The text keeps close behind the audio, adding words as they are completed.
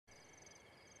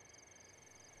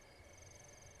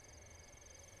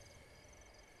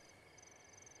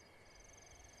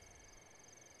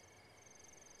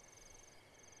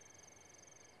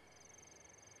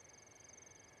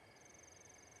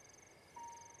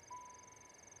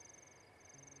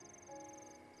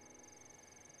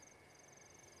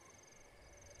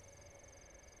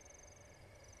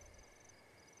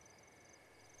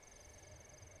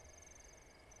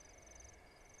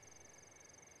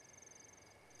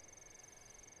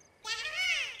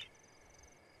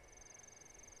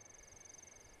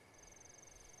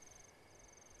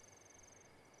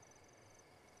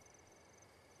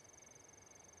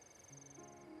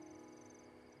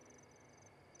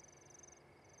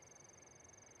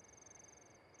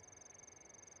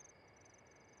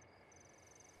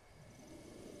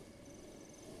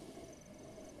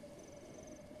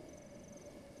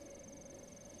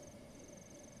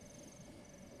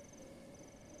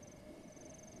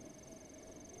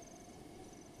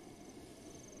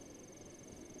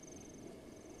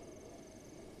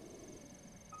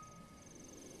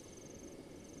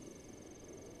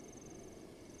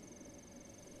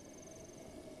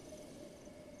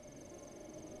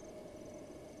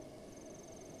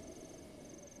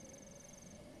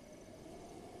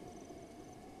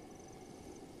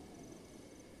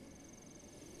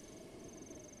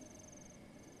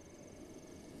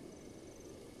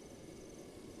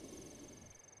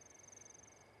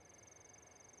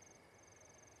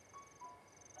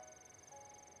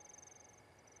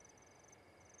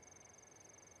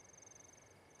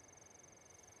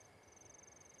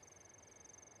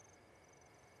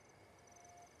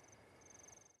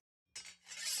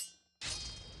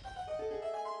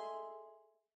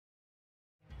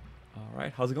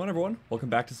Alright, how's it going everyone? Welcome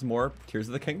back to some more Tears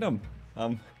of the Kingdom.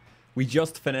 We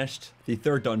just finished the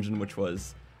third dungeon, which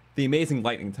was the Amazing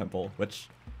Lightning Temple, which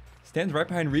stands right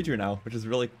behind Reju now, which is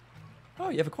really... Oh,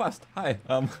 you have a quest. Hi.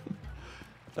 That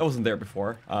wasn't there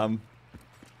before. But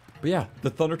yeah, the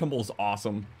Thunder Temple is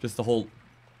awesome. Just the whole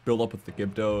build up with the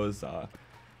Gibdos, the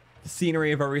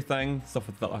scenery of everything, stuff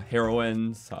with the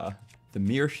heroines, the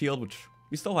Mirror Shield, which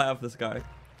we still have, this guy.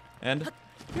 And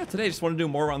yeah, today I just want to do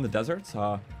more around the deserts,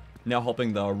 now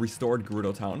helping the restored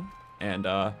Gerudo Town, and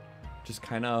just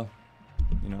kind of,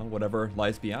 you know, whatever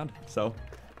lies beyond. So,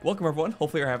 welcome everyone.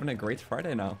 Hopefully you're having a great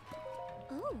Friday now.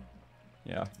 Oh.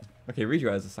 Yeah. Okay, Reju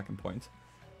has a second point.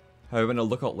 Have I been to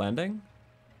Lookout Landing?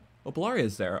 Oh,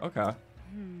 Balaria's there. Okay.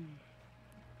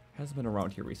 Hasn't been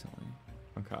around here recently.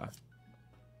 Okay.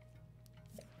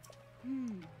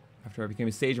 After I became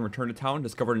a sage and returned to town,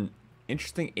 discovered an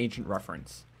interesting ancient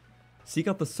reference. Seek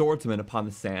out the swordsman upon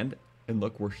the sand and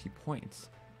look where she points.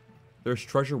 There's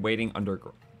treasure waiting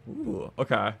underground. Ooh,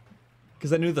 okay.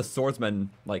 Because I knew the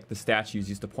swordsman, like the statues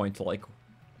used to point to like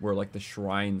where like the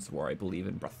shrines were, I believe,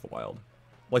 in Breath of the Wild.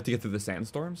 Like to get through the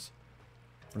sandstorms.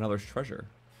 But now there's treasure.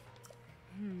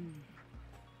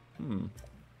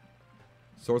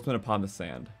 Swordsman upon the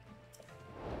sand.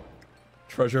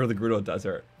 Treasure of the Gerudo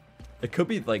Desert. It could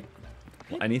be like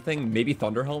anything, maybe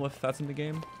Thunderhelm if that's in the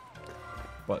game.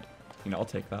 But, you know, I'll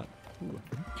take that. Ooh.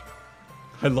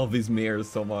 I love these mirrors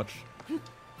so much.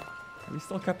 We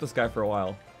still kept this guy for a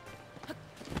while.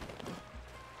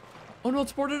 Oh no,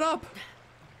 it's boarded up!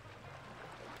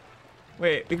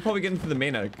 Wait, we can probably get into the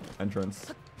main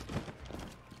entrance.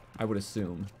 I would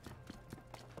assume.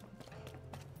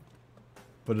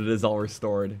 But it is all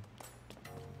restored.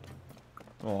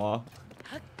 Aw.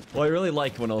 Well, I really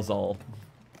liked when it was all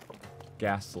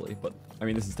ghastly, but I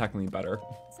mean, this is technically better.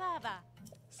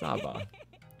 Saba.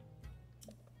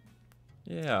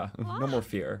 Yeah, no more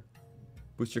fear.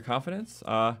 Boost your confidence.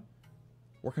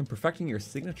 Work on perfecting your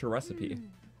signature recipe.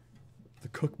 The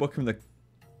cookbook from the...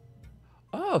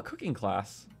 Oh, cooking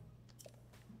class.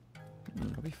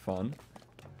 That'll be fun.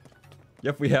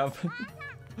 Yep, we have...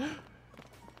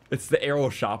 It's the arrow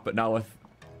shop, but now with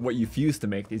what you fuse to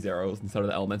make these arrows instead of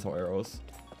the elemental arrows.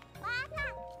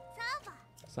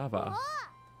 Saba.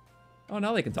 Oh,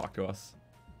 now they can talk to us.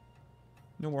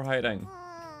 No more hiding.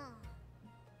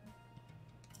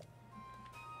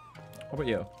 How about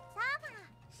you?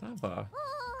 Saba.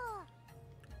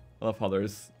 I love how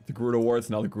there's the Gerudo words,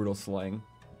 now the Gerudo slang.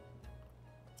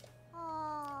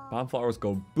 Bomb flowers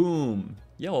go boom.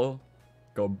 Yellow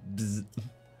go bzz.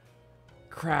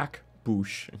 Crack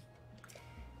boosh.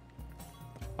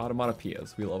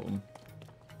 Automatopoeias, we love them.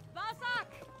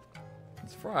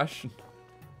 It's fresh.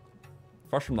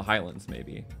 Fresh from the Highlands,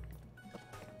 maybe.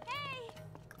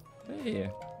 Hey.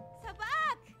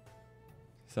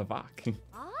 Savak.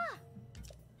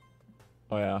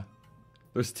 Oh yeah.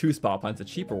 There's two spot plants, a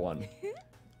cheaper one.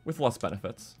 With less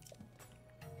benefits.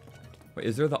 Wait,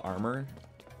 is there the armor?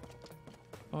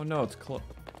 Oh no, it's close.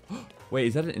 Wait,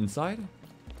 is that an inside?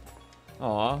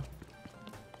 Aw.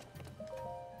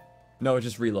 No, it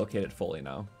just relocated fully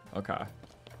now. Okay.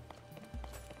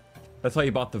 That's how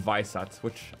you bought the Vi sets,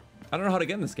 which I don't know how to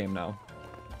get in this game now.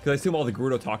 Because I assume all the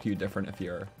Gerudo talk to you different if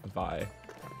you're a Vi.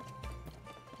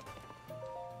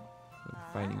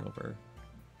 Fighting over.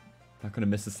 Not gonna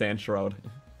miss the sand shroud.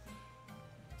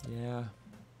 Yeah.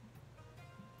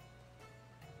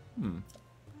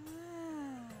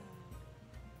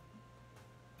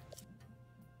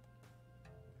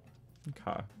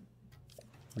 Okay.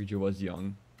 Reju was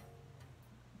young.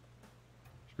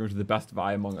 She grew to the best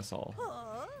Vi among us all.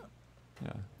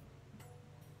 Yeah.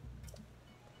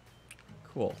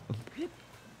 Cool.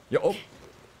 Yo, oh.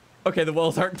 Okay, the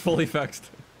wells aren't fully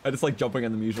fixed. I just like jumping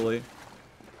in them usually.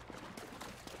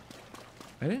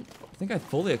 I didn't think I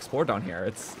fully explored down here.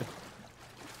 It's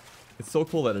so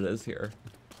cool that it is here.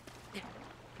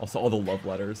 Also, all the love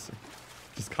letters.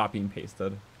 Just copy and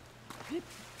pasted.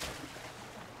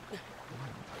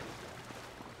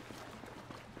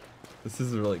 This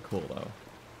is really cool, though.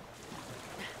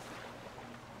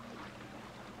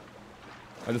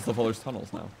 I just love all there's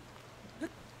tunnels now.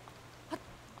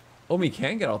 Oh, we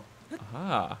can get out.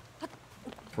 Ah.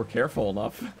 If we're careful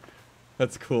enough.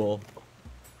 That's cool.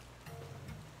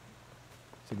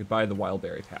 So goodbye to the wild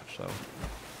berry patch, though.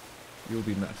 You will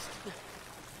be missed.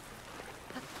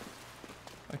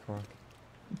 Bye, Korok.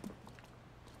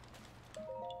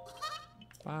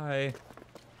 Bye.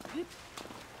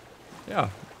 Yeah,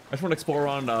 I just want to explore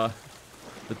around the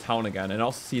town again and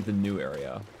also see the new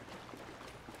area.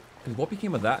 Because what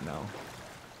became of that now?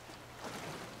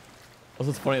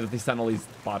 Also, it's funny that they send all these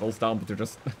bottles down, but they're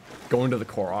just going to the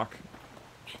Korok.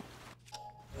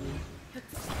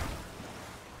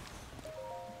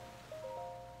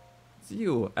 It's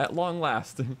you, at long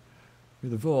last.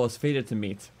 You're the Vol is fated to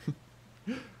meet.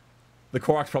 The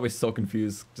Koroks probably so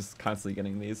confused, just constantly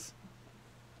getting these.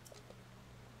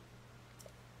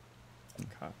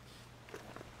 Okay.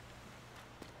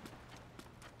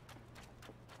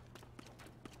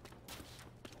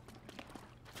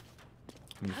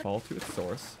 And you fall to its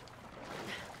source.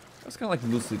 It's kind of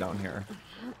like loosely down here.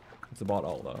 That's about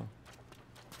all, though.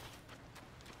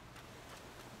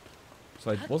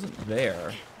 So I wasn't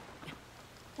there.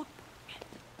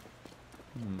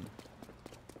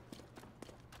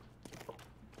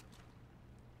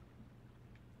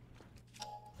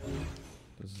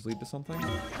 Does this lead to something?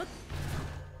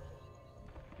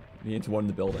 Maybe into one of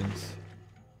the buildings.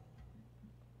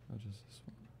 Oh, just this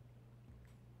one.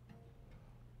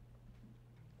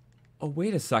 Oh,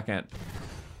 wait a second.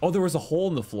 Oh, there was a hole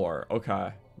in the floor.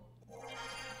 Okay.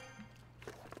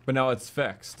 But now it's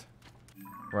fixed.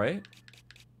 Right?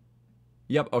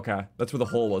 Yep, okay. That's where the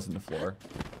hole was in the floor.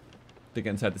 To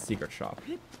get inside the secret shop.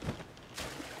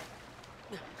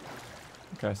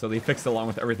 Okay, so they fixed it along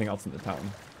with everything else in the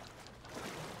town.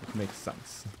 Which makes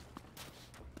sense.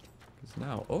 Because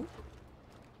now... Oh!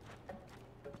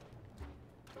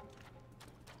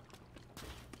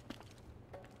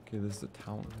 Okay, this is the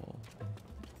town hall.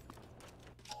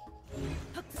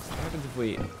 What happens if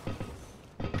we...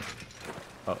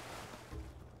 Oh.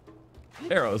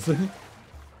 Arrows! I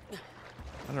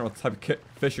don't know what type of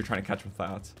fish you're trying to catch with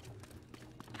that.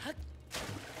 I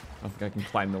don't think I can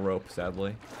climb the rope,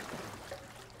 sadly.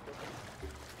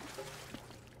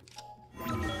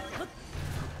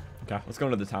 Okay, let's go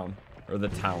into the town. Or the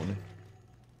town.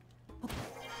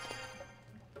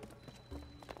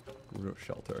 Gerudo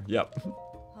shelter. Yep.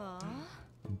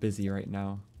 I'm busy right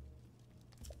now.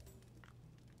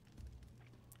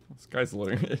 This guy's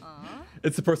literally...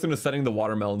 It's the person who's setting the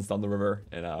watermelons down the river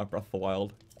in Breath of the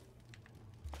Wild.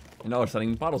 And now they're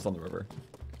setting bottles on the river.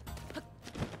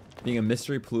 Being a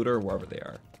mystery polluter wherever they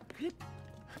are. And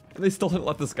they still didn't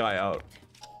let this guy out.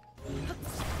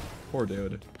 Poor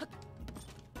dude.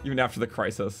 Even after the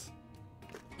crisis.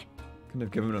 Couldn't have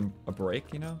given him a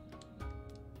break, you know?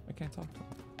 I can't talk to him.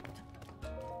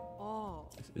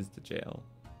 This is the jail.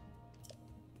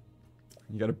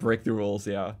 You gotta break the rules,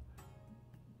 yeah.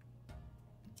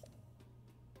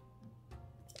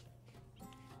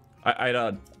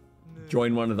 I'd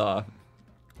join one of the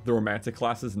romantic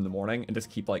classes in the morning and just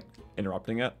keep like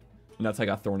interrupting it, and that's how I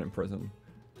got thrown in prison.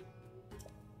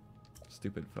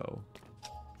 Stupid foe.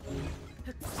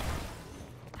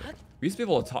 We used to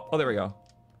be able to talk. Oh, there we go.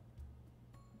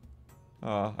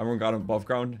 Everyone got him above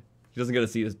ground. He doesn't get to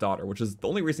see his daughter, which is the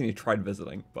only reason he tried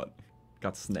visiting, but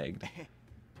got snagged.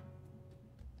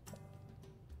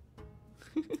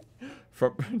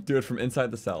 Do it from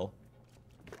inside the cell.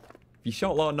 If you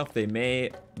shout loud enough, they may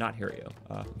not hear you.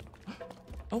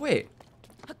 Oh, wait.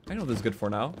 I know what this is good for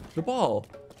now. The ball.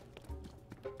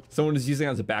 Someone was using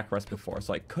it as a backrest before,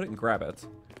 so I couldn't grab it.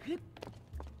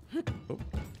 Oh.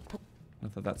 I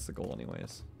thought that's the goal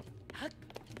anyways.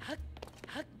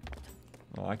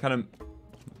 Oh, it's kind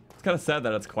of sad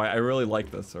that it's quiet. I really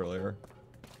liked this earlier.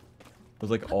 It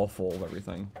was like all full of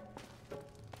everything.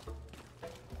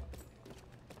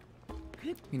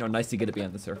 You know, nice to get it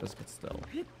beyond the surface, but still.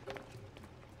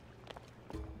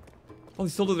 Oh, they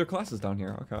still do their classes down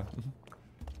here. Okay.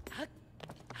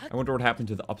 I wonder what happened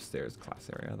to the upstairs class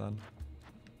area then.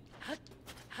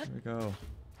 There we go.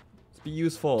 Let's be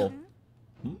useful.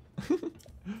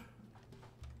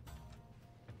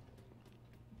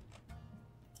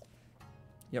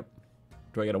 Yep.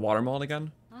 Do I get a watermelon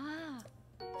again?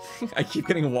 I keep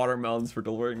getting watermelons for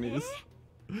delivering these.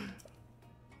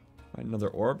 Another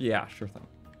orb? Yeah, sure thing.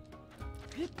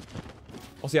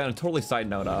 Also, yeah, on a totally side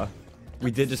note, we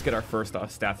did just get our first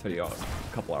stats video out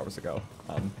a couple hours ago.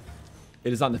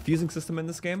 It is on the fusing system in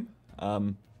this game.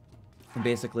 And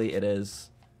basically it is,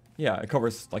 yeah, it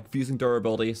covers like fusing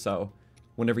durability. So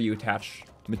whenever you attach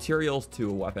materials to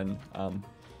a weapon,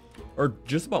 or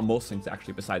just about most things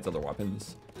actually besides other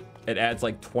weapons, it adds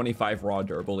like 25 raw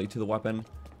durability to the weapon.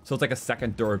 So it's like a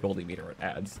second durability meter it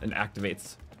adds and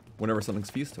activates whenever something's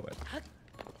fused to it.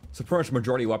 So pretty much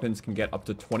majority weapons can get up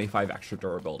to 25 extra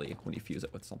durability when you fuse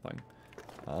it with something.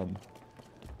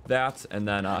 That, and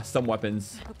then some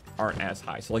weapons aren't as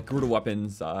high. So like Gerudo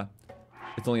weapons,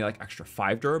 it's only like extra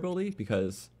 5 durability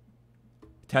because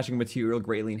attaching material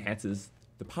greatly enhances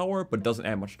the power, but doesn't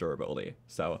add much durability.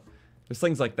 So there's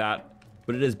things like that,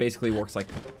 but it is basically works like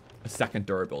a second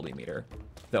durability meter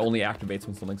that only activates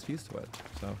when something's fused to it.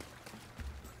 So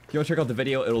if you want to check out the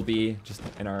video, it'll be just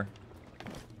in our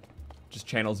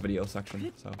channel's video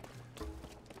section. So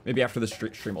maybe after the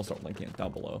stream, I'll start linking it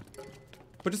down below.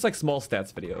 But just like small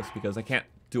stats videos, because I can't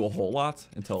do a whole lot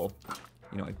until,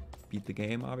 you know, I beat the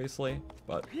game, obviously.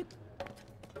 But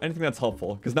anything that's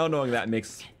helpful, because now knowing that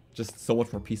makes just so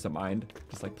much more peace of mind.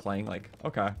 Just like playing, like,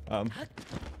 okay,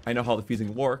 I know how the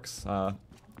fusing works.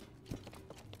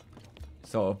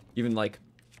 So even like,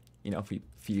 you know, if we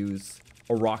fuse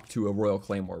a rock to a Royal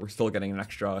Claymore, we're still getting an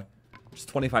extra just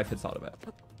 25 hits out of it,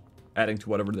 adding to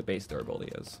whatever the base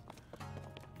durability is.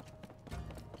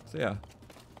 So yeah.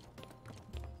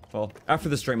 Well, after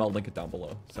the stream, I'll link it down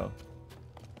below. So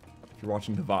if you're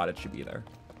watching the VOD, it should be there.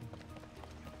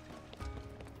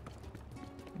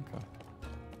 Okay.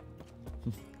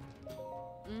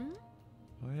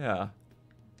 Oh yeah.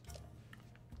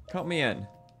 Count me in.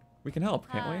 We can help,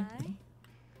 can't we?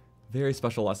 Very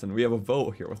special lesson. We have a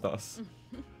vote here with us.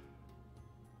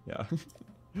 Yeah.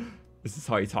 This is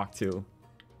how you talk to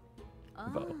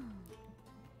Vo.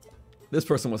 This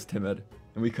person was timid,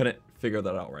 and we couldn't figure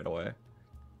that out right away.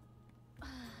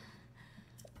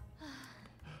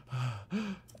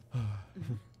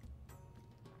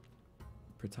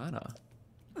 Pratana.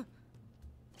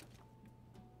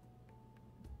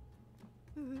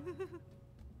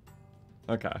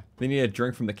 Okay. They need a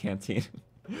drink from the canteen.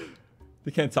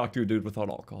 They can't talk to a dude without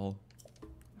alcohol.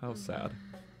 How sad.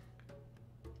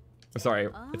 Oh, sorry,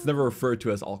 it's never referred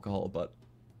to as alcohol, but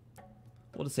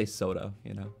we'll just say soda,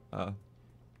 you know. But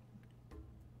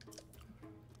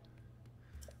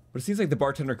it seems like the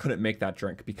bartender couldn't make that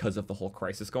drink because of the whole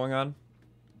crisis going on.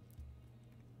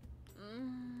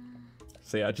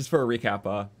 So yeah, just for a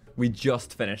recap, we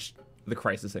just finished the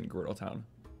crisis in Gerudo Town,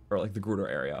 or like the Gerudo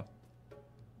area.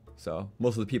 So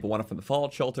most of the people went up from the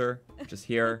fallout shelter, which is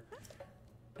here,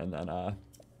 and then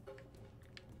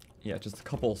yeah, just a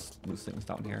couple loose things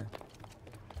down here.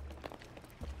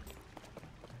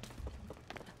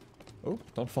 Oh,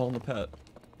 don't fall in the pit.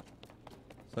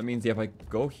 So that means if I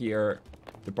go here,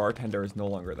 the bartender is no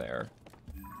longer there.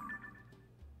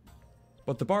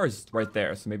 But the bar is right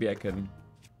there, so maybe I can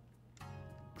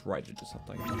try to do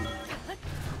something.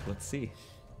 Let's see.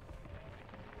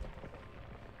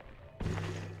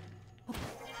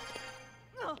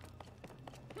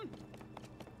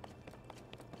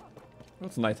 Well,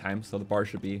 it's nighttime, so the bar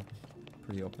should be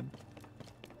pretty open.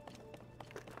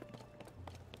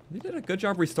 They did a good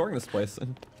job restoring this place,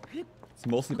 and it's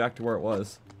mostly back to where it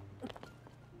was.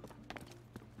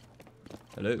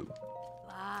 Hello.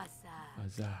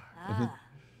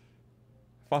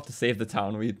 Fought to save the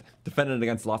town. We defended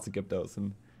against lots of Gyptos,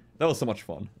 and that was so much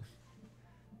fun.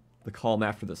 The calm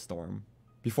after the storm,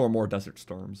 before more desert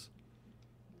storms.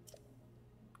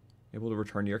 Able to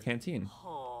return to your canteen.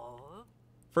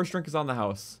 First drink is on the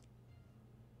house.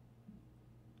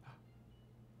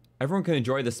 Everyone can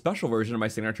enjoy the special version of my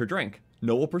signature drink,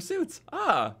 Noble Pursuits.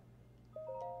 Ah!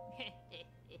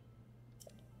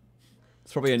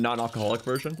 It's probably a non-alcoholic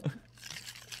version.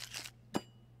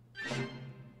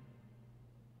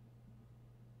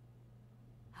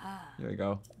 There we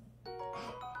go.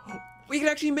 We can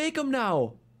actually make them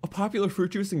now! A popular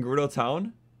fruit juice in Gerudo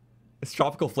Town? Its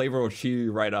tropical flavor will cheer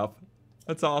you right up.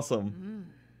 That's awesome.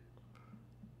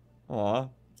 Aw.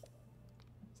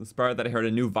 It's inspired that I heard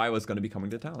a new Vi was going to be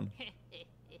coming to town.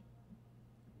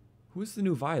 Who's the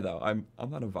new Vi, though? I'm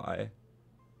not a Vi.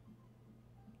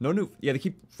 No new... Yeah, they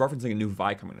keep referencing a new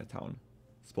Vi coming to town.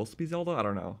 It's supposed to be Zelda? I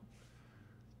don't know.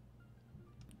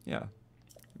 Yeah.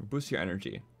 Boost your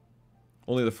energy.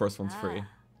 Only the first one's free.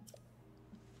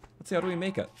 Let's see, how do we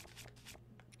make it?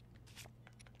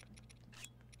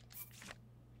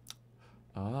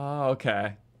 Ah,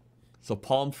 okay. So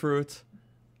palm fruit,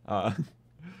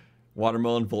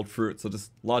 watermelon, volt fruit, so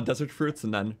just a lot of desert fruits,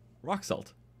 and then rock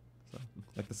salt. So,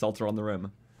 like the seltzer on the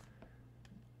rim.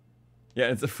 Yeah,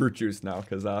 it's a fruit juice now,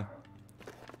 because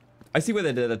I see why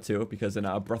they did it too, because in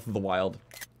Breath of the Wild,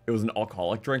 it was an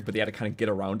alcoholic drink, but they had to kind of get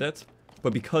around it.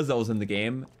 But because that was in the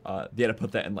game, they had to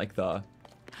put that in like the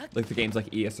game's like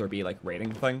ESRB like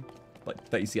rating thing, like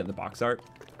that you see on the box art.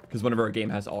 Because whenever a game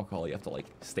has alcohol, you have to like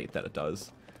state that it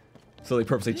does. So they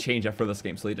purposely changed that for this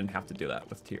game, so they didn't have to do that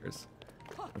with Tears,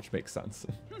 which makes sense.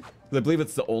 I believe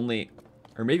it's the only,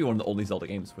 or maybe one of the only Zelda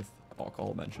games with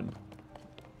alcohol mentioned,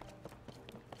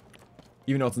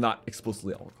 even though it's not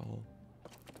explicitly alcohol.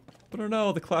 But I don't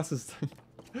know, the classes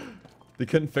they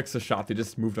couldn't fix the shop; they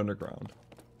just moved underground.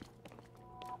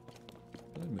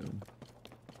 Blood Moon.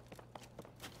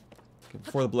 Okay,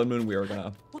 before the Blood Moon, we are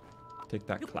gonna take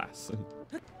that class.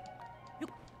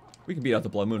 We can beat out the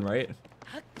Blood Moon, right?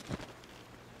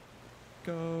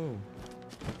 Go.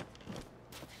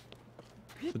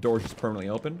 The door's just permanently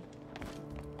open.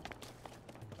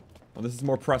 Well, this is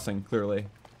more pressing, clearly.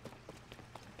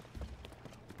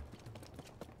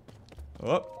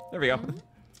 Oh, there we go.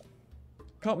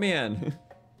 Count me in.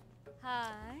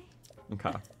 Hi.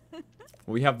 Okay. Well,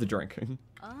 we have the drink.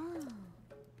 Oh.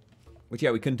 Which, yeah,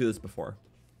 we couldn't do this before.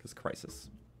 Because crisis.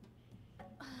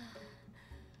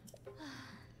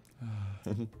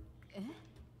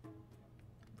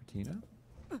 Bettina?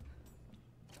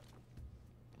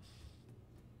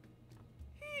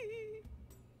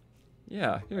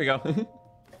 Yeah, here we go.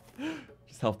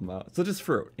 Just help them out. So just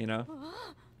fruit, you know?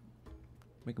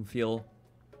 Make them feel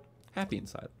happy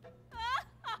inside.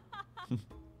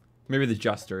 Maybe the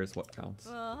jester is what counts.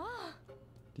 Do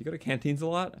you go to canteens a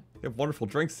lot? You have wonderful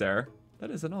drinks there.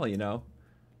 That isn't all, you know.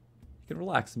 You can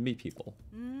relax and meet people.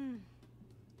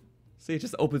 See, it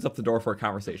just opens up the door for a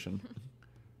conversation.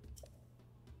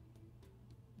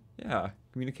 Yeah,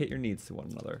 communicate your needs to one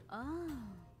another.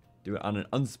 Do it on an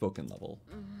unspoken level.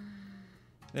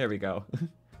 There we go.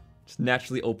 Just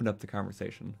naturally open up the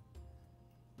conversation.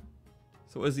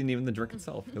 So it wasn't even the drink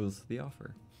itself, it was the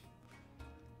offer.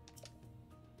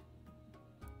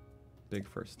 Big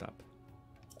first step.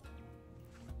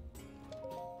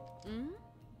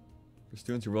 For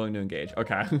students who are willing to engage.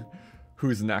 Okay.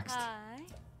 Who's next? Hi.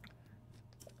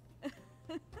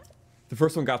 The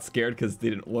first one got scared because they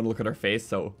didn't want to look at our face,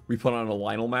 so we put on a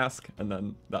Lionel mask, and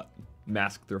then that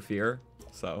masked their fear.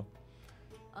 So,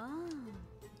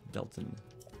 Delton,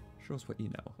 show us what you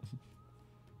know.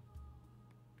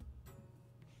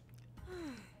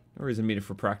 No reason needed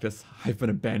for practice. I've been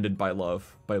abandoned by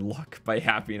love, by luck, by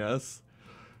happiness.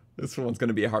 This one's going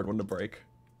to be a hard one to break.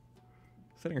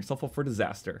 Setting yourself up for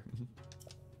disaster.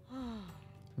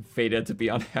 I'm fated to be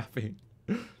unhappy.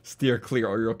 Steer clear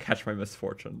or you'll catch my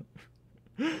misfortune.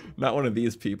 Not one of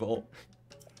these people.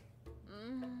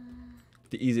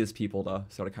 The easiest people to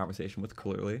start a conversation with,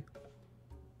 clearly.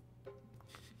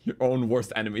 Your own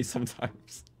worst enemy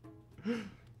sometimes.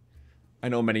 I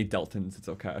know many Deltons, it's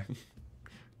okay.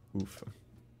 Oof.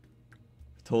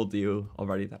 I told you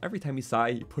already that every time you sigh,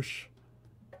 you push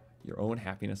your own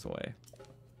happiness away.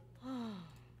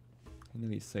 I knew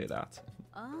you'd say that.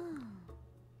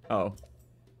 Oh.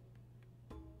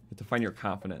 You have to find your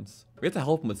confidence. We have to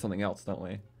help him with something else, don't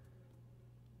we?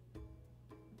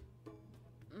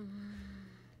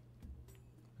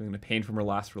 Feeling the pain from her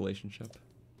last relationship.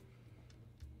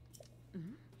 You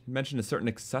mentioned a certain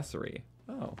accessory.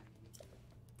 Oh.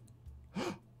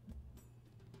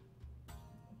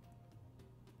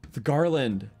 The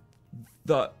garland.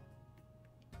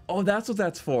 Oh, that's what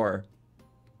that's for.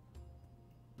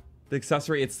 The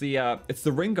accessory, it's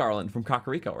the ring garland from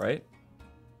Kakariko, right?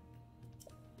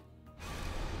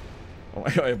 Oh my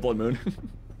god, I have blood moon.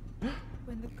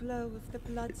 When the glow of the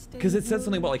blood-stained Because it said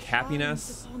something about like moon happiness.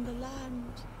 shines upon the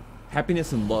land,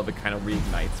 Happiness and love, it kind of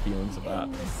reignites feelings of the that.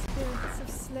 endless spirits of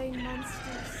slain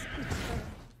monsters return.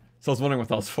 So I was wondering what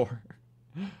that was for.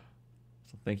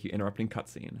 So thank you, interrupting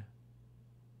cutscene.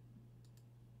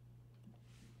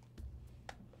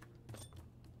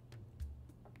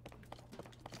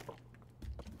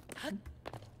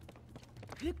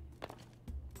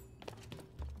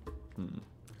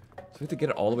 So we have to get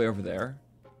it all the way over there.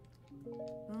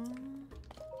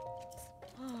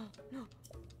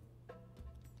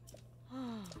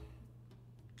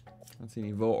 Let's see,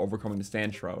 Evo overcoming the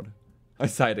stand shroud. I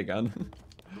sighed again.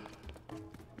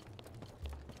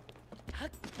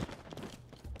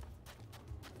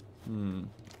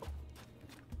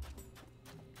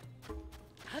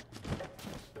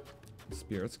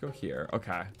 Spirits go here.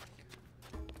 Okay.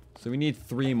 So we need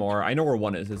 3 more. I know where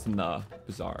one is. It's in the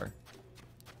bazaar.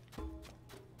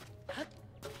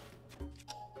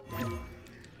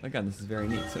 Again, this is very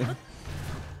neat.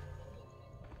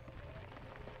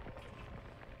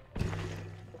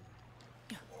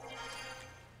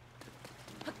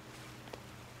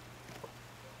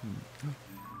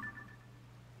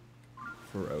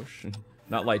 Feroche.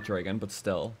 Not Light Dragon, but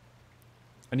still.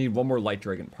 I need one more Light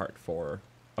Dragon part for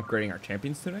upgrading our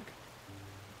Champion's Tunic.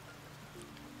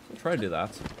 I'll try to do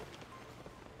that.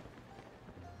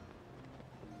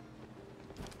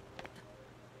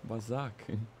 Bazak.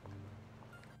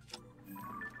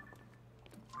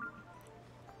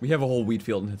 We have a whole wheat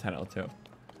field in Hateno too.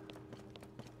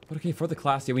 But okay, for the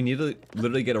class, yeah, we need to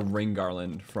literally get a ring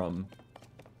garland from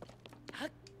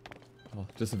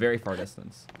just a very far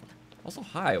distance. Also,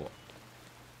 hi.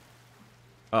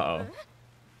 Uh-oh.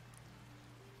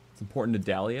 It's important to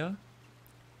Dahlia.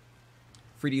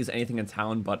 Free to use anything in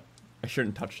town, but I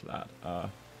shouldn't touch that.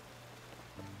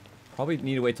 Probably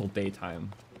need to wait till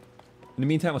daytime. In the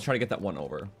meantime, let's try to get that one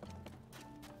over.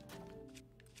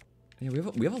 Yeah,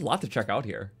 we have a lot to check out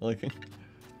here. Like,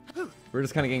 we're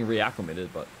just kind of getting reacclimated,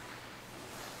 but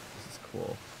this is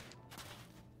cool.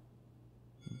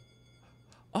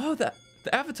 Oh, the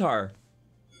avatar.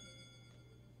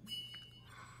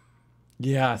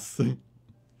 Yes.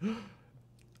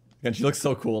 And she looks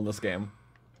so cool in this game.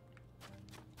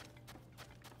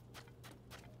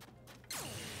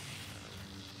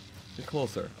 Get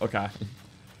closer. Okay.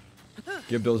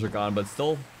 Give bills are gone, but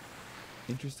still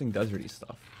interesting deserty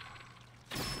stuff.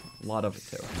 A lot of it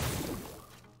too.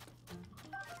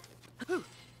 The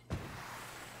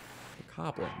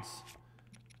goblins.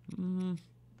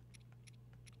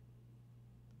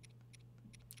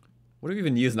 What do we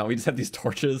even use now? We just have these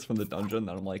torches from the dungeon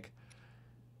that I'm like,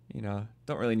 you know,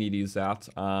 don't really need to use that.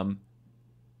 The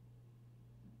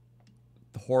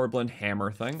Horriblin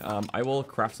hammer thing. I will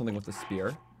craft something with the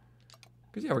spear.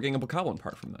 Because, yeah, we're getting a goblin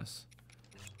part from this.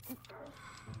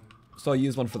 So I'll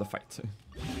use one for the fight.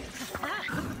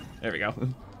 There we go.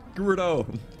 Gerudo!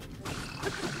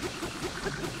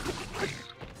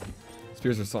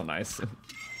 Spears are so nice.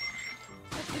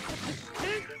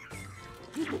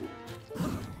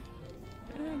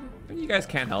 You guys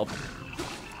can't help.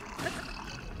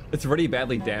 It's already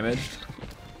badly damaged.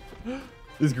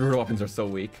 These Gerudo weapons are so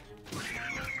weak.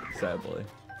 Sadly.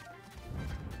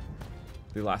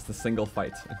 They last a single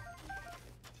fight.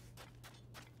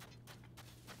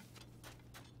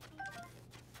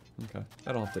 Okay,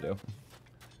 that'll have to do.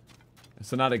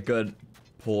 So not a good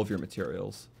pull of your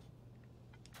materials.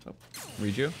 Oh,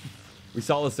 read you? We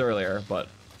saw this earlier, but...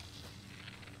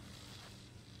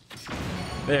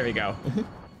 There we go.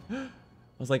 I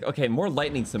was like, okay, more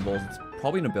lightning symbols. It's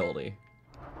probably an ability.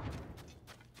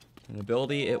 An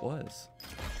ability it was.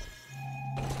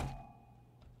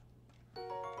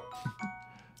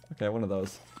 Okay, one of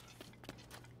those.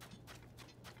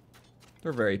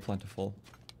 They're very plentiful.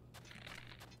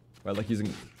 I like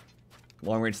using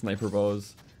long-range sniper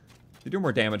bows. They do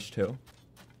more damage too.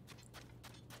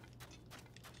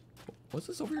 Was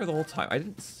this over here the whole time? I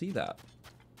didn't see that.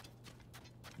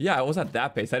 Yeah, I was at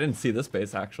that base. I didn't see this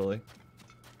base, actually.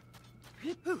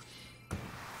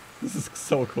 This is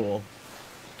so cool.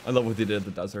 I love what they did in the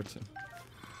desert.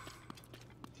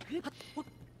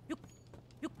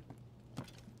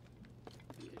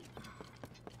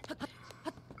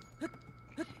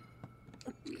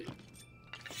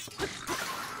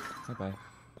 Bye-bye.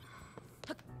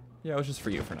 Yeah, it was just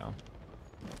for you for now.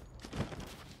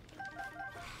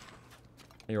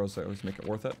 Arrows always make it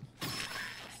worth it.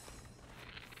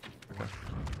 Okay.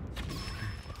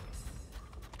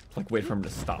 Like, wait for him to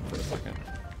stop for a second.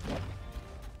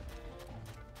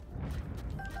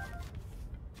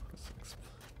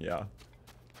 Yeah.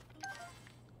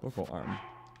 Vocal arm.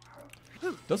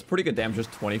 Does pretty good damage,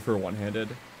 just 20 for one-handed.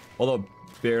 Although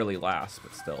barely lasts,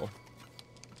 but still.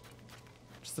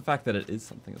 Just the fact that it is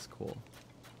something is cool.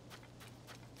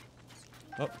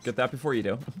 Oh, get that before you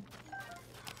do.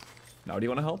 Now do you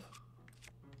want to help?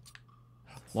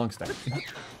 Long stack.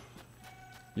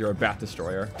 You're a bat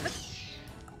destroyer.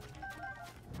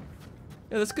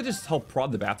 Yeah, this could just help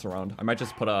prod the bats around. I might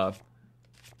just put a...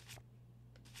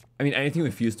 I mean, anything we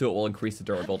fuse to it will increase the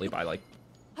durability by like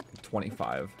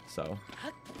 25, so...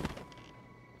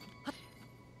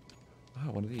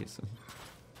 Oh, one of these.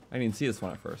 I didn't even see this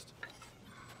one at first.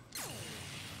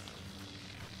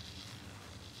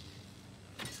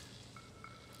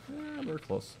 Yeah, we're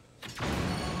close.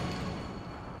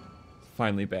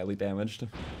 Finally badly damaged.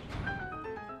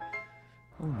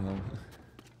 Oh no.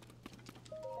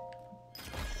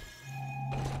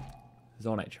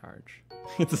 Zonite charge.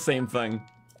 It's the same thing.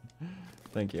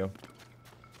 Thank you.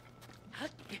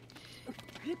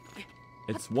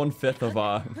 It's 1/5 of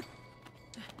a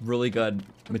really good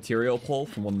material pull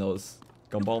from one of those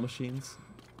gumball machines.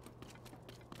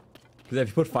 Because if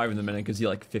you put 5 in the minute, it gives you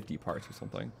like 50 parts or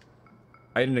something.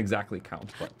 I didn't exactly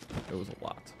count, but it was a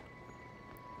lot.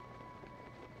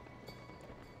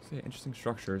 So yeah, interesting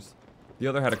structures. The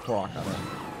other had a Korok on it.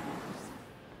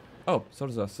 Oh, so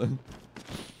does us. I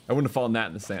wouldn't have fallen that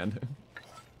in the sand.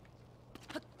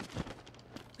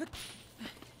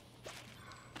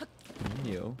 And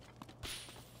you.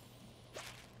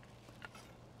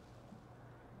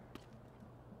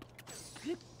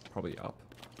 Probably up.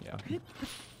 Yeah.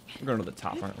 We're going to the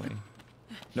top, aren't we?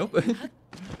 Nope. As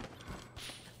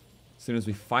soon as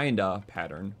we find a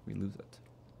pattern, we lose it.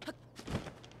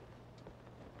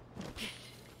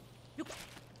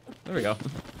 There we go.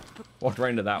 Walked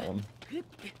right into that one.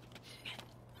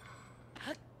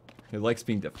 It likes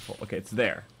being difficult. Okay, it's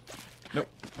there. Nope,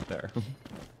 there.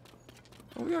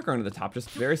 Oh, we are going to the top just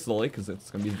very slowly because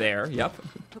it's going to be there. Yep.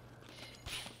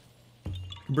 I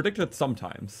can predict it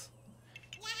sometimes.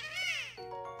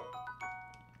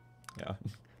 Yeah.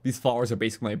 These flowers are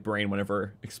basically my brain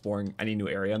whenever exploring any new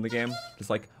area in the game. Just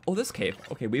like, oh, this cave.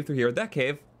 Okay, weave through here. That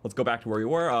cave. Let's go back to where we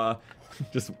were.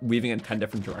 Just weaving in 10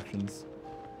 different directions.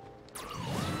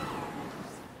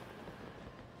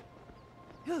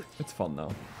 It's fun though.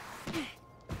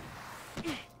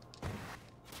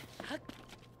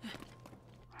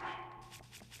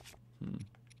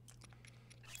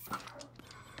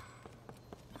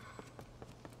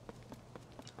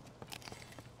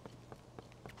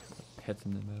 Pit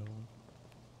in the middle.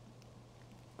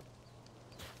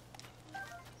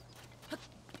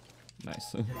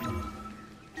 Nice.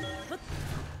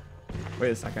 Wait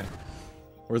a second.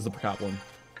 Where's the goblin?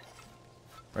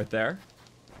 Right there?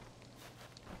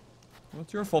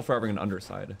 What's your fault for having an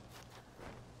underside?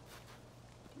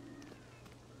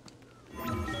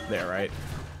 There, right?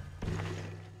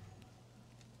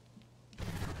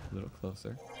 A little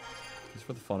closer. Just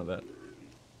for the fun of it.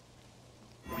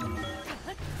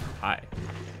 Hi.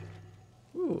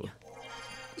 Ooh.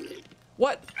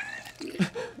 What?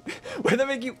 Why did that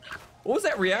make you... What was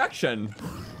that reaction?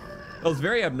 That was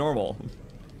very abnormal.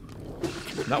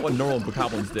 Not what normal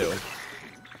bokoblins do.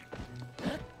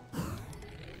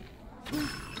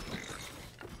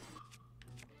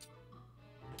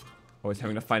 Always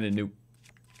having to find a new...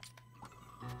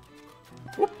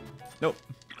 Whoop. Nope.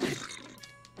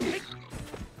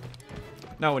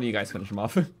 Now when do you guys finish them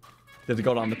off? They have to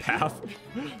go down the path.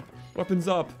 Weapons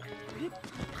up.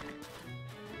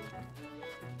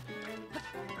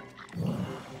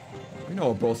 We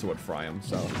know Urbosa would fry him,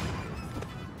 so...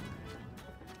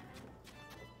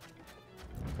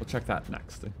 We'll check that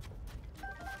next.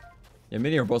 Yeah,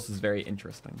 Mini Urbosa is very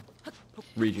interesting.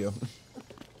 Read you.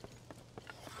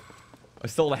 I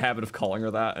still have a habit of calling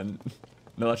her that, and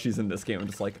now that she's in this game, I'm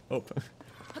just like, oh.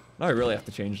 Now I really have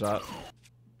to change that.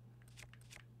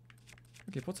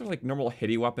 Okay, what's our like normal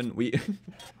hitty weapon? We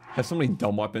have so many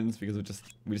dumb weapons because we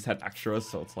just had extras,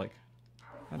 so it's like,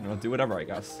 I don't know, do whatever, I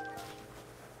guess.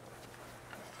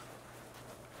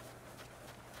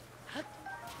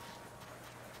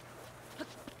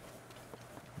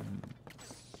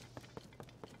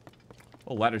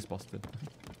 Oh, ladder's busted.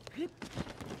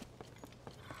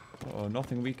 Oh,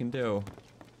 nothing we can do.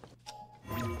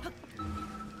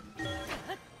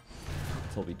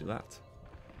 Until we do that.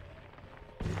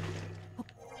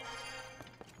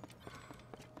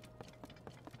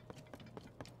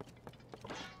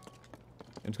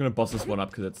 I'm just gonna bust this one up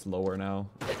because it's lower now.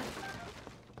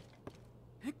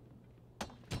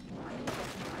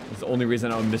 That's the only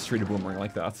reason I would mistreat a boomerang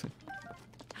like that.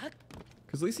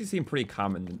 Because at least he seemed pretty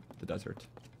common in the desert.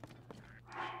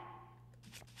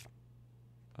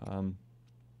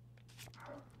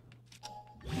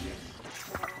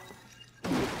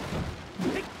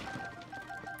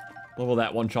 Well,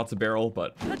 that one shot's a barrel,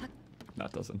 but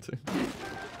that doesn't.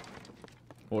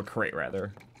 Well, a crate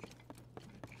rather.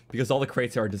 Because all the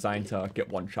crates are designed to get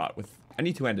one shot with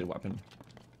any two-handed weapon.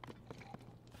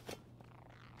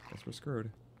 Guess we're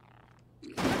screwed.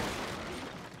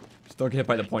 Just don't get hit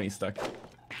by the pointy stick.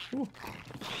 Ooh.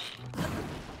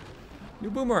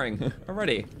 New boomerang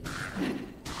already.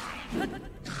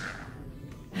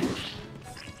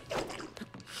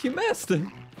 You missed.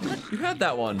 You had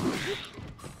that one.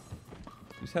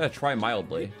 You just had to try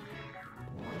mildly.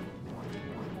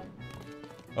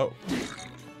 Oh.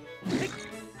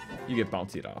 You get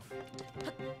bouncied off.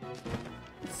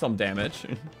 Some damage.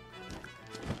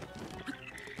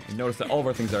 You notice that all of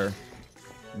our things are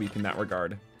weak in that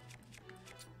regard.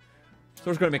 So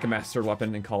we're just gonna make a master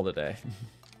weapon and call it a day.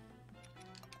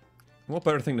 What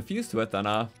better thing to fuse to it than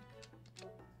yeah,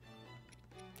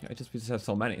 we just have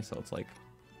so many, so it's like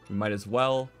we might as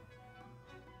well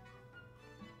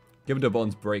give it a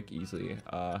bones break easily.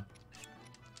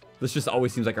 This just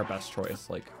always seems like our best choice.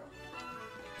 Like,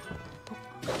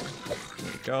 there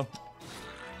we go.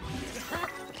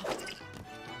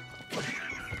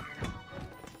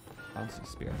 Bouncy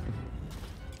spear.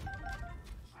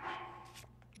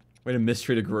 Way to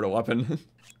mistreat a Gerudo weapon.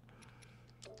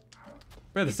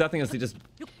 Man, the sad thing is they just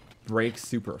break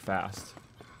super fast.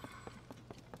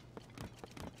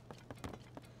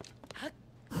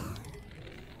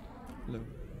 Hello.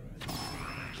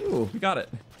 Ooh, we got it.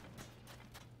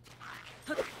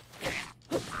 So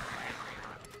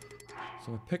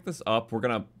I pick this up. We're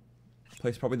gonna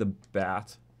place probably the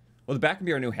bat. Well, the bat can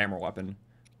be our new hammer weapon.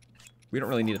 We don't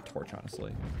really need a torch,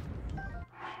 honestly.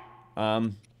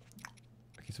 Okay,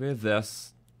 so we have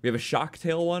this. We have a shock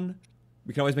tail one.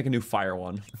 We can always make a new fire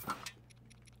one.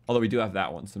 Although we do have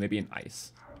that one, so maybe an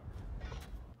ice.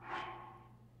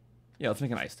 Yeah, let's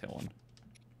make an ice tail one.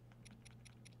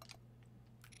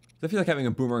 I feel like having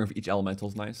a boomerang of each elemental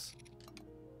is nice.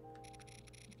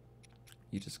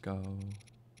 You just go...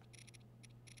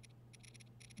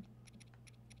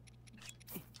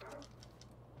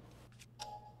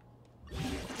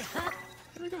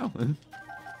 There we go. One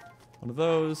of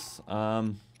those.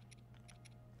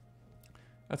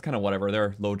 That's kind of whatever.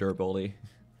 They're low durability.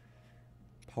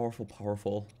 Powerful,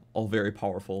 powerful. All very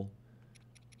powerful.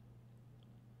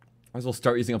 Might as well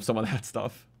start using up some of that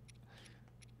stuff.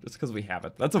 Just because we have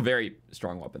it. That's a very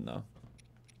strong weapon, though.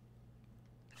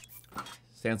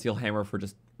 Sandsteel hammer for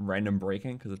just random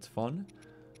breaking, because it's fun.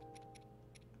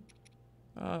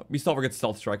 We still have a good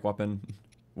stealth strike weapon.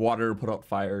 Water to put out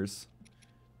fires.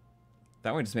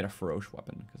 That one just made a Feroce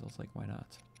weapon, because I was like, why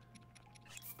not?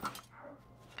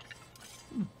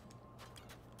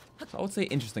 So I would say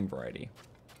interesting variety.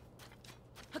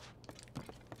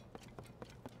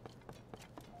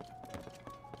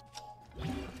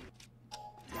 Yeah,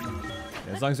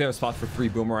 as long as we have a spot for 3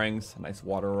 boomerangs, a nice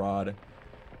water rod.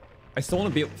 I still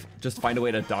want to be able to just find a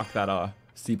way to dock that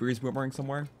sea breeze boomerang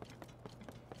somewhere.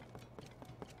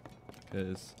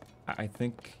 Because I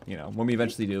think, you know, when we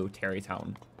eventually do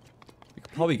Town, we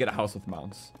could probably get a house with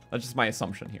mounts. That's just my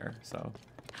assumption here, so.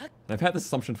 And I've had this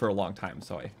assumption for a long time,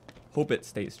 so I hope it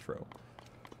stays true.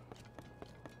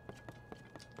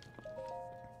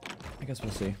 I guess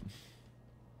we'll see.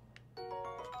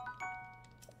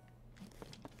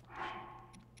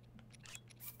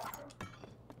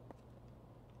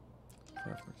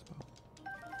 There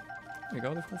you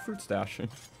go, the full fruit stash.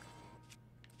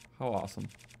 How awesome.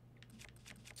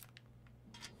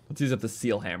 Let's use up the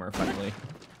seal hammer finally.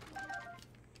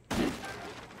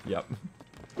 Yep.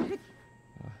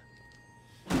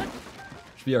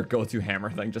 Should be our go-to hammer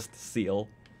thing, just seal.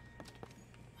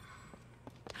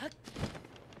 That's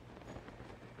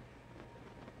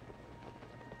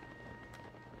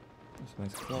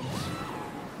nice clumps.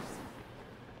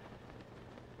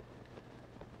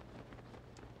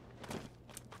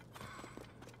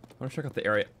 I want to check out the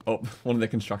area. Oh, one of the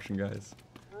construction guys.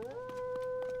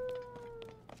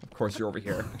 Of course, you're over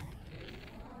here.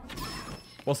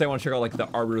 We'll say I want to check out like the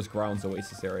Arbiter's Grounds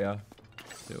Oasis area,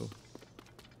 too.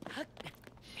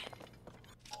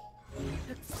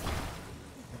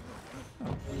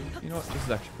 Oh, you know what? This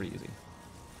is actually pretty easy.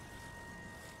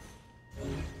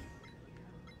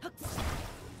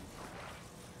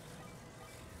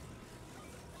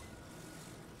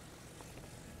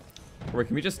 Wait,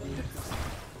 can we just...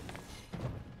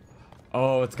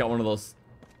 Oh, it's got one of those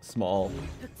small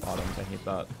bottoms. I hate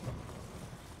that.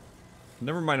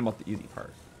 Never mind about the easy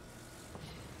part.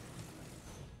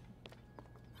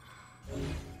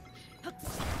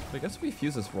 I guess we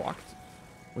fuse this rock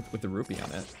with the rupee on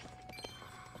it.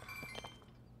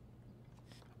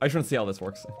 I just want to see how this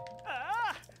works.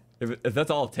 If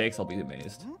that's all it takes, I'll be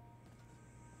amazed.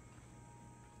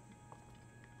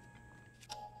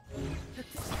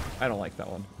 I don't like that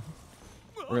one.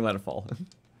 We're gonna let it fall.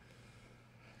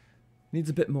 Needs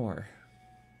a bit more.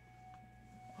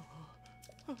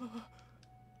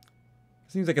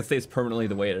 Seems like it stays permanently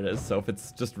the way it is, so if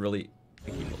it's just really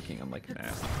icky looking, I'm like,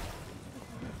 nah.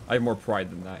 I have more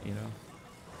pride than that, you know?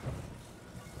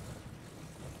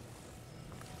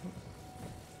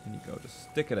 And you go,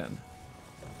 just stick it in.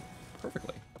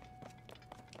 Perfectly.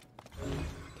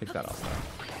 Take that off now.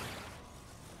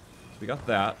 So we got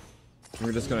that. And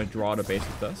we're just gonna draw to base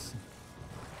with this.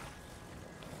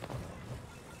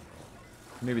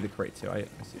 Maybe the crate too, I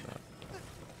see that.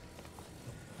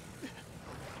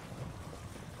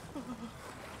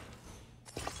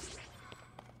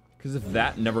 Because if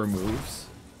that never moves,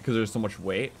 because there's so much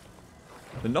weight,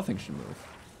 then nothing should move.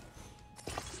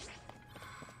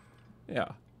 Yeah.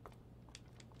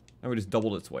 Now we just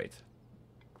doubled its weight.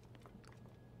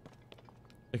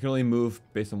 It can only move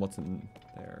based on what's in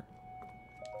there.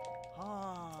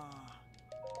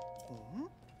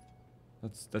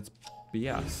 That's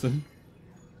BS.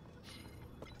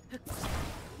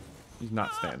 He's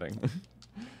not standing.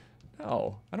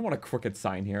 No, I don't want a crooked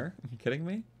sign here. Are you kidding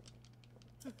me?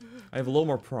 I have a little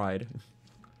more pride.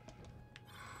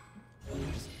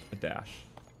 Just a dash.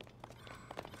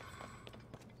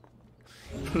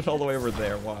 Put it all the way over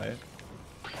there, why?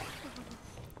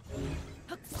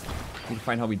 Need to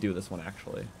find how we do this one,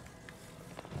 actually.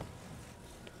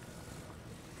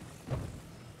 There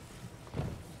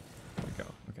we go.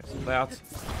 Okay, so that's...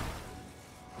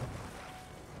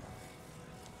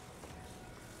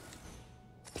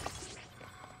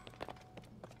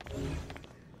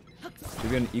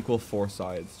 Maybe on equal 4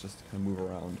 sides, just to kind of move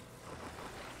around.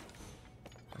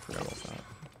 I forgot about that.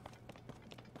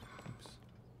 Oops.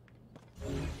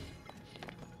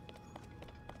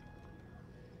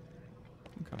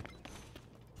 Okay.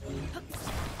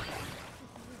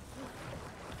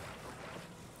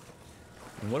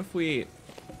 And what if we... I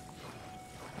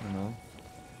don't know.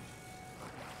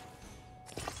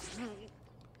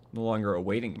 No longer a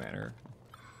waiting manner.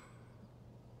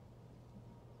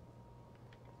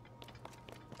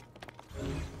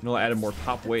 And I added more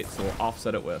top weight, so we'll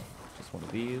offset it with just one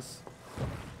of these.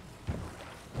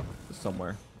 Just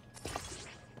somewhere.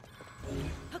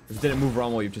 If it didn't move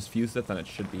around while you've just fused it, then it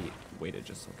should be weighted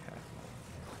just okay.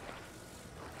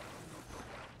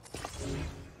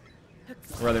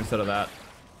 Or rather, instead of that,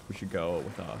 we should go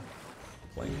with a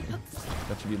blank.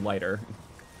 That should be lighter.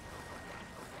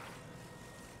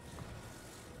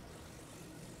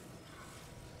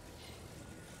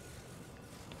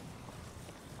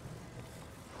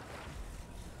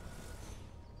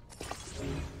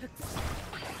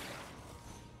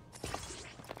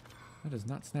 That is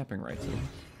not snapping right,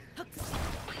 too.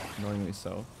 Annoyingly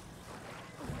so.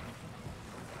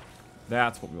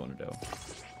 That's what we want to do.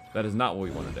 That is not what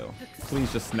we want to do.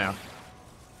 Please just snap.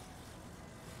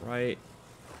 Right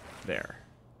there.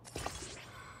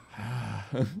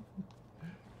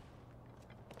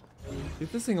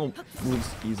 If this thing moves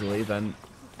easily, then...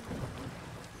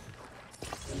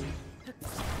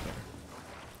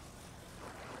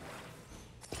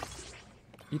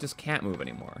 You just can't move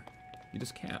anymore. You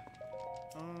just can't.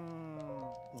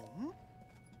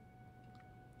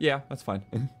 Yeah, that's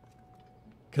fine.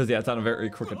 Because, yeah, it's on a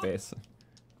very crooked base.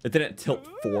 It didn't tilt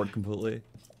forward completely.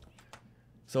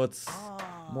 So it's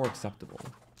more acceptable.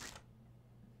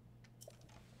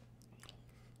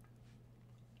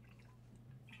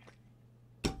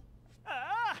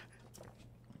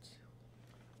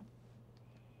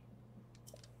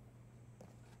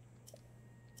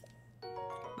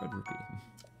 Red rupee.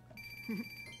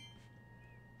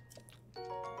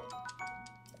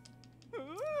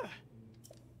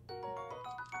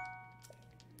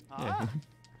 Yeah.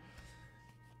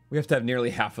 We have to have nearly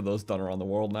half of those done around the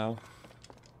world now.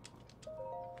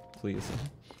 Please.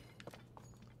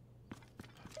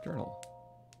 Journal.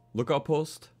 Lookout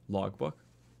post. Logbook.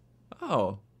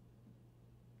 Oh.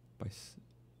 By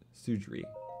Sujri.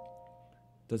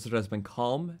 Desert has been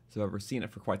calm as I've ever seen it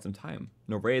for quite some time.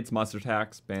 No raids, monster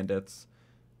attacks, bandits.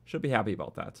 Should be happy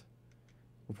about that.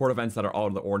 Report events that are out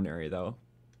of the ordinary, though.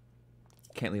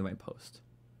 Can't leave my post.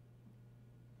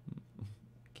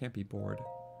 Can't be bored.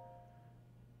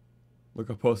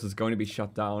 Lookout post is going to be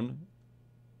shut down.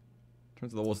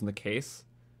 Turns out that wasn't the case.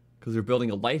 Because they're building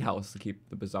a lighthouse to keep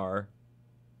the Bazaar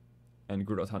and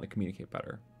Gerudo Town to communicate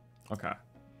better. Okay.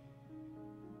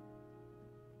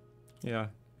 Yeah.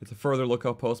 It's a further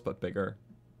lookout post, but bigger.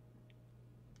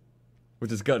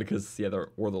 Which is good, because, yeah,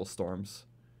 there were little storms.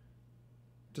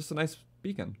 Just a nice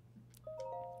beacon.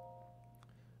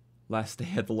 Last day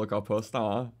at the lookout post.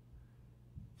 Aw.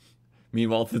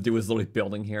 Meanwhile, all to do is literally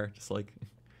building here. Just like,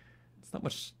 it's not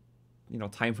much, you know,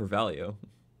 time for value.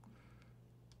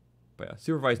 But yeah,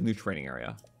 supervised new training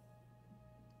area.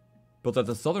 Built at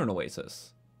the southern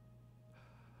oasis.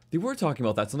 They were talking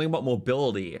about that. Something about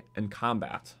mobility and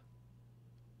combat.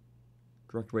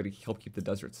 Direct way to help keep the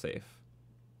desert safe.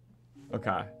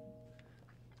 Okay.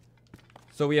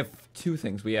 So we have two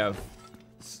things. We have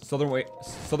Southern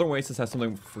Oasis has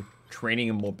something for training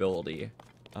and mobility.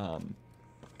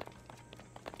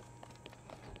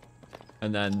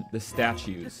 And then the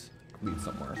statues lead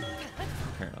somewhere,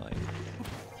 apparently.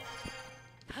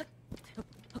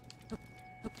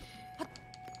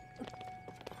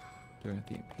 Doing it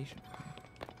the impatient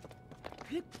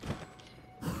way.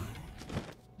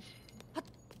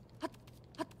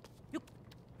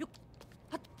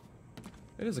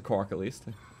 It is a Korok, at least.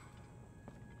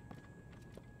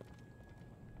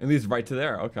 It leads right to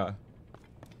there. Okay.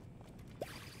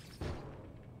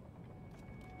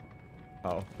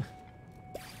 Oh.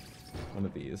 One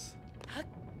of these.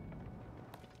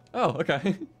 Oh,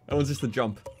 okay. That was just a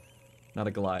jump, not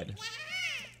a glide.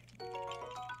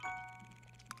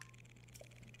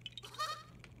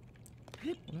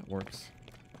 Well, that works.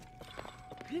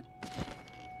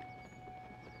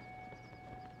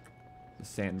 The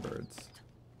sandbirds.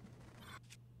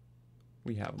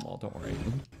 We have them all, don't worry.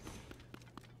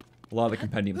 A lot of the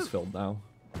compendium's filled now.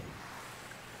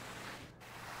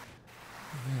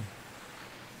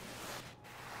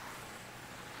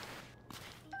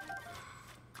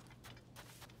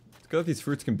 It's good that these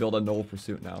fruits can build a noble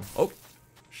pursuit now. Oh!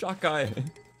 Shock guy!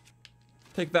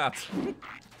 Take that!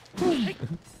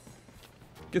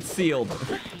 Get sealed!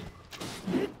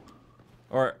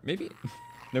 Or maybe...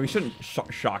 No, we shouldn't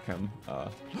shock him.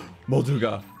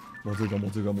 Molduga! Molduga,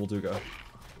 Molduga, Molduga.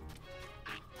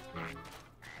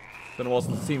 Been a while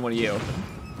since I've seen one of you.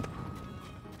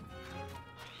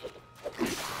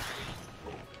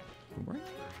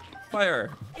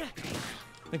 Fire!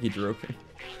 Thank you, Drew.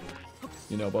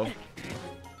 You know, Bo.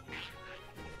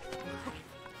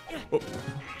 Oh.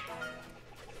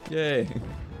 Yay!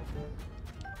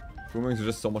 Boomerangs are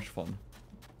just so much fun.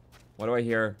 Why do I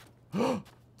hear...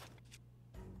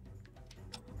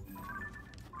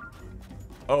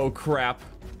 Oh, crap.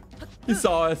 He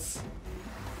saw us.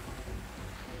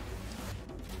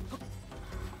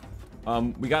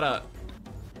 We gotta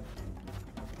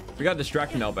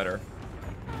distract him now better.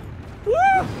 Woo!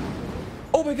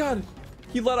 Oh my god!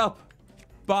 He let up.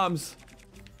 Bombs.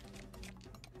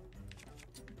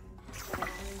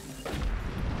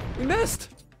 We missed!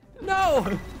 No!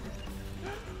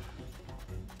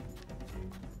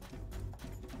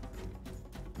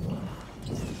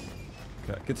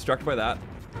 Okay, get distracted by that.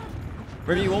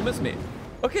 Maybe you won't miss me.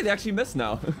 Okay, they actually missed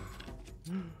now.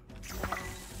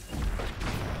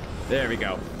 There we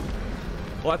go.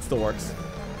 Well, that still works.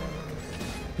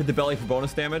 Hit the belly for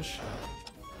bonus damage.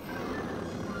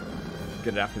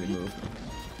 Get it after they move.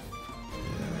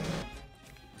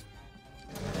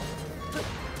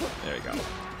 There you go.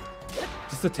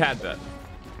 Just a tad bit.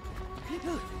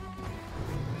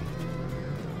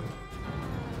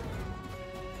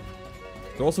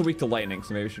 They're also weak to lightning,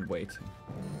 so maybe we should wait.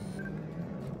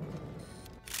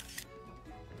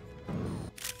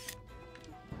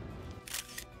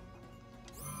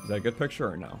 Is that a good picture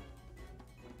or no?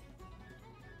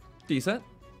 Decent.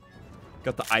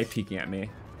 Got the eye peeking at me.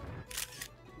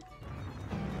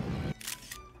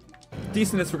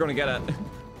 Decentness, we're gonna get it.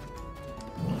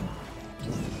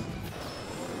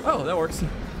 Oh, that works.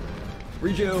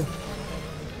 Reju.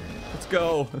 Let's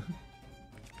go.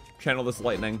 Channel this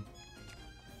lightning.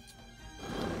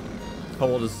 How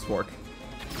well does this work?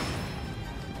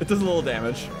 It does a little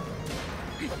damage.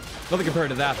 Nothing compared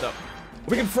to that, though.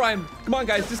 We can fry him. Come on,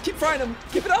 guys. Just keep frying him.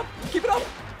 Keep it up. Keep it up.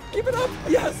 Keep it up.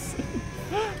 Yes.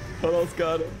 Oh, that was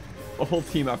good. A whole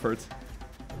team effort.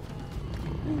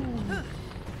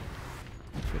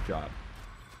 Good job.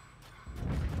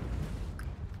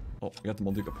 Oh, we got the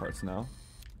Molduga parts now.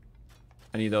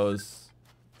 I need those.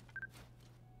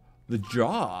 The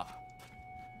jaw.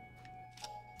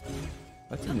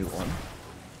 That's a new one.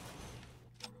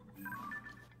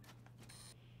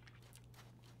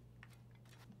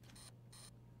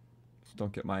 Just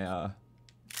don't get my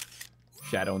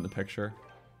shadow in the picture.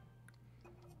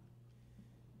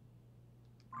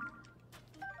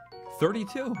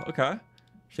 32. Okay.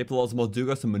 Shape allows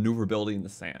Molduga some maneuverability in the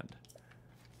sand.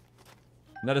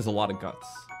 And that is a lot of guts.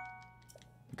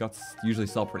 Guts usually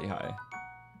sell pretty high.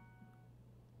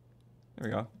 There we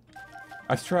go.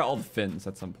 I should try all the fins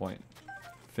at some point.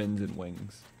 Fins and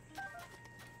wings.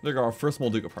 There we go, our first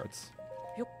Molduga parts.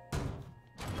 Yep.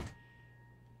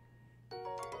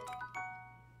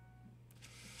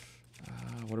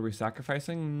 What are we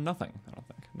sacrificing? Nothing, I don't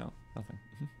think. No, nothing.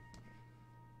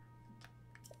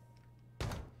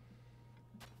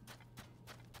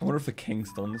 I wonder if the king's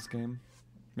still in this game.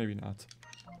 Maybe not.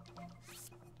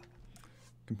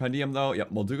 Compendium though, yep,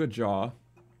 Molduga jaw.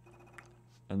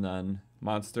 And then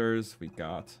monsters, we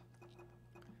got...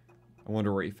 I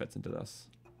wonder where he fits into this.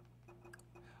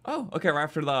 Oh, okay, right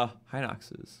after the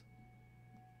Hinoxes.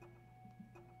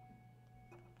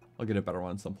 I'll get a better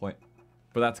one at some point.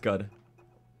 But that's good.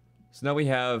 So now we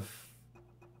have...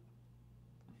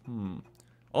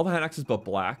 all the Hinoxes but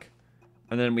black.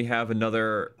 And then we have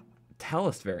another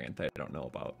Talus variant that I don't know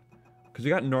about. Because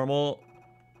we got normal...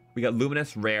 We got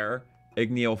Luminous, Rare,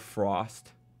 Igneo,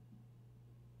 Frost.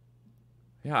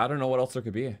 Yeah, I don't know what else there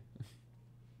could be.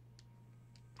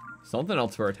 Something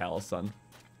else for a Talus Sun.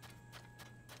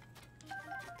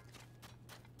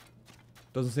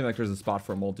 Doesn't seem like there's a spot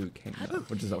for a Molduga King though,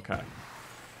 which is okay.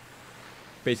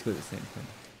 Basically the same thing.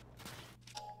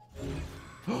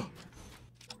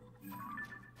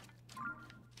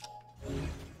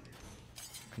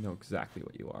 I know exactly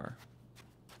what you are.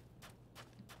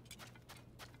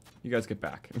 You guys get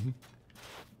back.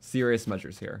 Serious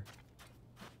measures here.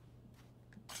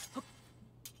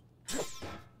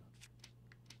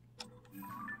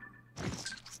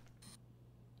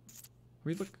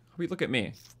 We look at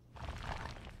me.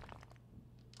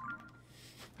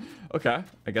 Okay,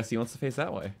 I guess he wants to face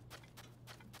that way.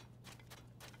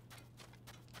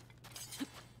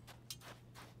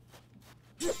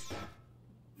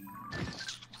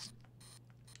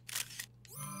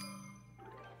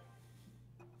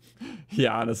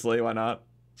 Yeah, honestly, why not?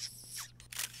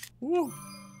 Woo.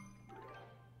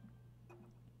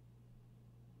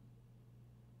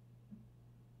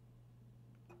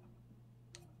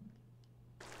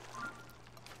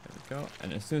 There we go.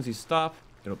 And as soon as you stop,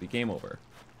 it'll be game over.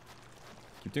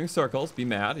 Keep doing circles. Be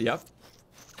mad. Yep.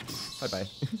 Bye-bye.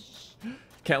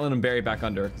 Can't let him bury back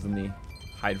under because then they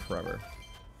hide forever.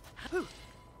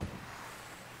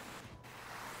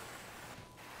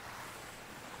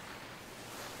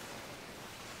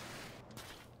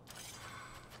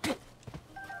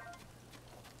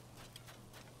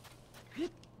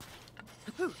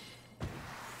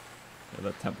 There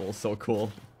That temple is so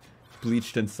cool.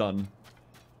 Bleached in sun.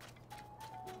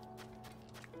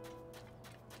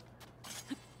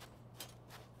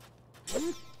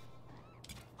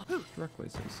 Direct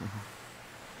lasers.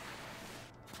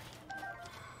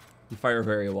 You fire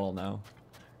very well now.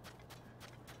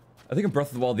 I think in Breath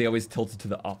of the Wild they always tilted to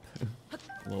the up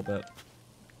a little bit.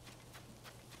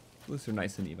 At least they're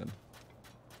nice and even.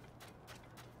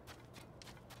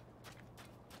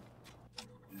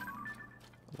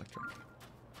 Electric.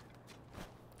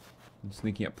 And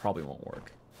sneaking up probably won't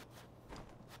work.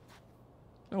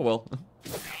 Oh well.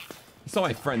 You saw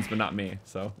my friends, but not me,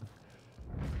 so.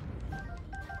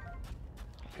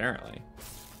 Apparently.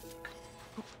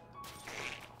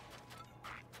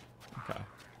 Okay.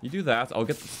 You do that. I'll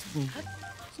get some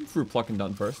fruit plucking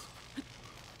done first.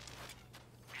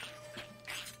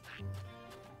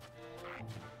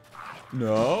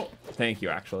 No. Thank you,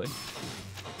 actually.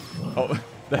 Oh,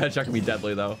 the hedgehog can be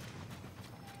deadly, though.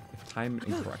 If timed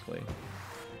incorrectly.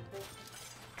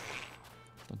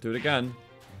 Don't do it again.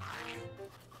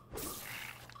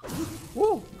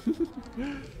 Woo!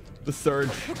 The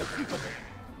surge.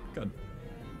 Good.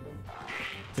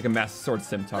 It's like a Master Sword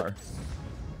Scimitar.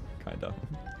 Kinda.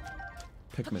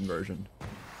 Pikmin version.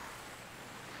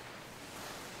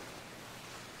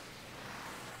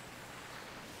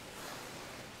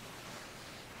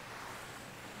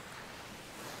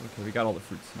 Okay, we got all the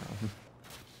fruits now.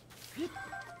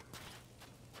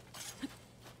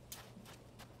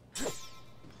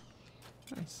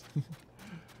 Nice.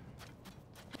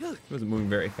 It wasn't moving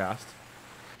very fast.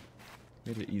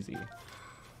 Made it easy.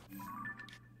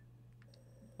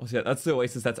 Oh, so yeah, that's the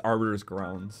oasis. That's Arbiter's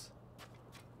Grounds.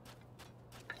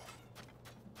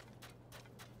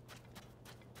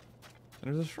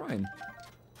 And there's a shrine.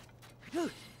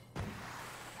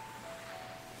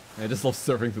 I just love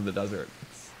surfing through the desert.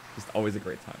 It's just always a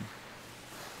great time.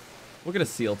 We'll get a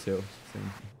seal too.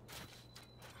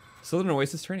 Southern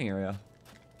Oasis training area.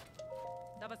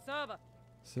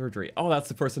 Surgery. Oh, that's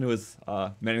the person who was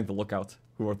manning the lookout,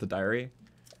 who wrote the diary.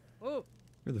 Oh.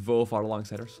 Where the Vo fought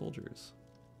alongside our soldiers.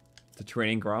 It's a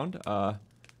training ground.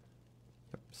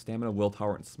 Stamina,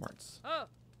 willpower, and smarts. Oh.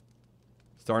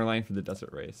 Starting line for the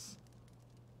desert race.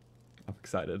 I'm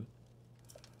excited.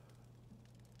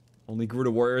 Only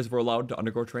Gerudo warriors were allowed to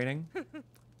undergo training.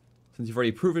 Since you've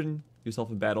already proven yourself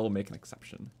in battle, make an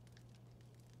exception.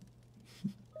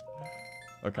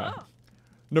 Okay. Oh.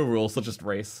 No rules, so just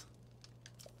race.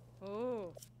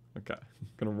 Oh. Okay.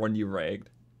 Gonna run you ragged.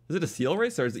 Is it a seal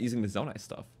race or is it using the Zonai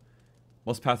stuff?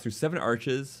 Must pass through 7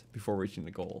 arches before reaching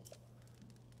the goal.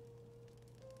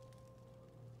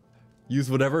 Use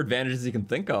whatever advantages you can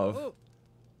think of. Oh.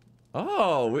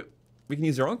 Oh, we can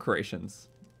use our own creations.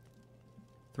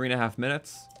 3.5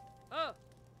 minutes. Oh.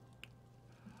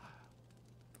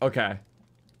 Okay.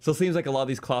 So it seems like a lot of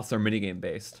these classes are minigame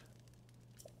based.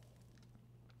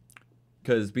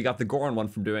 Because we got the Goron one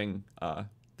from doing the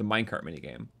minecart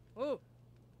minigame. Oh.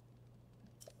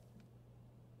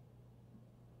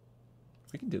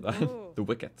 We can do that. Oh. The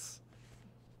wickets.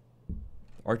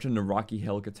 Arch in the rocky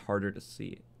hill gets harder to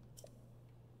see.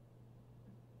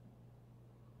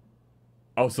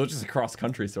 Oh, so it's just a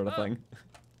cross-country sort of thing.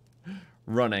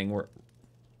 Running. We're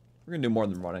gonna do more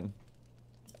than running.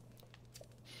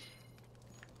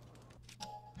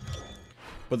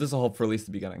 But this will help for at least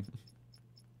the beginning.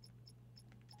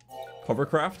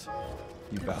 Hovercraft?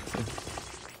 You bastard.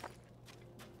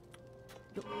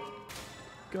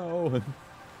 Go.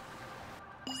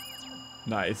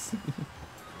 Nice.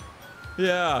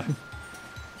 Yeah.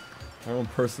 Our own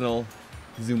personal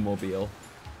Zoom-mobile.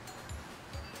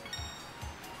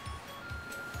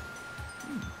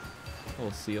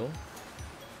 Little seal.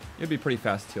 It'd be pretty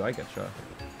fast too, I getcha.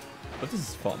 But this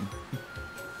is fun.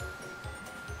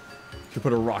 Should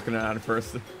put a rocket on it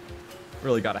first.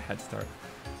 Really got a head start.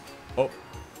 Oh,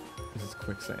 this is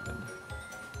quicksand.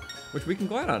 Which we can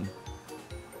glide on. We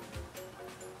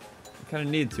kind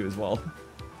of need to as well.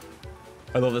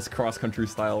 I love this cross-country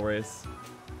style race.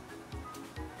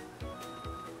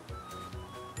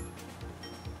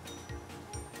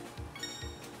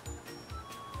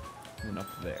 And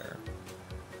up there.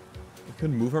 We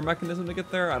couldn't move our mechanism to get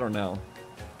there? I don't know.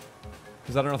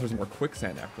 Because I don't know if there's more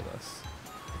quicksand after this.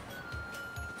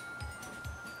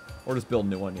 Or just build a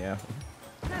new one, yeah.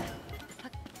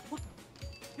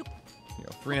 You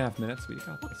go, 3.5 minutes, but you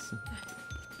got this.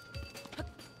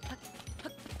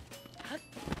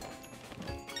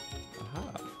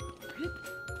 Aha.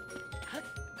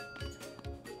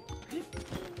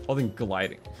 Oh, then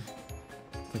gliding.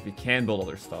 It's like you can build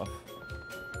other stuff.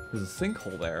 There's a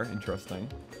sinkhole there, interesting.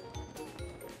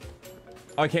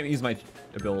 Oh, I can't use my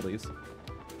abilities.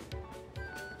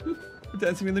 We're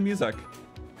dancing in the music.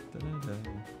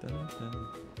 Da-da-da-da-da.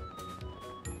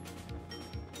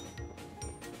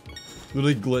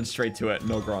 Literally glitch straight to it,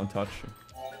 no ground touch.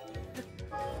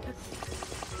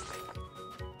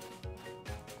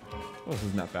 Oh, this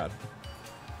is not bad.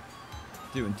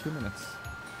 Do in 2 minutes.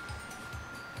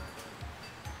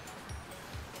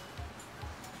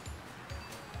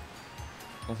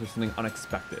 Unless there's something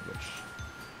unexpected, which...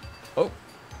 Oh!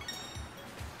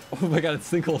 Oh my god,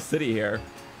 it's Sinkhole City here.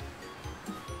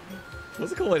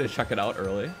 That's a cool way to check it out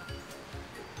early. I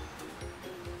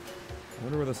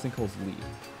wonder where the sinkholes lead.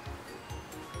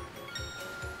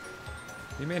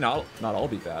 They may not all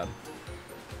be bad.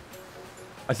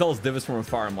 I saw those divots from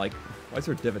afar. I'm like, why is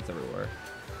there divots everywhere?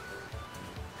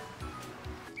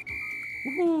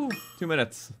 Woohoo! 2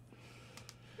 minutes.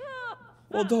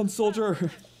 Well done,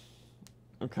 soldier.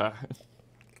 Okay.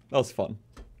 That was fun.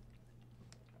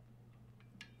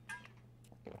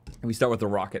 And we start with the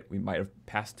rocket. We might have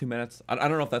passed 2 minutes. I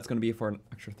don't know if that's going to be for an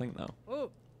extra thing, though.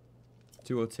 Ooh.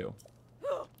 202.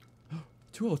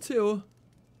 202?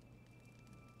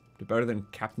 They're better than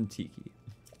Captain Tiki.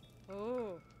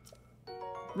 Ooh.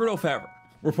 Gerudo Town.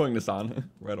 We're putting this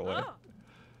on right away. Oh.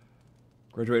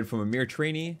 Graduated from a mere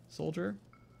trainee soldier.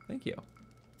 Thank you.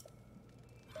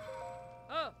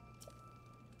 Oh.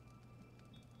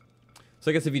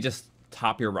 So I guess if you just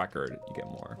top your record, you get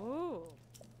more Ooh.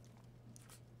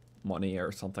 money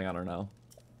or something. I don't know.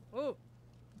 Ooh.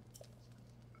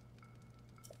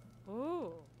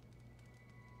 Ooh.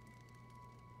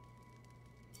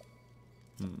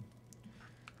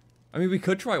 I mean, we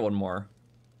could try one more.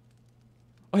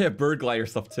 Oh yeah, bird glider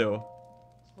stuff too.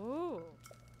 Ooh.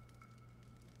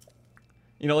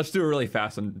 You know, let's do it really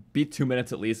fast and beat 2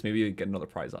 minutes at least. Maybe we get another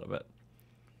prize out of it.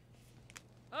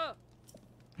 Oh.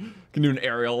 Can do an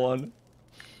aerial one.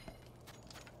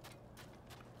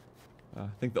 I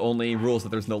think the only rule is that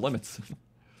there's no limits.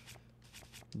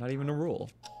 Not even a rule.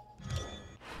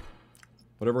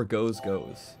 Whatever goes,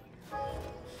 goes.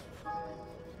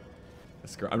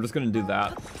 I'm just gonna do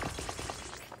that.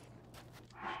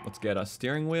 Let's get a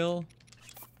steering wheel.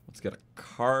 Let's get a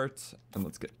cart. And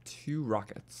let's get 2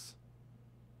 rockets.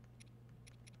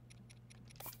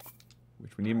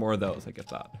 Which we need more of those, I get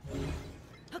that.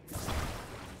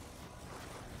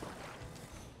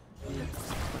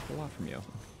 Expect a lot from you.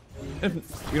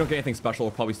 If we don't get anything special,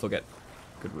 we'll probably still get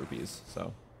good rupees,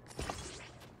 so.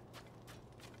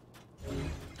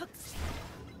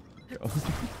 Go.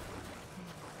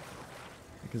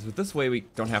 Because with this way, we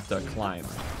don't have to climb.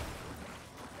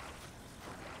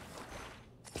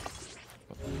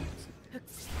 I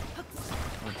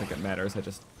don't think it matters, I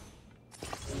just...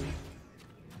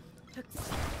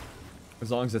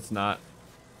 As long as it's not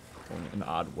going an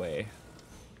odd way.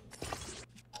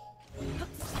 We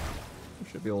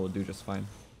should be able to do just fine.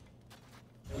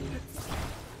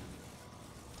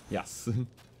 Yes.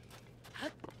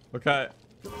 Okay.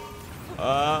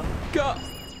 Go!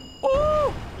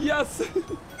 Oh! Yes!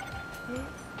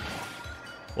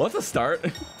 Well, that's a start.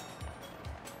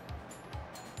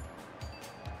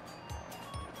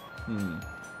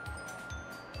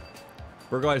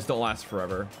 Bird gliders don't last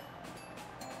forever.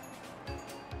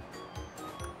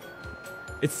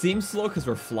 It seems slow because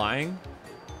we're flying.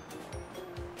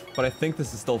 But I think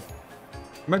this is still...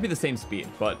 It might be the same speed,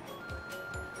 but...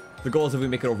 The goal is if we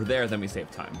make it over there, then we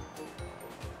save time.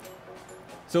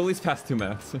 So at least past 2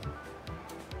 minutes. I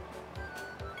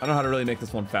don't know how to really make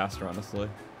this one faster, honestly.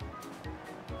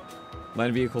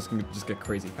 Land vehicles can just get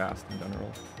crazy fast in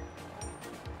general.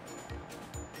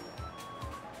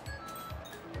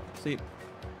 See.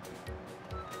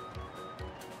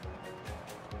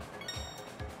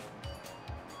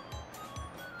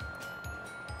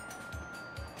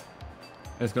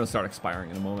 It's gonna start expiring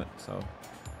in a moment, so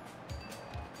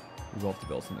we will have to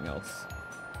build something else.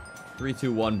 3,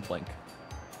 2, 1, blink.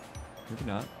 Maybe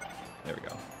not. There we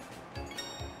go.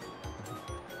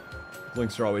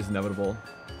 Blinks are always inevitable.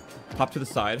 Pop to the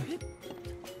side.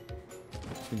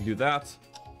 Just gonna do that.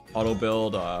 Auto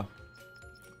build little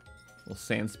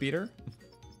sand speeder.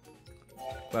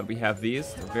 Glad we have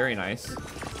these. They're very nice.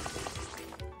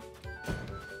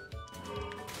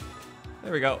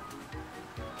 There we go.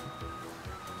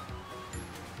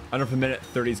 I don't know if a minute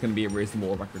 30 is going to be a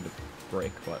reasonable record to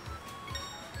break, but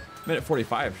minute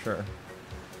 45, sure.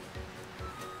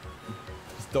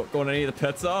 Just don't go in any of the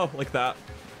pits. Oh, like that.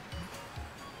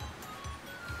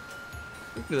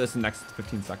 We can do this in the next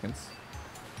 15 seconds.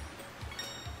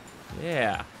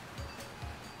 Yeah.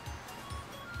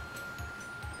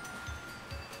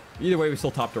 Either way, we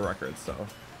still topped a record, so.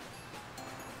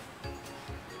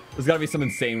 There's got to be some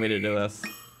insane way to do this.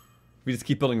 We just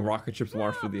keep building rocket ships one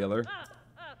after the other.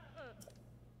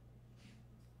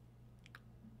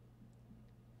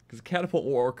 Because catapult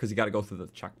or because you got to go through the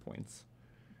checkpoints.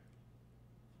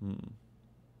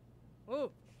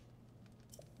 Oh.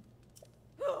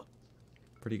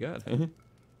 Pretty good.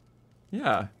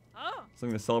 Yeah. Oh.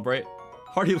 Something to celebrate.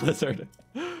 Hardy lizard.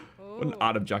 What an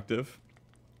odd objective.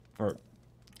 Or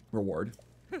reward.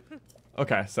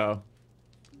 Okay, so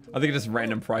I think it's just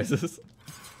random prizes.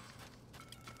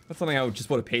 That's something I just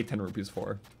would have paid 10 rupees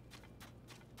for.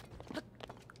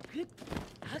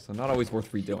 So not always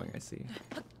worth redoing, I see.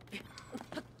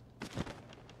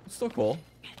 It's still cool.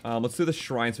 Let's do the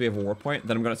shrine so we have a war point.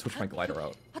 Then I'm going to switch my glider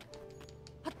out.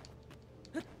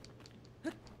 Yeah,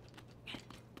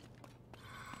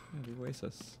 the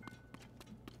oasis.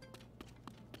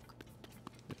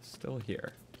 It's still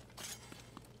here.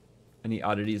 Any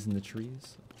oddities in the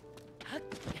trees? There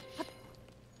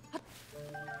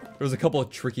was a couple of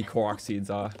tricky Korok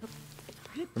seeds.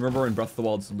 Remember in Breath of the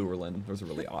Wild's Lurelin, there was a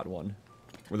really odd one.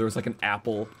 Where there was like an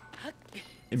apple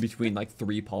in between like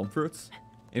 3 palm fruits.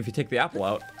 And if you take the apple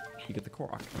out, you get the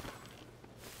Korok.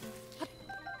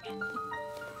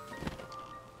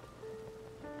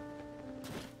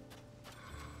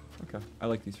 Okay, I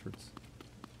like these fruits.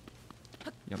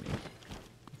 Yummy.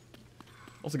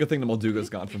 Also, good thing the Molduga's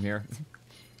gone from here.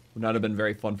 Would not have been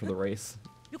very fun for the race.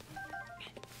 I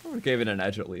would have gave it an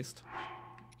edge at least.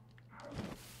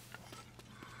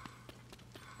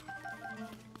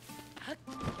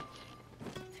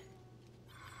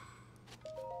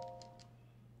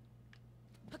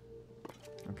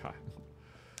 Okay.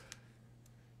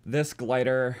 This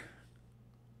glider...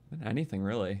 anything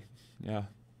really. Yeah.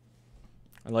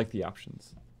 I like the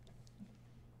options.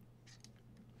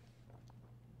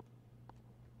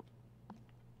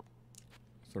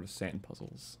 Sort of sand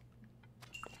puzzles.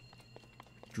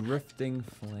 Drifting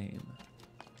flame.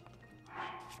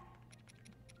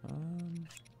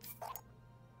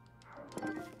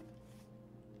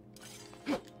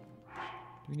 Do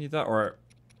we need that or...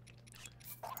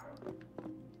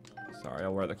 Sorry,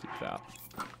 I'll rather keep that.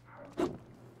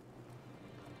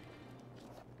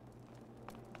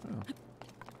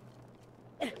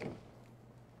 Oh.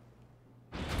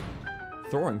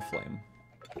 Throwing flame.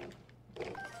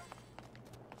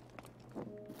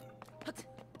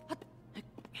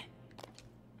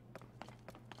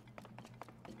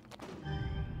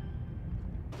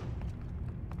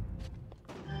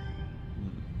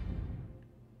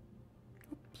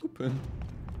 Bloopin'.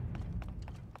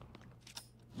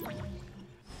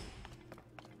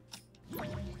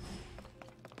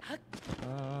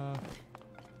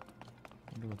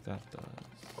 Wonder what that does.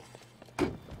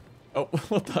 Oh,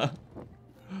 what the?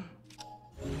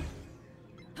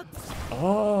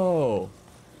 Oh.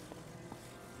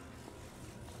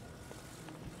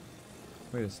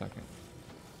 Wait a second.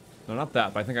 No, not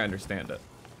that, but I think I understand it.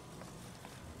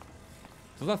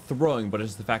 So it's not throwing, but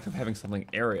it's the fact of having something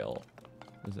aerial.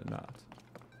 Is it not?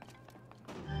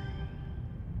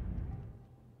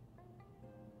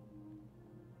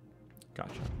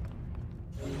 Gotcha.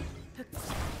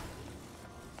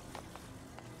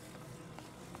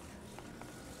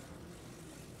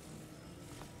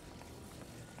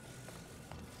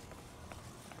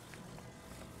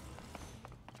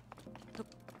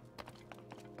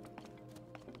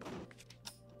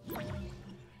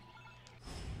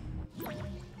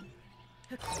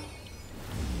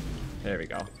 There we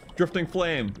go. Drifting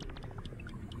flame.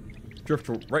 Drift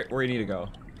right where you need to go,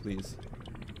 please.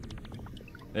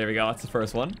 There we go. That's the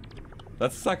first one.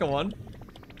 That's the second one.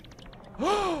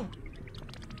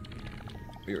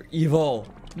 We're evil.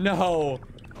 No.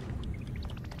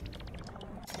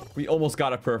 We almost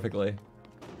got it perfectly.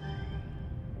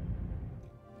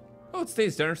 Oh, it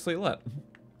stays generously lit.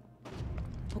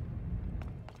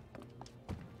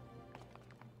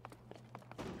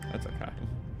 That's okay.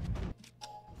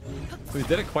 We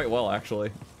did it quite well,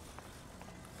 actually.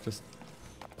 Just,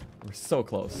 we're so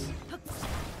close.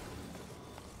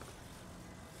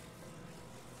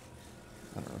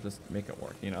 I don't know, just make it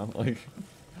work, you know? Like...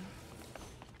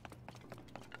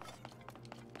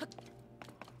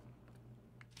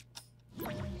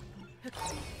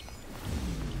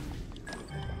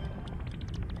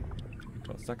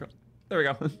 Oh, second. There we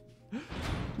go.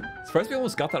 Surprised we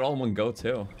almost got that all in one go,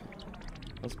 too.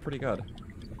 That was pretty good.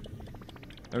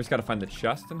 I just gotta find the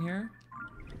chest in here.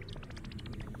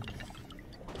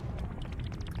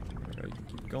 There we go, you can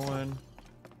keep going.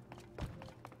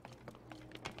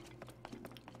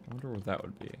 I wonder what that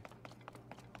would be.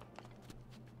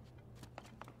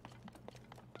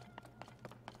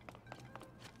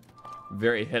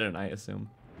 Very hidden, I assume.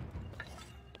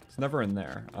 It's never in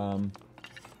there.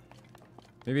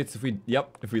 Maybe it's if we,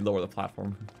 yep, if we lower the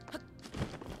platform.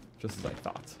 Just as I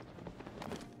thought.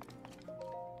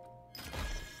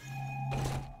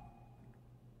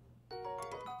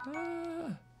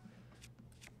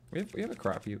 We have a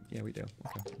crop. Yeah, we do.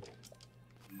 Okay.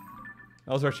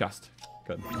 That was our chest.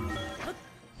 Good.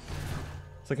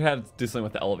 It's like I had to do something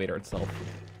with the elevator itself.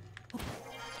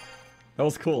 That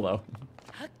was cool though.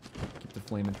 Keep the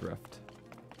flame adrift.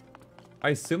 I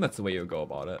assume that's the way you would go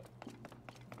about it.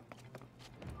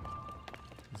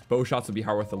 These bow shots would be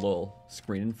hard with a little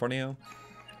screen in front of you.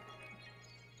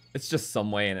 It's just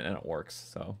some way and it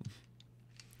works, so.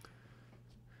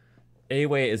 A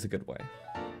way is a good way.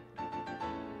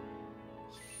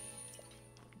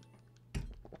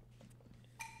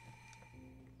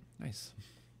 Nice.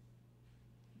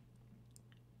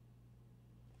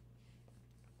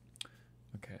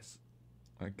 Okay, so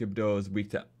Gerudo is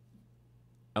weak to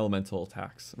elemental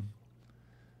attacks. So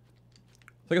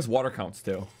I guess water counts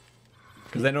too.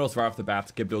 Because I noticed right off the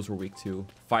bat, Gerudos were weak to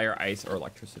fire, ice, or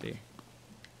electricity.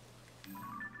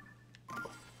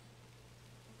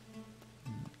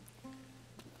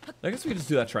 I guess we can just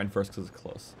do that shrine first because it's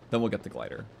close. Then we'll get the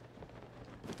glider.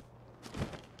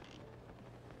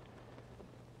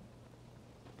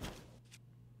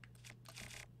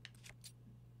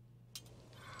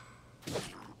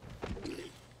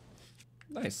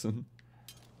 Nice.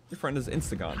 Your friend is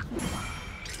Instagon.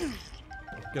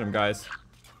 Get him, guys.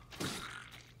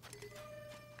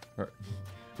 Alright.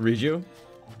 Read you?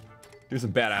 Do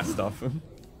some badass stuff.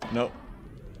 Nope.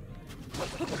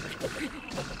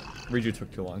 Reju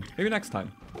took too long. Maybe next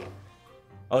time.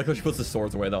 I like how she puts the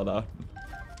swords away though,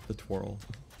 the twirl.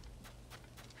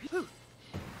 You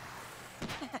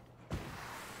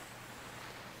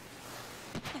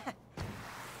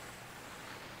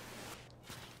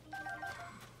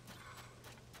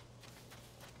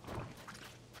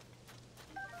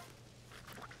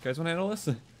guys want to handle this?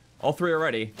 All three are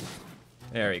ready.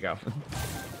 There you go.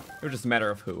 It was just a matter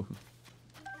of who.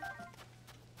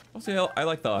 Also, I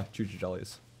like the choo-choo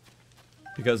jellies.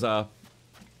 Because, yeah,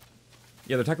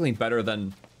 they're technically better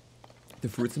than the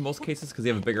fruits in most cases because they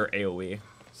have a bigger AoE.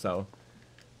 So,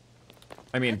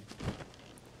 I mean,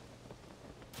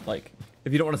 like,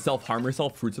 if you don't want to self-harm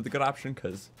yourself, fruits are the good option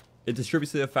because it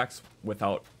distributes the effects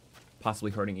without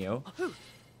possibly hurting you.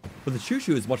 But the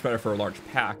choo-choo is much better for a large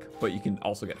pack, but you can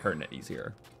also get hurt in it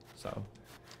easier. So,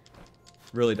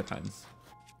 really depends.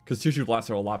 Because choo-choo blasts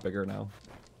are a lot bigger now.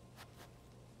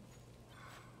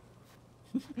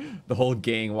 The whole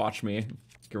gang, watch me.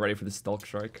 Get ready for the stealth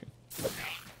strike.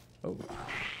 Oh,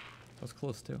 that was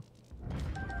close too.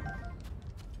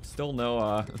 Still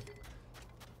no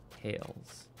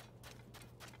tails.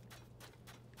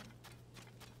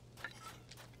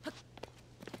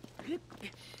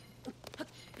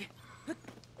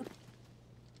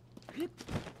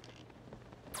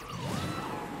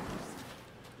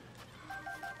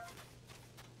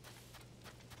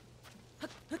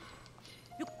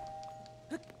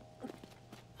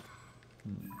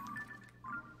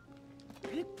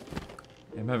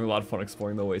 I'm having a lot of fun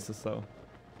exploring the Oasis, though.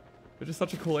 It's just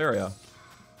such a cool area.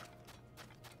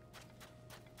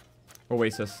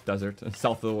 Oasis, desert,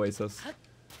 south of the Oasis.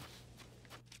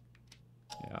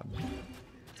 Yeah.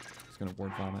 Just gonna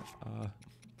word vomit.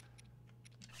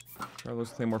 Traveler's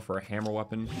Claymore for a hammer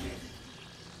weapon.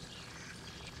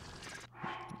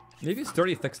 Maybe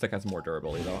Sturdy Thick Stick has more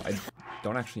durability, though. I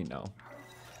don't actually know.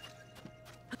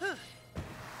 I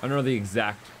don't know the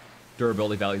exact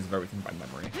durability values of everything by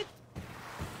memory.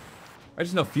 I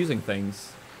just know fusing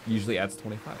things usually adds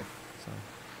 25, so.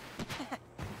 There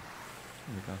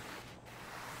we go.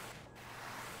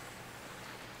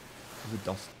 There's a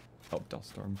dust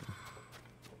storm.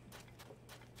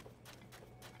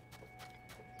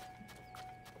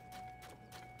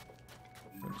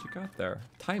 What you got there?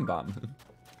 Time bomb.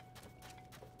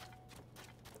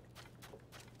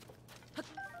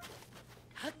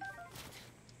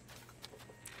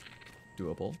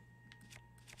 Doable.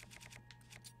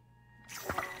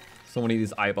 So many of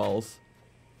these eyeballs.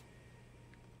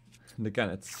 And again,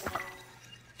 it's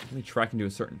only tracking to a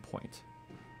certain point.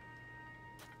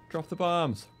 Drop the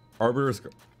bombs. Arbiter's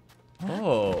go.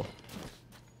 Oh.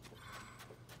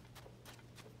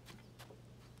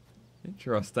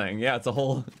 Interesting. Yeah, it's a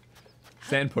whole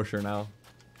sand pusher now.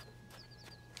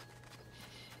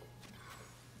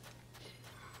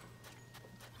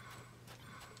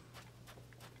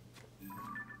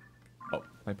 Oh,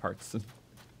 my parts.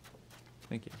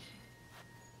 Thank you.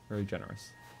 Very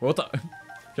generous. What the?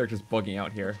 Character's bugging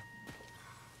out here.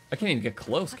 I can't even get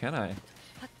close, can I?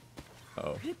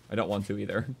 Oh, I don't want to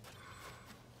either.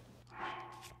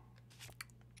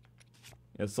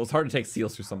 Yeah, so it's hard to take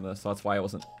seals through some of this, so that's why I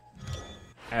wasn't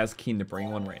as keen to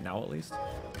bring one right now, at least.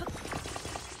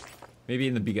 Maybe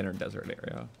in the beginner desert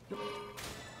area.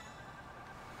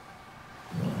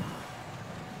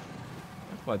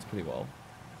 That glides pretty well.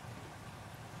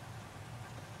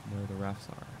 Where the rafts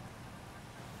are.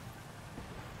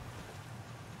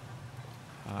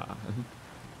 Ah.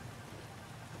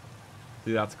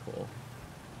 See, that's cool.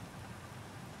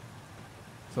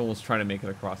 Someone's trying to make it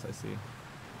across, I see.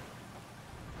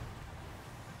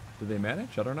 Did they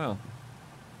manage? I don't know.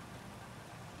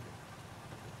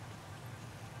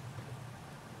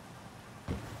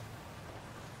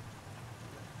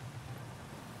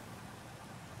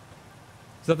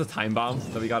 Is that the time bombs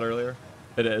that we got earlier?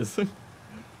 It is.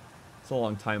 It's a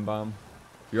long time bomb.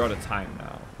 You're out of time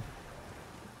now.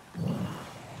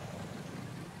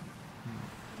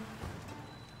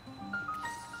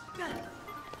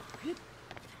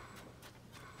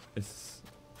 It's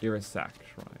Irisak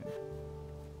Shrine.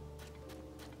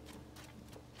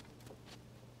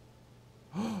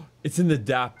 It's in the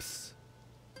depths.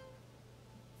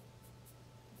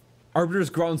 Arbiter's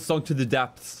ground sunk to the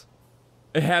depths.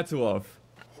 It had to have.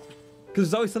 Because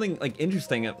there's always something like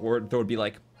interesting where there would be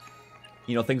like,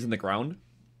 you know, things in the ground.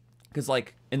 Because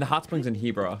like in the hot springs in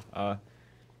Hebra,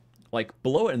 like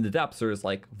below it in the depths there's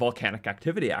like volcanic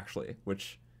activity actually,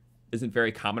 which isn't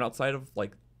very common outside of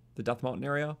like the Death Mountain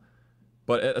area.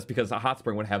 But it's because a hot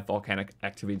spring would have volcanic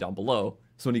activity down below.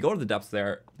 So when you go to the depths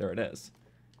there it is.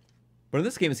 But in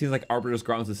this game it seems like Arbiter's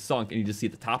grounds is sunk and you just see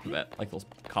the top of it, like those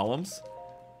columns.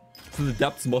 So the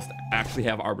depths must actually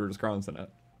have Arbiter's grounds in it.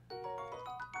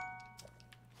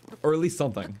 Or at least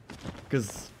something.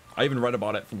 Because I even read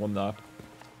about it from one of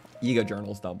the Yiga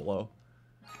journals down below.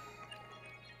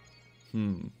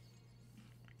 It's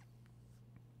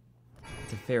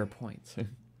a fair point.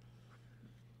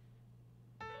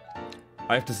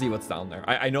 I have to see what's down there.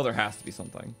 I know there has to be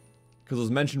something. Because it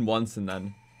was mentioned once and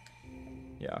then...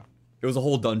 Yeah. It was a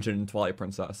whole dungeon in Twilight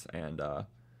Princess. And,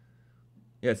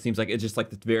 yeah, it seems like it's just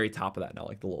like the very top of that now.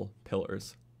 Like the little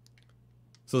pillars.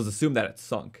 So it's assumed that it's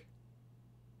sunk.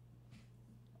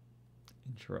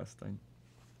 Interesting.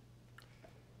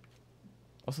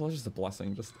 Also, that's just a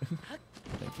blessing. Just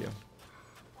thank you.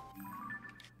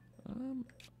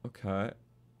 Okay.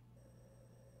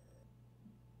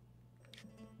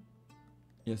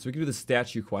 Yeah, so we can do the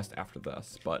statue quest after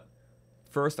this, but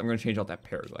first I'm going to change out that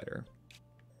paraglider.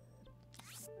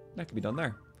 That can be done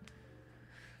there.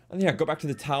 And yeah, go back to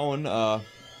the town,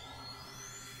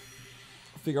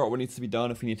 figure out what needs to be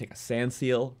done, if we need to take a sand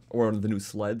seal, or one of the new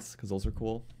sleds, because those are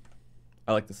cool.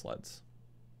 I like the sleds,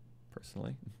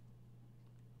 personally.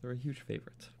 They're a huge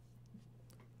favorite.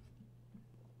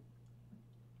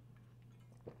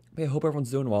 But yeah, I hope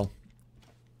everyone's doing well.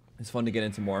 It's fun to get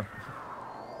into more.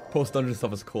 Post-dungeon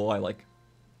stuff is cool. I like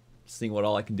seeing what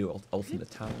all I can do else in the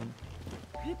town.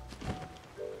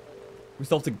 We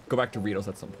still have to go back to Rito's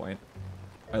at some point.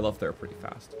 I left there pretty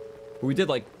fast. But we did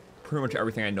like pretty much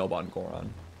everything I know about in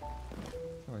Goron.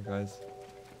 Alright guys.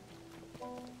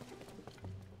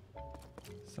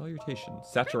 Salutations.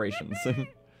 Saturations.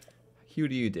 How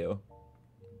do you do?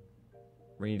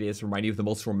 Rainy days remind you of the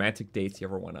most romantic dates you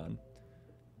ever went on.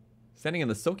 Standing in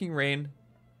the soaking rain,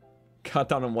 got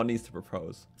down on one knee to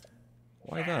propose.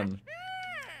 Why then?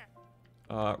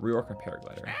 Rework my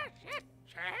paraglider.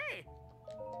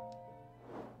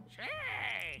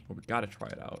 Well, we gotta try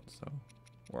it out, so...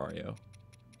 Where are you?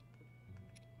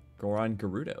 Goron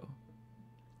Gerudo.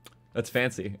 That's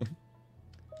fancy.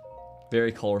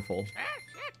 Very colorful.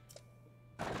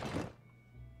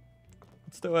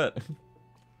 Let's do it.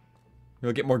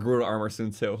 We'll get more Gerudo armor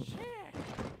soon, too.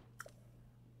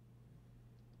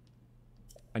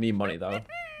 I need money, though.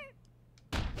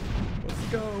 Let's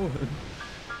go.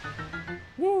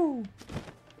 Woo!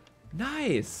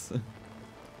 Nice!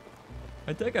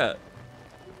 I dig it.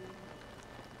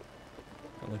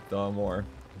 I like the more,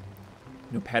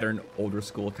 you know, pattern, older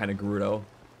school kind of Gerudo.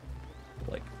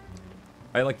 Like,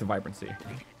 I like the vibrancy.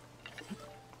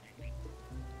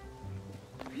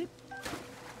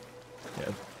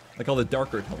 Yeah, like all the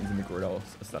darker tones in the Gerudo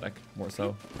aesthetic, more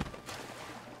so.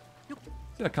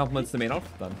 Yeah, compliments the main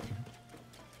outfit then.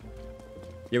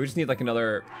 Yeah, we just need like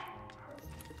another,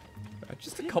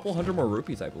 just a couple hundred more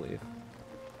rupees, I believe.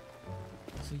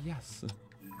 So yes.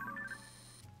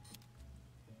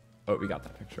 Oh, we got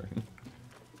that picture.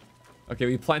 Okay,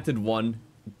 we planted one,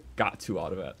 got two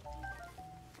out of it.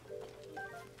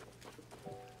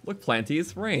 Look,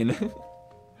 planties, rain.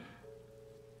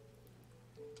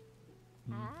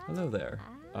 Hello there.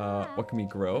 What can we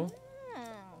grow?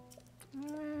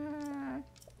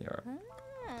 Here.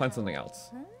 Plant something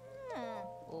else.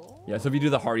 Yeah, so if you do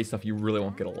the hardy stuff, you really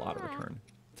won't get a lot of return.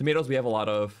 Tomatoes, we have a lot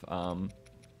of,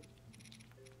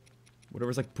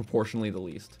 whatever's like proportionally the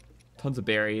least. Tons of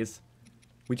berries.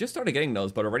 We just started getting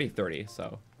those, but already 30,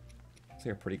 so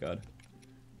they're pretty good.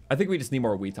 I think we just need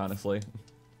more wheat, honestly.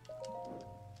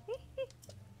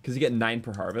 Because Because you get 9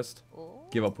 per harvest.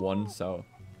 Give up 1, so...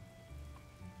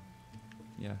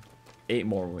 Yeah. 8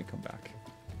 more when we come back.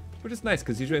 Which is nice,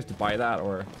 because usually I have to buy that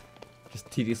or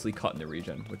just tediously cut in the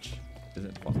region, which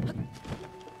isn't fun.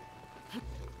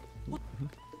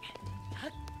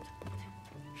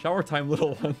 Shower time,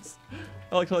 little ones.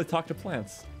 I like how they talk to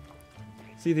plants.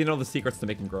 See, they know the secrets to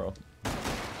make them grow.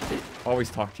 They always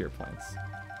talk to your plants.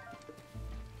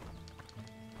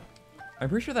 I'm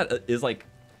pretty sure that is like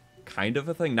kind of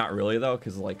a thing. Not really though,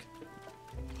 because like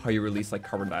how you release like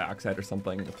carbon dioxide or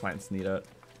something, the plants need it.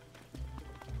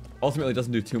 Ultimately, it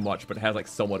doesn't do too much, but it has like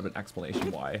somewhat of an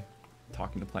explanation why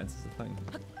talking to plants is a thing.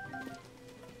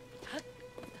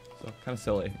 So kind of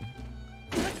silly.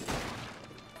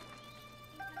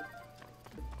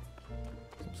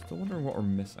 I'm still wondering what we're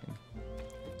missing,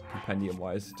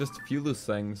 compendium-wise. Just a few loose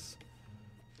things.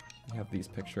 We have these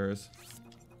pictures.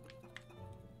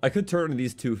 I could turn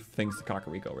these 2 things to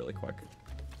Kakariko really quick,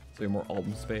 so we have more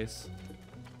album space.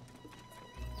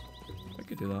 I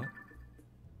could do that.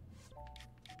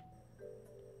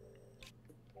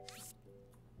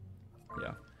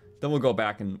 Yeah. Then we'll go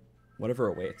back and whatever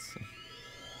awaits.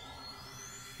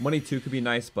 Money too could be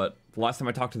nice, but the last time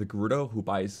I talked to the Gerudo who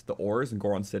buys the ores in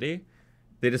Goron City,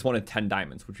 they just wanted 10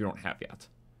 diamonds, which we don't have yet.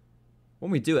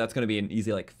 When we do, that's going to be an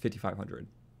easy like 5,500.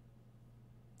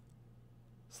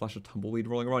 Slash a tumbleweed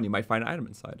rolling around, you might find an item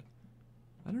inside.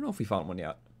 I don't know if we found one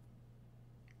yet.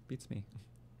 Beats me.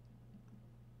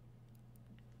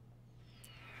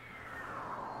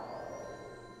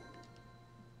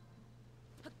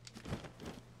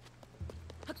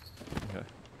 Okay.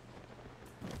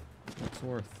 What's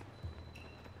worth?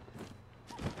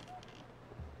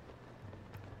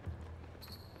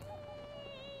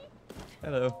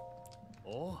 Hello.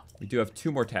 Oh. We do have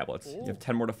 2 more tablets. You have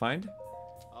 10 more to find?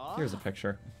 Here's a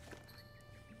picture.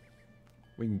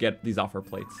 We can get these off our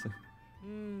plates.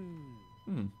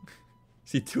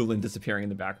 See Tulin disappearing in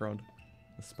the background.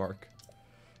 The spark.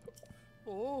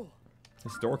 Oh.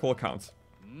 Historical accounts.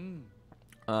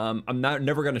 I'm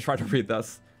never gonna try to read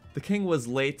this. The king was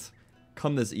late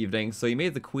come this evening, so he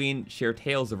made the queen share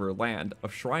tales of her land,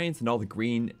 of shrines and all the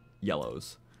green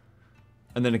yellows.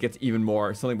 And then it gets even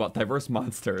more, something about diverse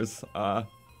monsters. We're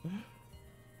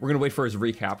gonna wait for his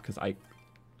recap, because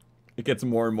it gets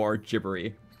more and more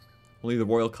gibbery. Only the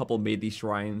royal couple made these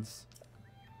shrines.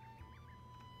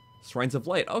 Shrines of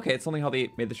light. Okay, it's something how they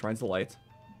made the shrines of light.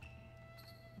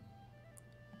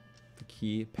 The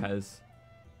key Pez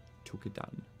took it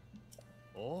down.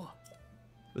 Oh.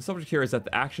 The subject here is that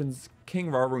the actions King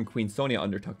Rauru and Queen Sonia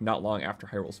undertook not long after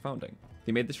Hyrule's founding.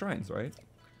 They made the shrines, right?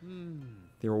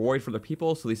 They were worried for their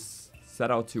people, so they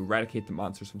set out to eradicate the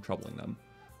monsters from troubling them.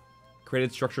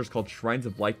 Created structures called Shrines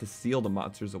of Light to seal the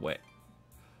monsters away.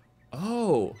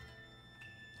 Oh!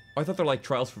 I thought they're like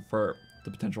trials for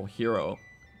the potential hero.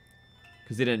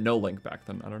 Because they didn't know Link back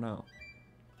then. I don't know.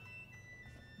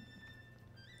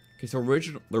 Okay, so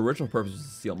the original purpose was to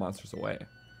seal monsters away.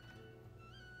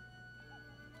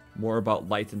 More about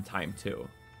light and time, too.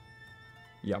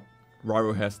 Yep.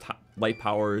 Rauru has light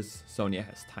powers. Sonia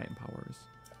has time powers.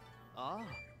 Ah.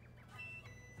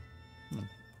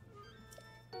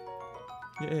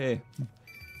 Yay.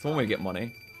 It's one way to get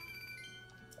money.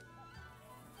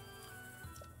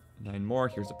 9 more.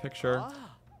 Here's a picture.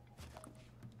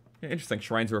 Yeah, interesting.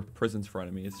 Shrines are prisons for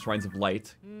enemies. Shrines of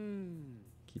light.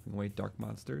 Keeping away dark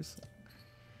monsters.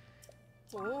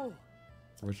 Oh.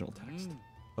 Original text.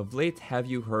 Of late have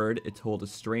you heard it told a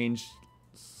strange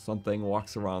something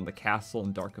walks around the castle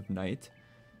in dark of night.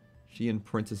 She and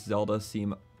Princess Zelda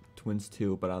seem twins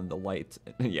too, but on the light.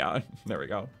 Yeah, there we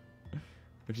go.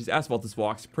 When she's asked about this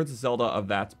walks, Princess Zelda of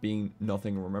that being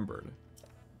nothing remembered.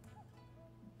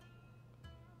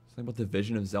 Something about the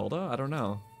vision of Zelda? I don't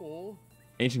know. Oh.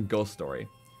 Ancient ghost story.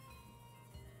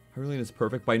 Hyrulean is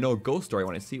perfect, but I know a ghost story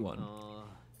when I see one.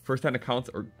 First-hand accounts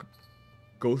are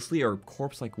ghostly or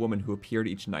corpse-like women who appeared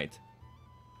each night.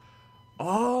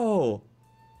 Oh!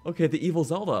 Okay, the evil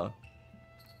Zelda.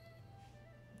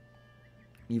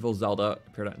 Evil Zelda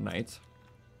appeared at night.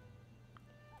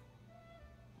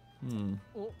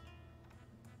 Oh.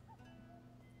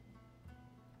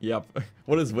 Yep.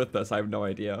 What is with this? I have no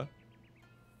idea.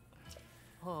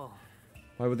 Oh.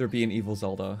 Why would there be an evil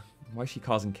Zelda? Why is she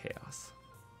causing chaos?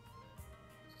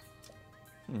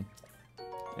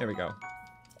 There we go.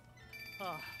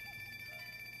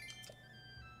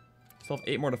 Still have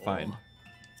 8 more to find.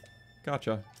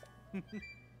 Gotcha. Yep,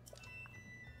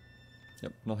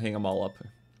 and I'll hang them all up.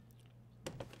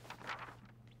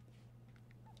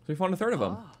 So we found a third of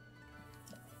them.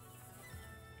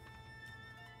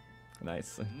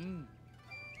 Nice. Again,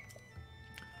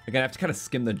 I have to kind of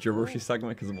skim the Jiroshi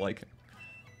segment because I'm like,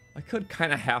 I could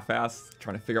kind of half-ass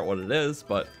trying to figure out what it is,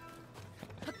 but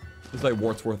this is why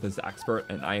Wartsworth is the expert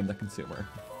and I am the consumer.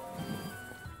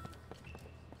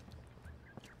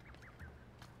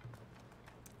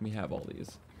 We have all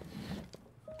these.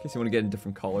 In case you want to get in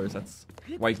different colors, that's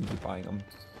why you can keep buying them.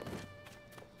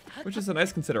 Which is a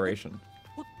nice consideration.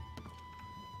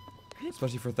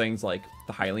 Especially for things like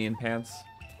the Hylian pants.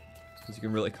 Because you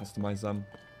can really customize them.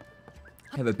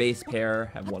 Have a base pair,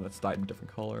 have one that's dyed in a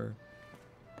different color.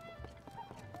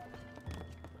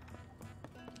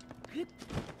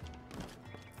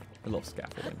 I love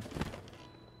scaffolding.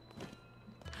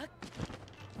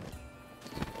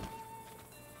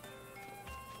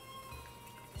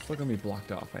 It's still gonna be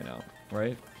blocked off, I know,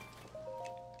 right?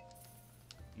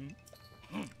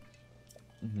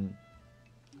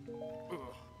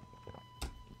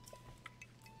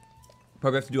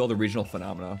 Probably have to do all the regional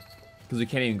phenomena. Because we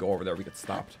can't even go over there, we get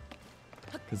stopped.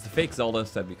 Because the fake Zelda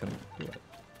said we couldn't do it.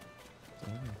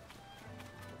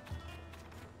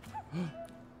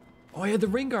 Oh yeah, the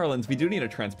ring garlands. We do need to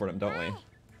transport them, don't we?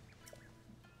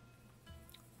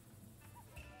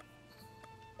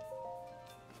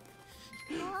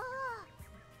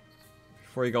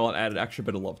 Before you go and add an extra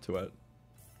bit of love to it.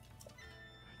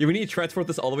 Yeah, we need to transport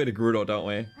this all the way to Gerudo, don't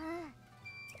we?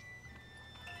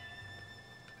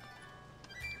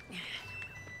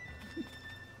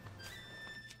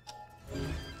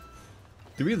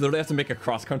 Do we literally have to make a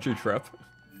cross-country trip?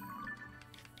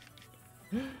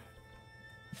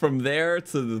 From there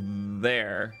to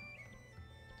there.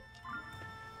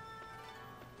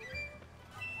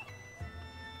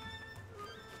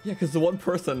 Yeah, because the one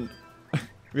person,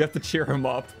 we have to cheer him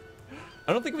up.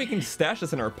 I don't think we can stash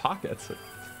this in our pockets.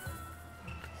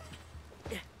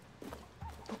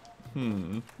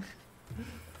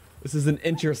 This is an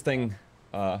interesting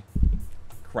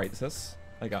crisis,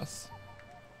 I guess.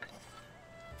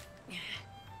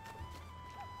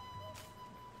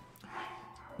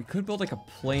 We could build like a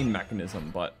plane mechanism,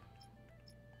 but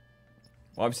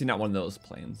well, obviously not one of those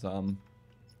planes.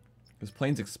 Because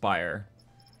planes expire.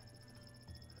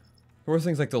 There were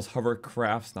things like those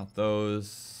hovercrafts, not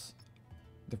those.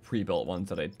 The pre-built ones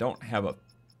that I don't have a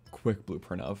quick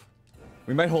blueprint of.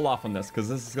 We might hold off on this because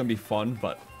this is gonna be fun,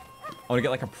 but I want to get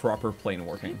like a proper plane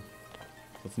working.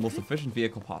 So it's the most efficient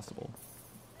vehicle possible.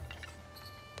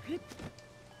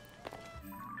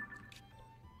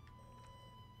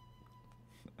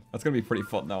 That's gonna be pretty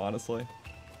fun though, honestly.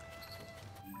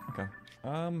 Okay.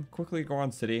 Quickly go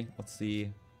on city. Let's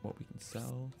see what we can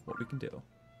sell, what we can do.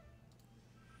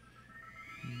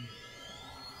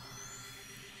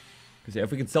 Because yeah,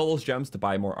 if we can sell those gems to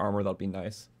buy more armor, that'd be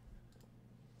nice.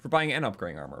 For buying and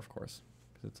upgrading armor, of course.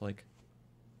 Because it's like,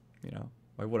 you know,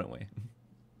 why wouldn't we?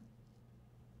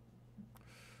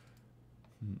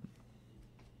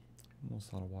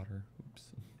 Almost out of water. Oops.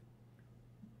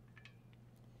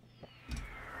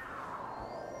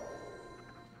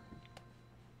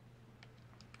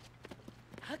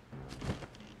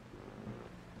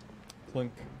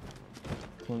 Clink.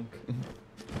 Clunk.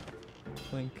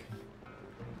 Clink.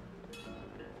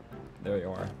 There you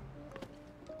are.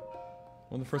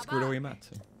 One of the first Gerudo we met.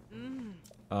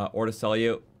 Or to sell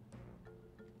you.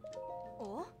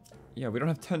 Yeah, we don't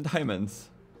have 10 diamonds.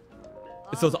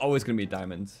 So it's always going to be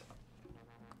diamonds.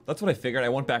 That's what I figured. I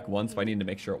went back once, but I needed to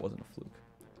make sure it wasn't a fluke.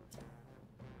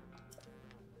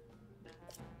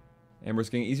 Amber's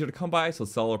getting easier to come by, so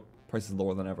seller price is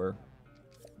lower than ever.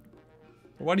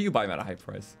 Why do you buy them at a high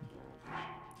price?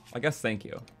 I guess thank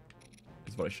you,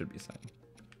 is what I should be saying.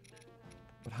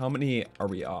 But how many are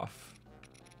we off?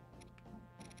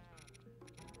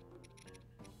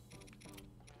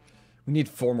 We need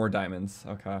 4 more diamonds.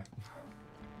 Okay.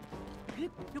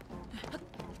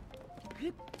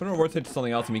 Put it worth it to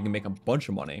something else and we can make a bunch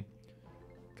of money.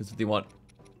 Because if they want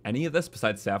any of this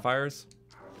besides sapphires,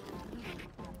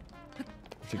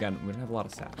 which again, we don't have a lot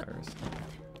of sapphires.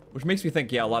 Which makes me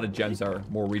think, yeah, a lot of gems are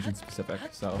more region specific,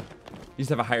 so you just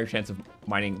have a higher chance of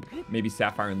mining maybe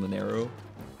sapphire in Lineru.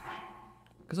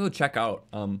 Because we'll check out,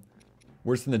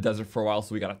 we're just in the desert for a while,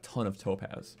 so we got a ton of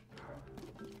topaz.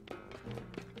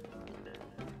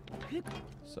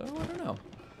 So, I don't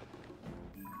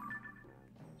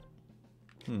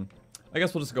know. I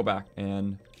guess we'll just go back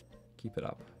and keep it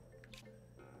up.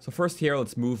 So first here,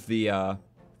 let's move the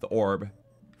orb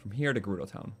from here to Gerudo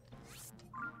Town.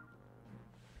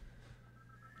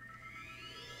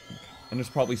 And there's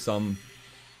probably some,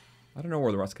 I don't know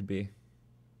where the rest could be.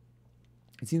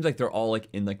 It seems like they're all like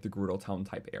in like the Gerudo Town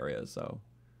type areas, so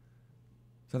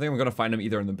I think I'm gonna find them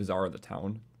either in the bazaar or the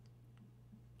town.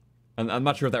 And I'm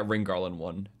not sure if that ring garland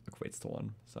one equates to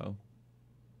one, so.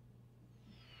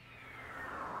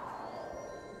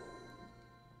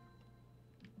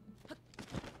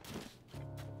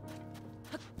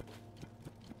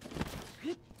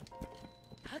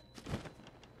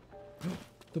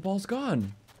 The ball's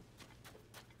gone.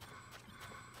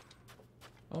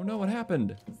 Oh no, what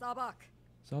happened? Sabak.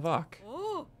 Savak.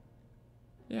 Oh.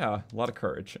 Yeah, a lot of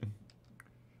courage.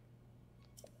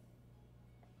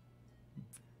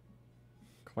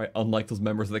 Quite unlike those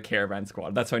members of the caravan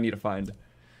squad. That's what I need to find.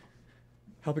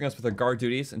 Helping us with our guard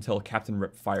duties until Captain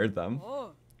Rip fired them.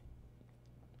 Oh.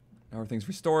 Now everything's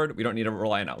restored. We don't need to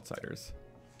rely on outsiders.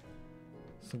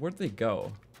 So where'd they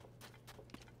go?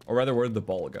 Or rather, where'd the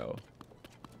ball go?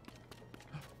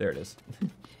 There it is.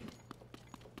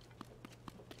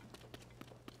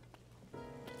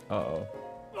 Uh-oh.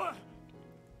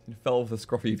 He fell with a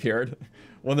scruffy beard.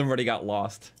 One of them already got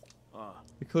lost.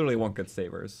 We clearly want good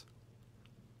savers.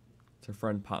 It's our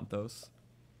friend Ponthos.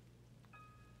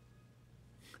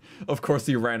 Of course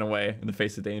he ran away in the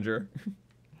face of danger.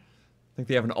 I think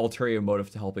they have an ulterior motive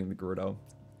to helping the Gerudo.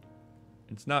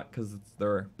 It's not because it's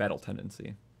their battle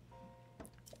tendency.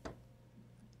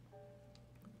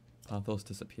 Ponthos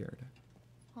disappeared.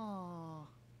 Oh.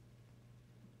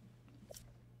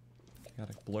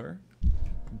 Chaotic blur.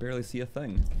 Can barely see a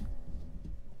thing.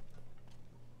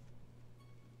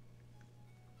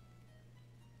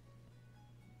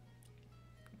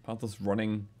 Ponthos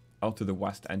running out through the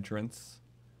west entrance.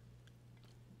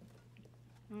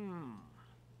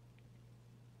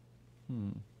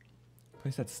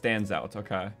 Place that stands out,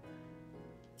 okay.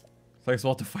 So I guess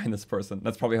we'll have to find this person.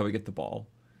 That's probably how we get the ball.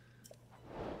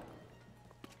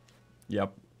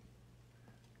 Yep.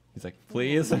 He's like,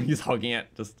 please? He's hugging it.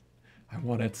 Just, I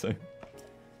want it. So. I'll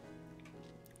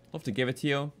have to give it to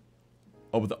you.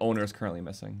 Oh, but the owner is currently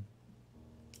missing.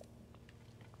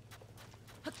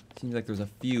 Seems like there's a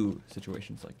few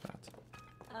situations like that.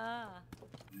 Ah.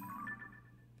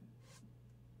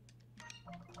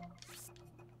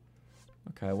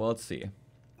 Okay, well, let's see.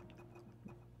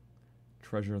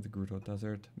 Treasure of the Gerudo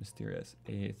Desert, mysterious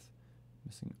eighth,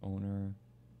 missing owner.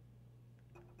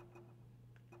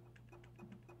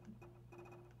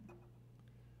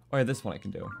 Oh yeah, this one I can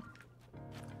do.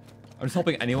 I'm just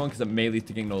helping anyone because it may lead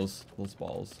to getting those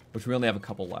balls, which we only have a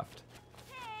couple left.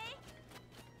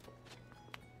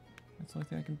 That's the only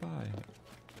thing I can buy.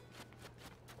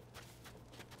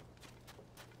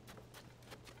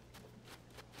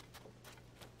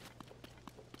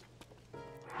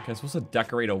 Okay, I'm supposed to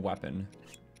decorate a weapon.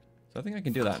 So I think I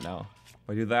can do that now. If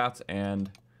I do that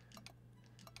and...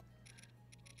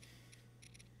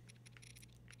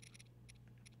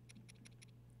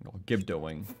 I'll give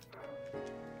doing.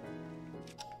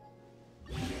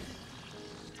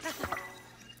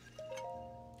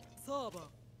 Saba.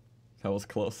 That was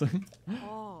close.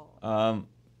 Oh.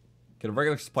 Get a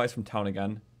regular supplies from town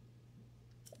again.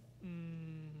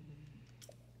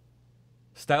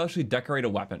 Stylishly decorate a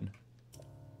weapon.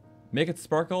 Make it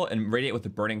sparkle and radiate with a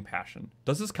burning passion.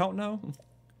 Does this count now?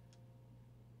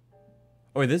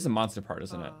 Oh wait, this is a monster part,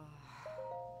 isn't it?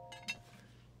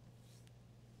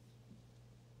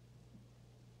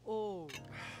 Oh.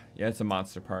 Yeah, it's a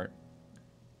monster part.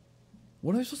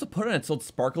 What am I supposed to put on it so it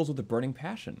sparkles with a burning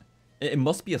passion? It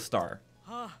must be a star.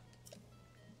 Huh.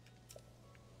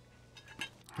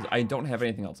 'Cause I don't have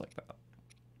anything else like that.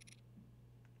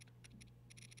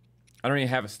 I don't even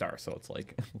have a star, so it's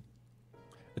like...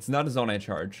 It's not a zone I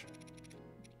charge.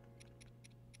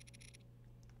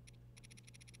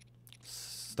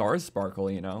 Stars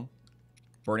sparkle, you know?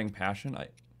 Burning passion,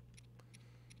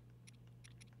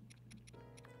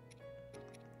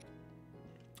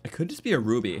 It could just be a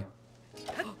ruby.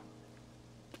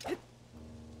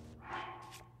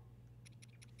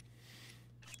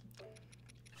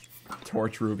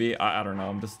 Torch ruby? I don't know,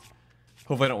 I'm just...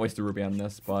 Hopefully I don't waste a ruby on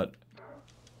this, but...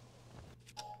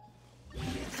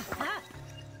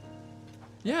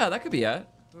 Yeah, that could be it.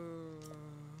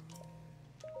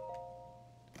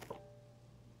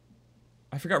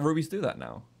 I forgot rubies do that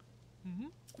now.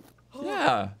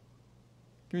 Yeah.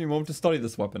 Give me a moment to study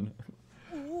this weapon.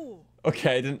 Oh.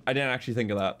 Okay, I didn't actually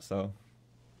think of that, so.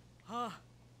 Huh.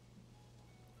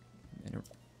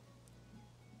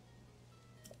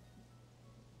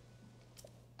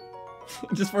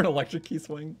 Just for an electric key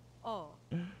swing. Oh.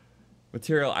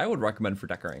 Material I would recommend for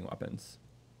decorating weapons.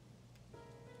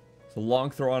 So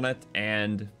long throw on it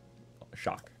and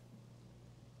shock.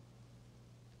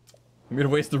 I'm gonna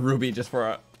waste the ruby just for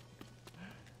a...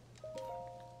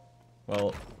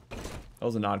 Well, that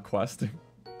was an odd quest.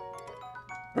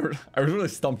 I was really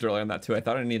stumped earlier on that too. I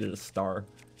thought I needed a star.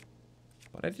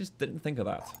 But I just didn't think of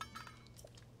that.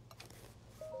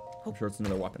 I'm sure it's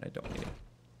another weapon I don't need.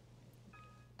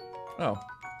 Oh.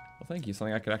 Well, thank you.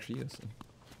 Something I could actually use.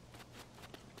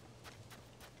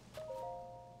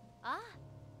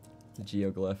 The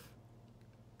geoglyph.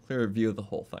 Clear view of the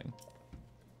whole thing.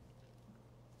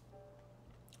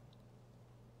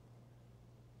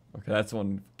 Okay, that's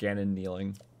one Ganon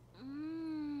kneeling.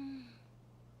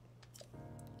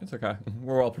 It's okay.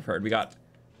 We're well prepared. We got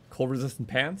cold resistant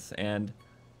pants and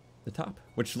the top,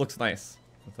 which looks nice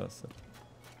with us.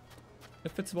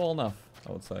 It fits well enough,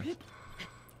 I would say.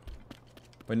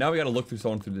 But now we gotta look through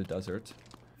someone through the desert.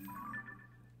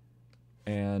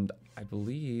 And I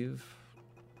believe...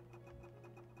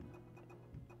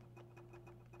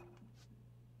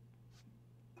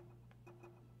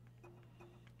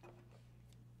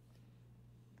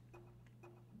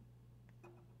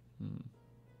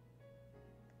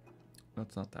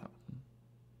 That's not that one.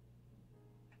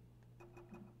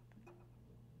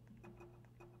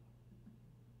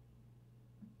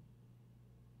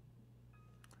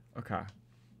 Okay.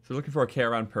 So we're looking for a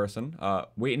caravan person.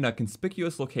 Wait in a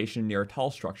conspicuous location near a tall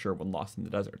structure when lost in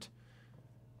the desert.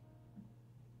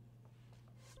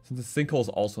 Since the sinkhole is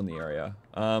also in the area.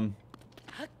 So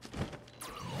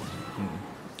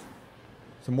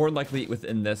more than likely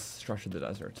within this structure of the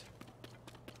desert.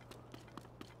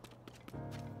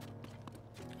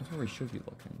 That's where we should be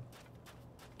looking.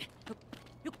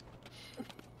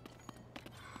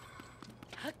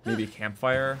 Maybe a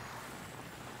campfire.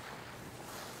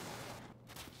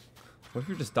 What if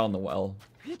you're just down the well?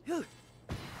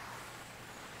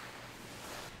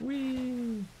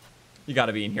 Whee! You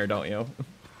gotta be in here, don't you?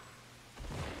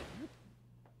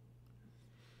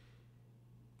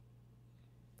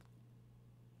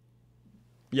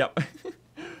 Yep.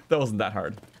 That wasn't that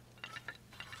hard.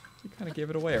 You kind of gave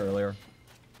it away earlier.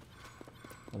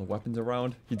 All the weapons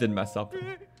around. You didn't mess up.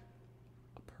 A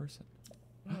person.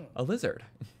 A lizard.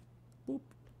 Boop.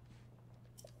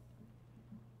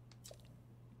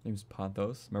 Name's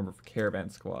Ponthos. Member of Caravan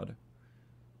Squad.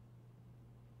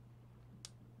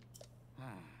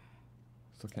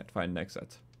 Still can't find an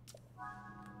exit.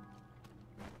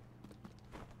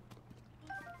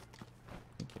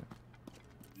 Thank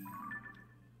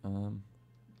you.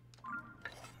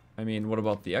 I mean, what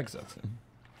about the exit?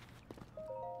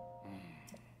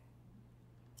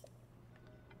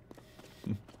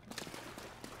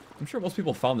 I'm sure most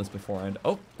people found this beforehand.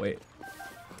 Oh, wait.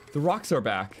 The rocks are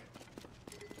back.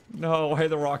 No, why are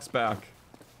the rocks back?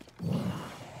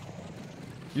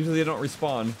 Usually they don't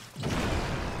respawn.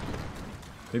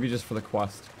 Maybe just for the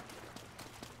quest.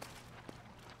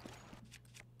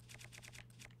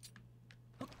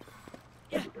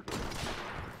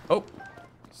 Oh,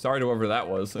 sorry to whoever that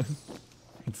was.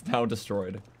 It's now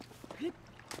destroyed.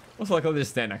 Also, like, they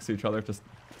just stand next to each other. Just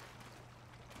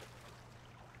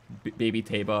Baby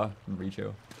Taba and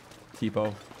Richo,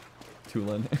 Tipo,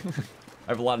 Tulin.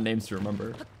 I have a lot of names to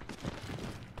remember.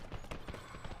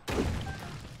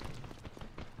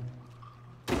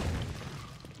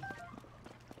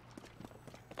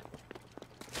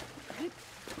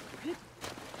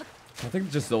 I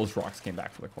think just those rocks came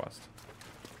back for the quest.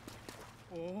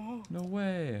 No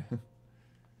way.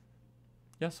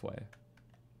 Yes way.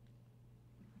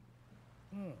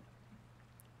 And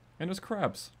it was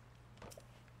crabs.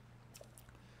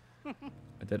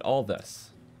 I did all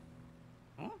this.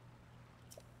 You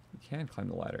can climb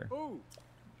the ladder.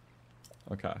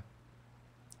 Okay.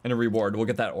 And a reward. We'll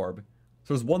get that orb.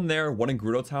 So there's one there, one in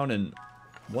Gerudo Town, and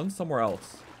one somewhere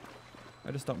else.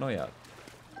 I just don't know yet.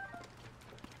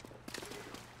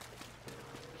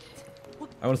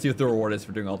 I want to see what the reward is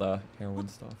for doing all the heroin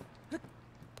stuff.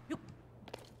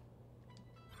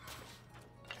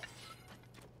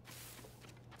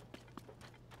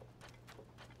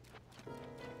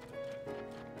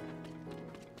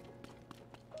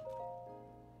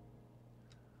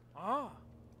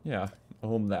 Yeah,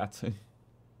 that. Can't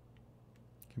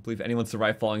believe anyone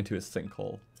survived falling into a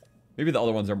sinkhole. Maybe the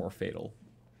other ones are more fatal.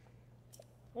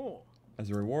 As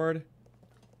a reward.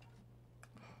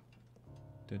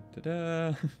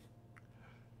 Da-da-da.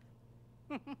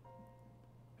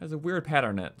 Has a weird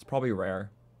pattern in it. It's probably rare.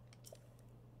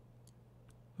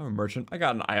 I'm a merchant. I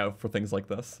got an eye out for things like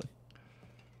this.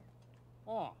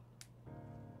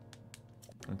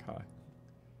 Okay.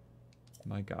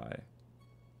 My guy.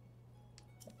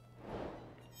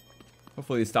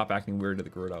 Hopefully they stop acting weird to the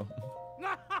Gerudo.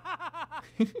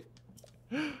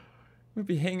 We'd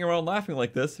be hanging around laughing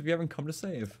like this if you haven't come to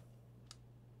save.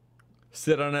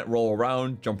 Sit on it, roll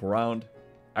around, jump around.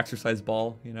 Exercise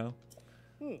ball, you know?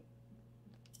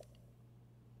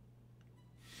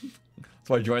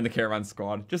 So I joined the caravan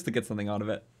squad, just to get something out of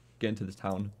it. Get into the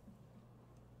town.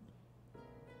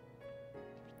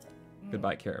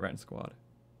 Goodbye, caravan squad.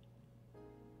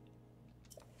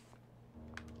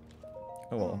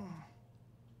 Oh well.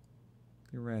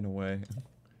 He ran away.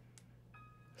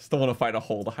 Still want to find a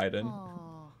hole to hide in.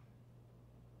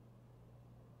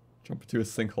 Jump into a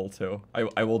sinkhole too.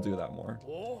 I will do that more.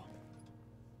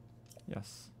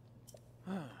 Yes.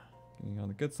 Getting on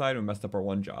the good side, we messed up our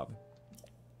one job.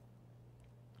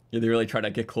 Yeah, they really try to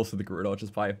get close to the Gerudo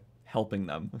just by helping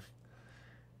them.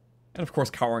 And of course,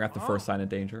 cowering at the first sign of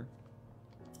danger.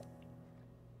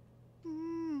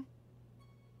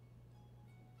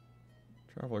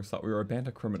 Travelers thought we were a band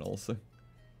of criminals.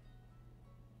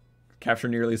 Captured,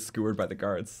 nearly skewered by the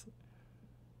guards.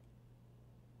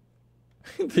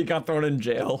 They got thrown in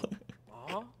jail.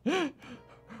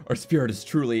 Our spirit is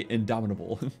truly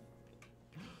indomitable.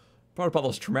 Brought up all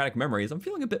those traumatic memories. I'm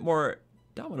feeling a bit more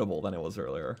dominable than I was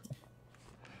earlier.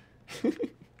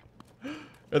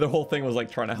 The whole thing was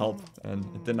like trying to help, and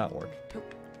it did not work.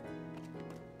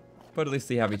 But at least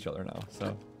they have each other now,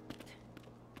 so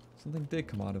something did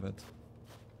come out of it.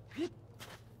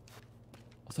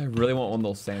 Also, I really want one of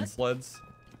those sand sleds,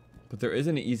 but there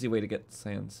isn't an easy way to get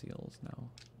sand seals now.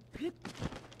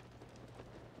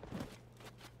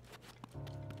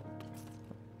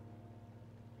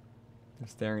 They're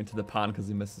staring into the pond because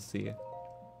they miss the sea.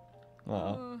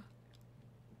 Aw.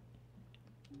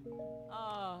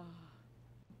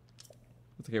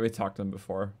 It's okay, we talked to him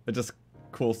before. It's just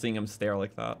cool seeing him stare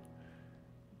like that.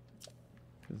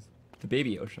 The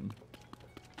baby ocean.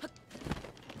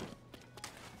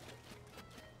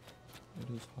 It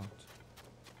is hot.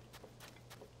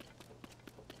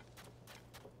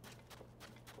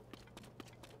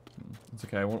 It's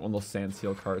okay, I want one of those sand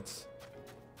seal carts.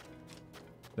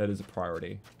 That is a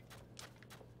priority.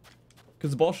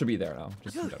 Because the ball should be there now,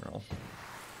 just in general.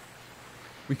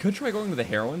 We could try going to the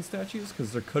heroine statues,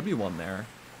 because there could be one there.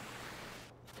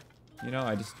 You know,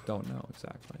 I just don't know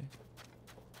exactly.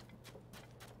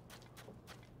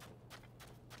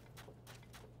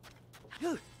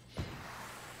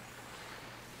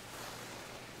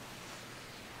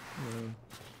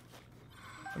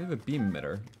 I have a beam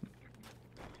emitter.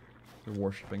 They're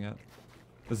worshipping it.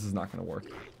 This is not going to work.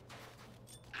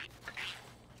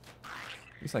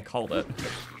 At least I called it.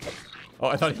 Oh,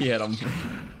 I thought he hit him.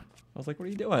 I was like, what are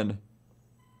you doing?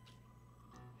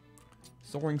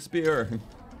 Soaring spear.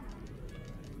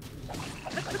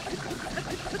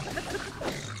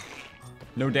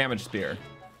 No damage spear.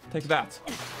 Take that.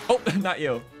 Oh, not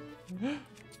you.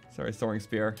 Sorry, soaring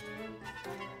spear.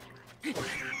 It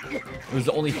was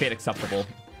the only fate acceptable.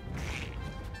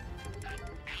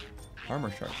 Armor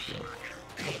shark shield.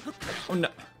 Oh no.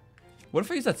 What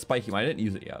if I use that spiky one? I didn't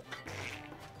use it yet.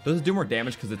 Does it do more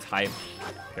damage because it's high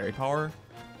parry power?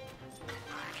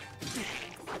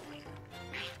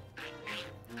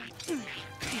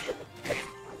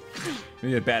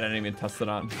 Maybe a bad enemy to test it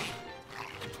on.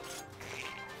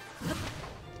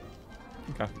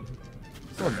 Okay.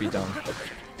 Sword beat down.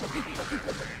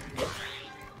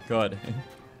 Good.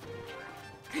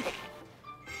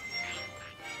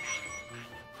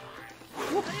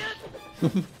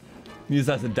 Use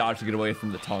that as a dodge to get away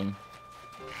from the tongue.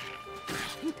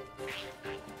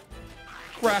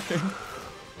 Cracking.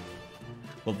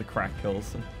 Love the crack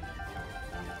kills.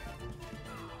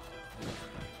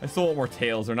 I still want more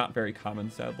tails. They're not very common,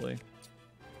 sadly.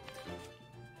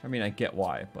 I mean, I get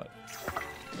why, but...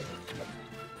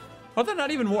 How'd that not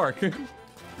even work? I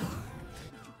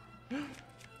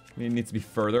mean, it needs to be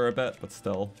further a bit, but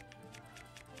still.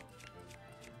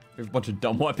 We have a bunch of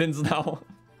dumb weapons now.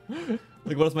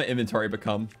 Like, what does my inventory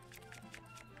become?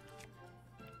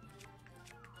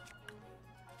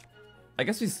 I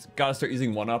guess we gotta start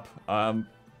using 1-up.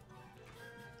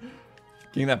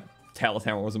 Getting that Talus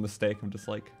hammer was a mistake. I'm just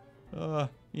like,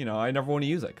 you know, I never want to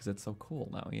use it because it's so cool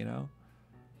now, you know?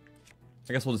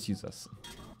 I guess we'll just use this.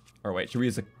 Or wait, should we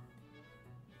use a...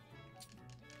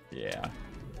 Yeah.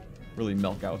 Really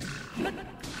milk out.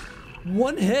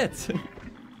 One hit!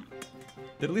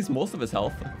 Did at least most of his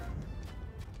health.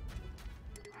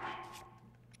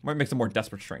 Might make some more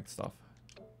desperate strength stuff.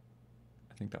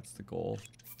 I think that's the goal.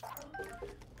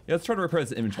 Yeah, let's try to repair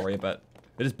this inventory a bit.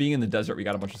 But just being in the desert, we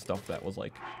got a bunch of stuff that was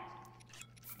like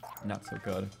not so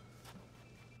good.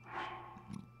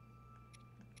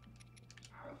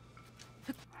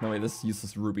 No way, this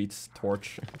useless ruby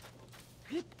torch.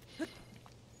 Wait,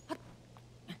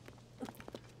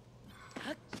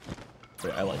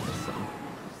 I like this thing.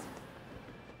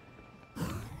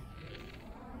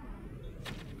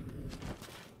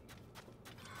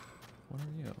 What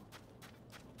are you?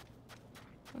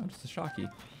 Oh, just a shocky.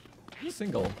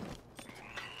 Single.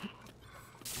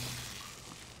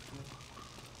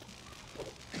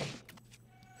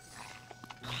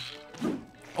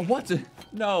 Oh, what?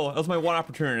 No, that was my one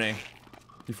opportunity.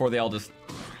 Before they all just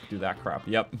do that crap.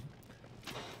 Yep.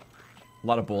 A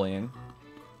lot of bullying.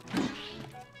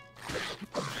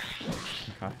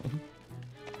 Okay.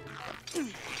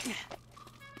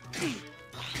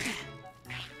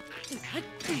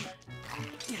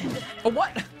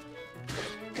 what?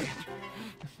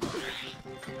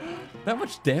 That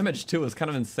much damage too is kind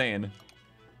of insane.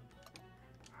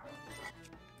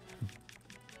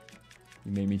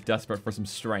 You made me desperate for some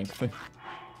strength.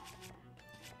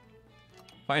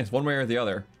 Fine, it's one way or the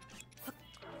other.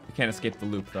 I can't escape the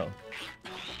loop though.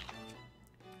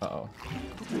 Uh-oh.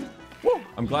 Woo!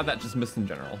 I'm glad that just missed in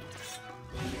general.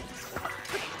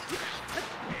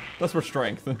 That's for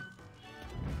strength.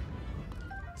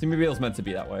 See, maybe it was meant to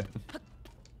be that way.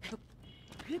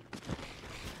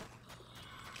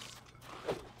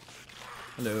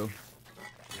 Hello.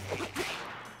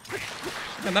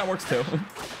 And that works too.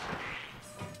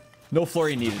 No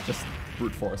flurry needed, just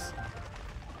brute force.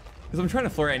 Because I'm trying to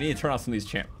flurry, I need to turn off some of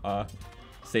these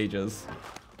sages.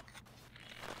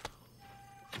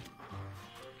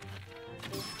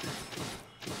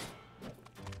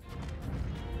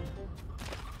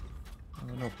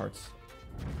 No parts.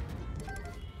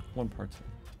 One part.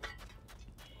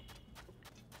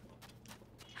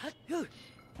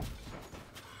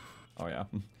 Oh yeah.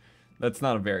 That's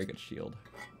not a very good shield.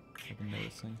 I've been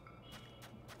noticing.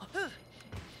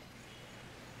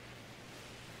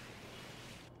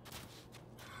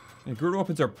 And Gerudo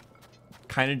weapons are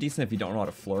kind of decent if you don't know how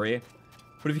to flurry.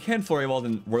 But if you can flurry well,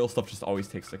 then royal stuff just always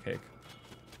takes the cake.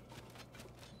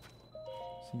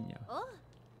 So, yeah.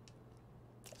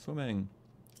 Swimming.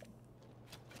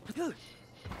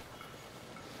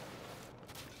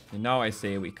 And now I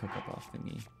say we cook up off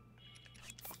thingy.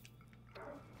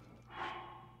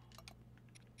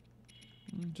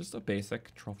 Just a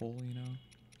basic truffle, you know.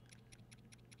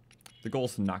 The goal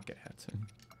is to not get hit.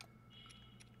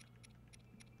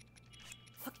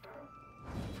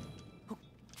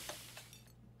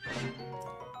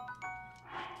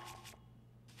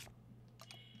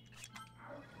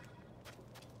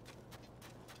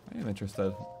 I am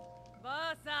interested.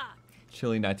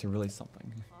 Chilly nights are really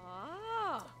something.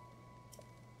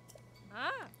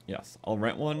 Yes, I'll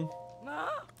rent one.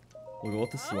 We'll go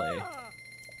with the sleigh.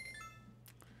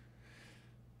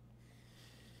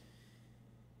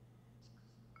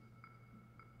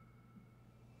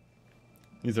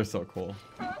 These are so cool.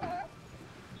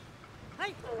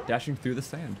 Dashing through the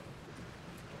sand.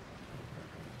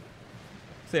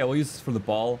 So yeah, we'll use this for the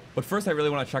ball. But first I really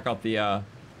want to check out the,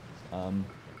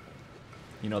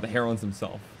 you know, the heroines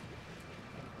themselves.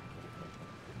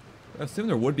 I assume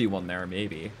there would be one there,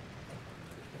 maybe.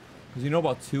 Because you know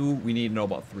about 2, we need to know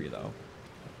about 3, though.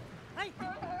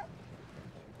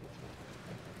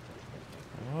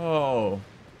 Oh.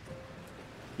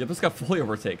 Yep, this got fully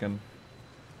overtaken.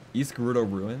 East Gerudo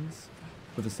Ruins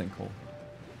with a sinkhole.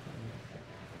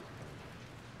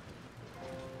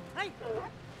 Oh,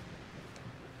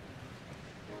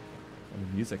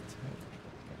 the music, too.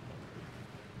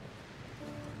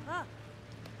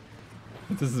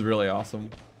 This is really awesome.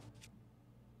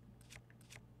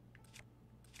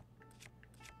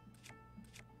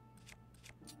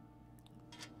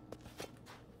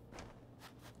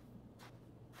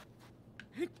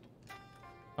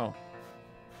 Oh.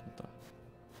 What the?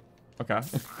 Okay.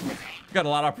 Got a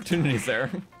lot of opportunities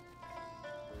there.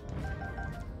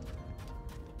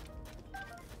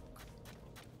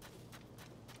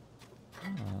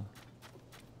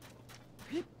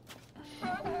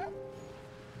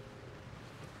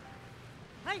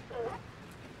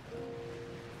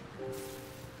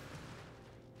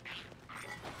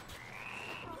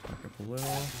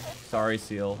 Sorry,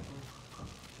 Seal.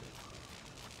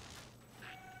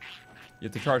 You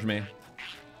have to charge me.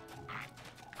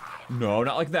 No,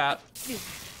 not like that.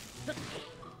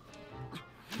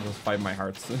 Those fight my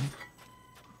hearts.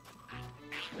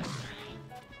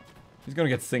 He's gonna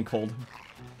get sinkholed.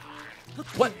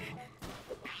 What?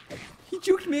 He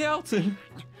juked me out.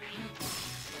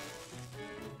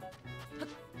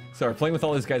 Sorry, playing with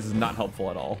all these guys is not helpful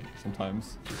at all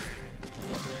sometimes.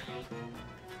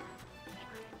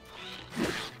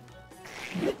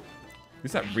 At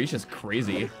least that reach is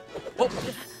crazy. Oh!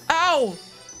 Ow!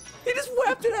 He just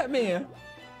whapped it at me!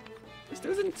 This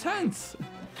dude's intense!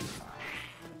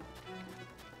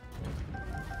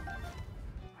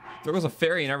 There was a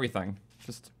fairy and everything.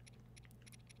 Just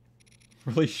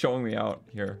really showing me out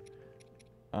here.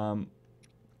 We'll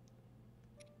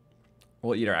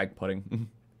eat our egg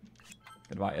pudding.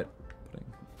 Goodbye, it. Pudding.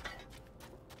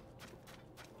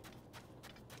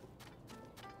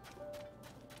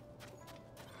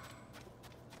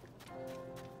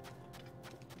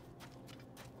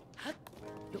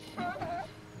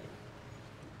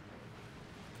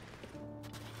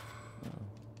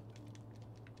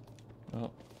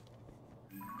 Well,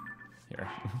 here.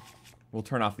 We'll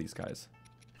turn off these guys.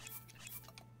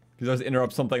 Because I was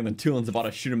interrupt something, and then Tulin's about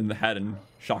to shoot him in the head and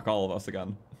shock all of us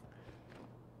again.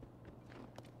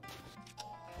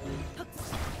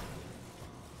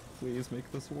 Please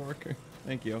make this work.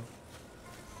 Thank you.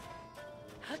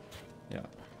 Yeah.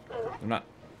 They're not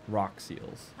rock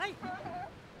seals. Hey. I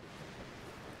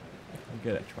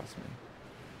get it, trust me.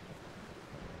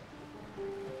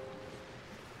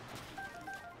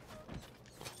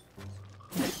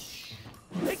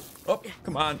 Oh,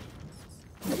 come on.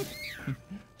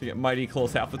 To get mighty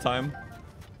close half the time.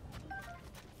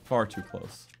 Far too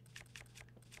close.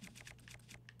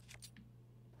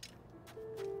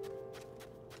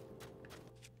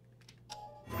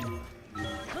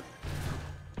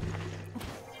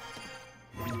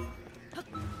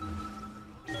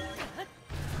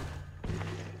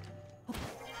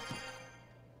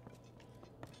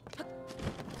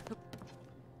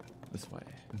 This way.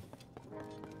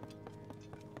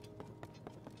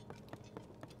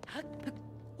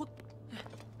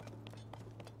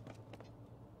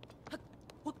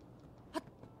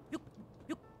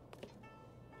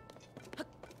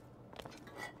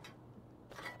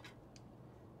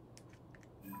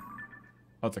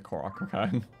 Oh, it's a Korok,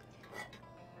 okay.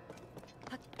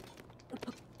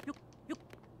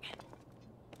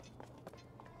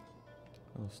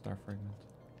 Oh, star fragment.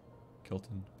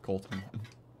 Colton.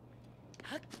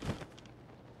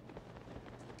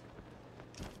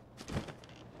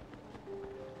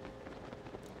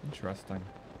 Interesting.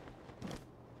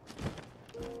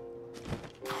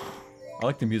 I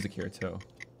like the music here too.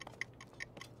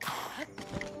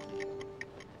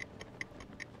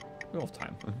 We all have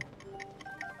time.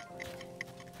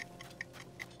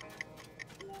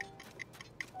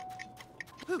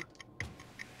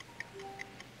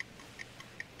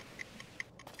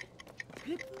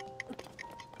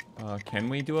 Can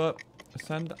we do a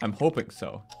ascend? I'm hoping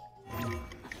so.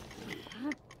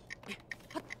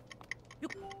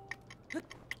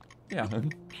 Yeah, they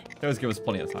always give us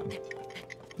plenty of time.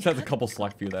 Besides a couple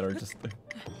select few that are just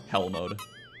hell mode.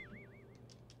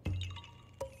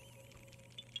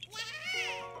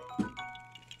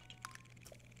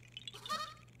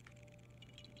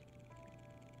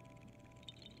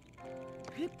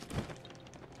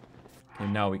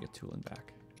 And now we get Tulin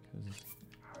back.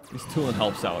 At least Tulin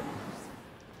helps out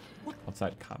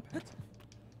outside combat.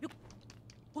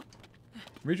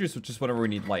 Rejuice is just whenever we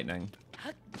need lightning.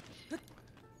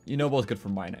 Inobo is good for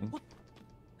mining.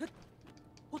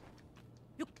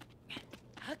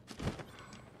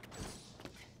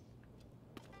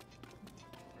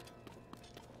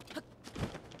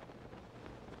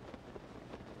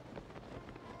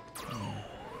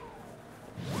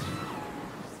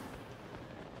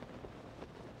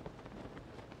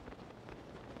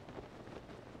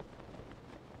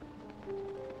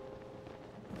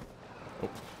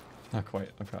 Not quite,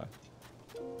 okay.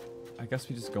 I guess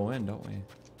we just go in, don't we?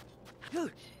 There'll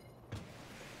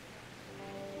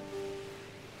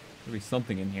be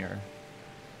something in here.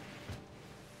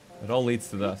 It all leads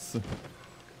to this.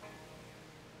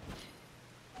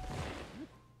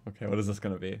 Okay, what is this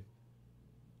gonna be?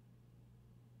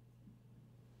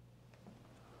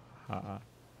 The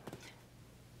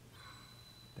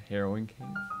Harrowing Cave?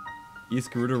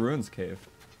 East Gerudo Ruins Cave.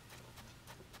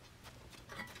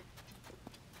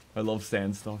 I love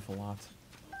sand stuff a lot.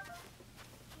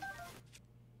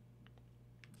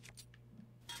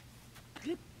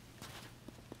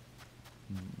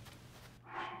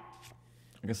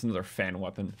 I guess another fan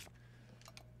weapon.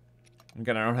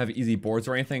 Again, I don't have easy boards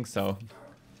or anything, so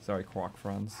sorry, Korok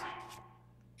friends.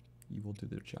 You will do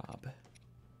their job.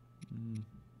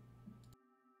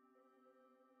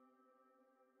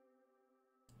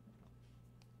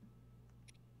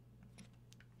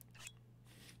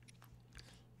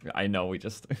 I know, we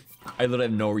just... I literally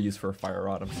have no use for a fire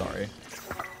rod, I'm sorry.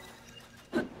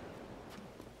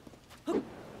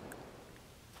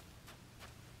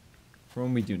 For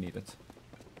when we do need it.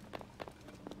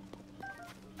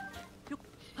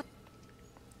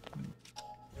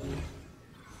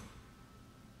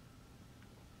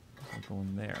 I'll go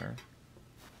in there.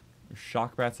 There's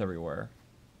shock bats everywhere.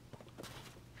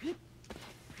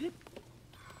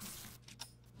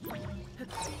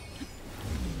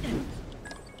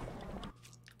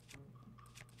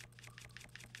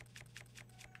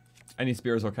 Any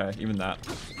spear is okay, even that.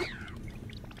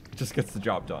 Just gets the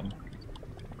job done.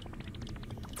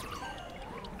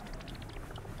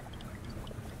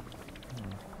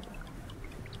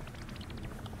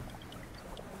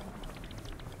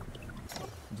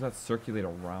 Does that circulate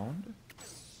around?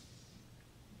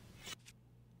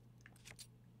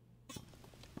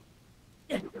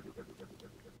 I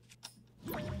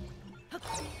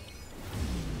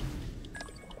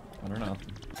don't know.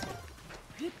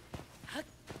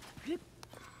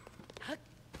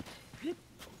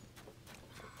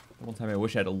 One time I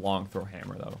wish I had a long throw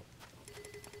hammer though.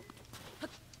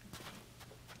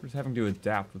 We're just having to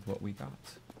adapt with what we got.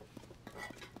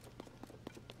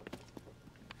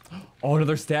 Oh,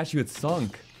 another statue, it's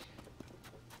sunk.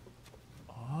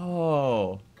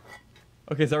 Oh.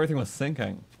 Okay, so everything was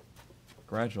sinking.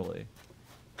 Gradually.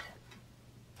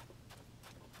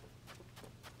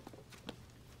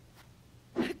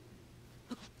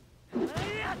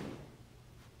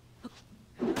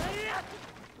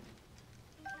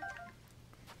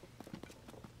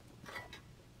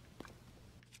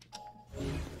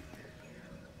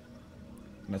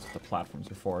 And that's what the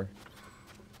platforms are for.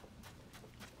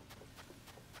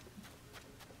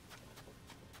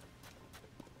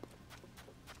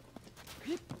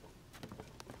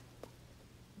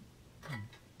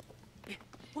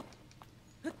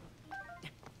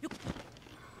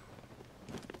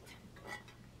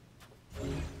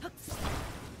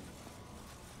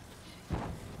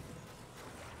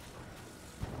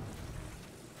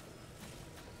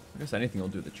 I guess anything will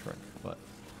do the trick, but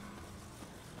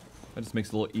that just makes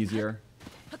it a little easier.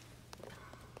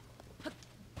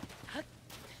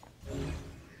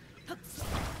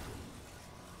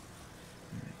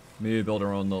 Maybe build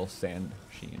our own little sand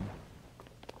machine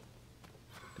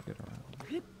to get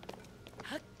around.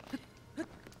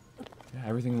 Yeah,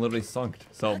 everything literally sunk.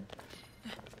 So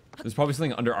there's probably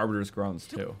something under Arbiter's grounds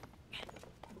too.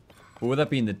 But would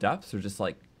that be in the depths or just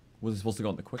like was it supposed to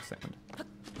go in the quicksand?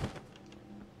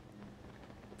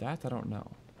 That I don't know.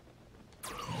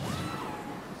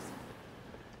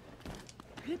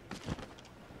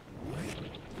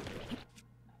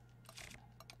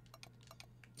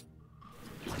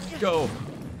 Go.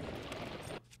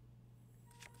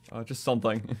 Just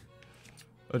something.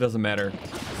 It doesn't matter.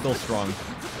 Still strong.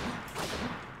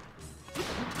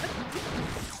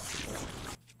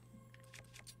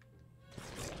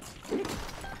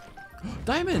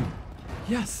 Diamond!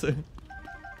 Yes!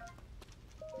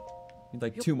 Need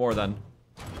like 2 more then.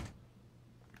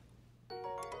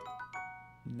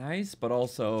 Nice, but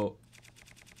also...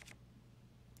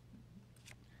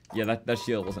 Yeah, that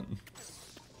shield wasn't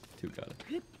too good.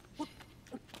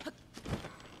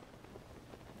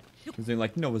 It was doing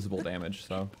like no visible damage,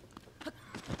 so...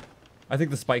 I think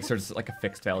the spikes are just like a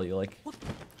fixed value, like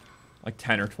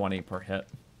 10 or 20 per hit.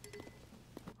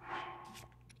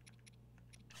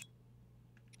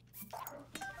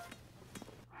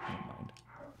 Never mind.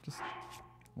 Just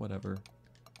whatever.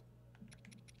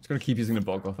 Just gonna keep using the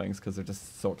vocal things because they're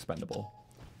just so expendable.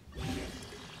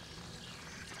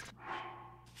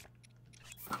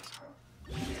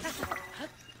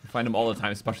 I find them all the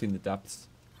time, especially in the depths.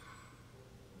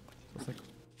 So it's like,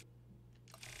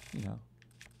 you know,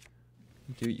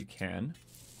 you do what you can.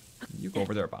 You go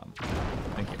over there, Bomb.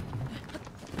 Thank you.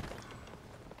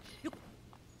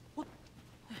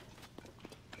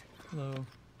 Hello.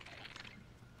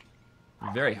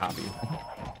 I'm very happy.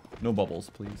 No bubbles,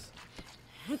 please.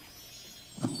 I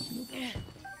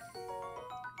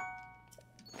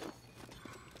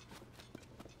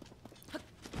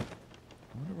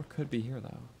wonder what could be here,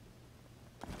 though.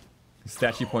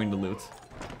 Statue pointing to loot.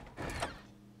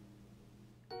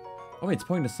 Oh, wait, it's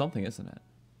pointing to something, isn't it?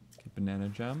 Okay, banana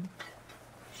gem.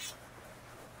 It's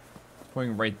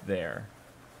pointing right there.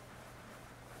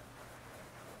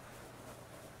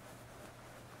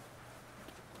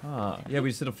 Huh. Yeah, we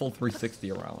just did a full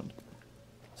 360 around.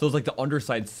 So it's like the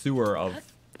underside sewer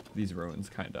of these ruins,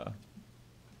 kinda.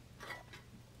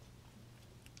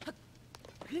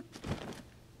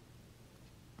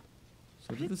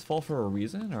 So did this fall for a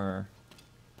reason, or?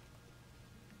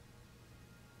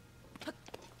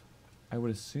 I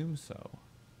would assume so.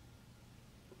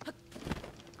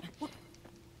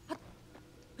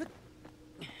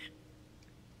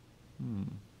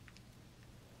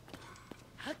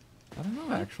 I don't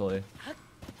know, actually.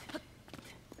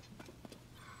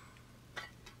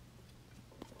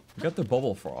 We got the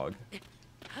bubble frog.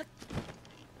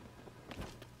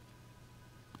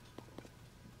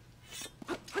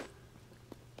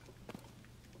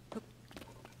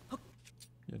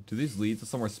 Yeah, do these lead to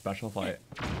somewhere special if I...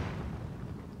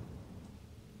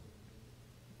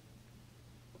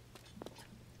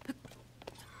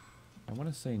 I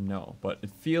want to say no, but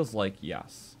it feels like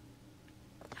yes.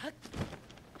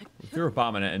 We threw a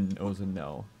bomb in it and it was a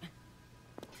no.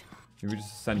 Maybe we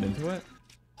just ascend into it?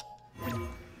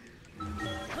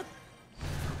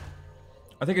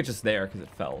 I think it's just there because it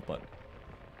fell, but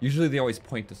usually they always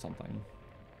point to something.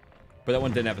 But that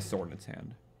one didn't have a sword in its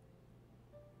hand.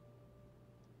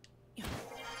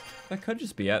 That could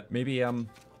just be it. Maybe I'm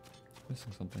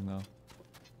missing something though.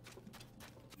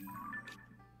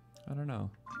 I don't know.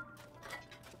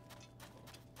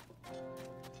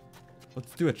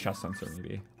 Let's do a chest sensor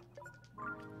maybe.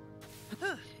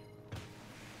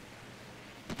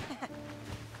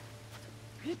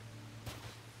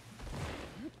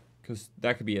 Because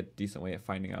that could be a decent way of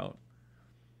finding out.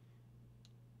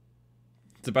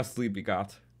 It's the best lead we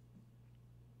got.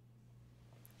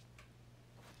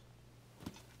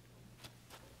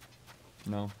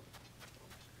 No.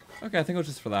 Okay, I think it was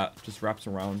just for that. Just wraps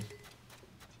around.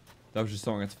 That was just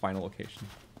showing its final location.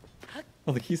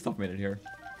 Oh, the key stuff made it here.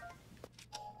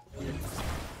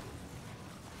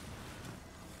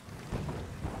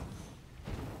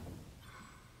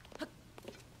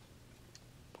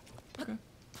 Okay.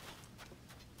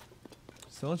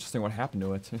 Still interesting what happened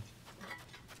to it.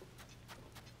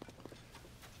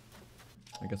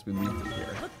 I guess we leave it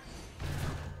here.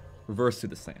 Reverse through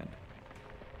the sand.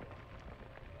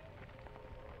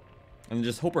 And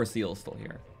just hope our seal is still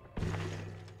here.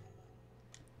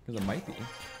 Because it might be.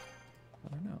 I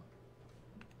don't know.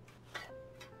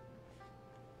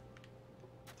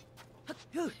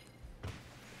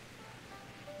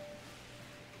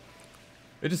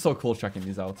 It's just so cool checking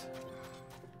these out.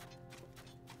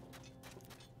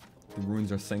 The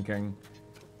ruins are sinking.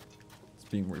 It's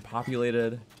being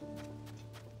repopulated.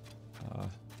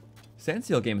 Sand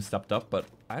Seal game has stepped up, but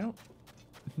I don't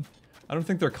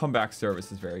think their comeback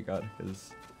service is very good.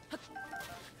 Because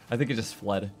I think it just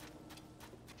fled.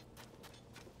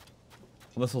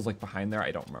 Unless it was like behind there,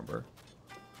 I don't remember.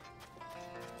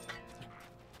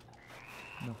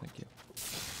 No, thank you.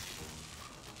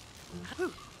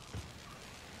 Do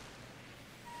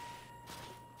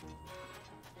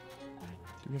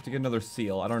we have to get another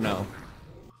seal? I don't know.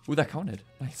 Ooh, that counted.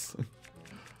 Nice.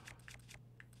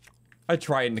 I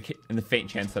try in the faint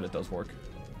chance that it does work.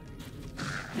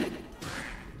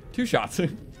 2 shots.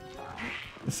 This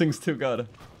thing's too good.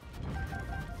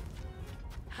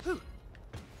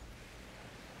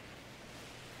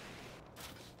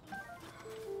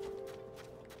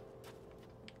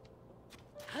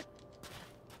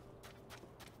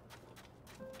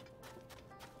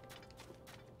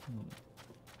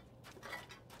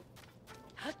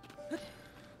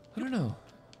 I don't know.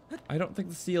 I don't think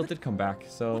the seal did come back,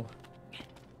 so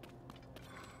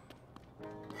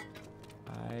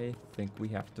I think we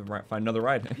have to find another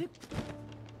ride.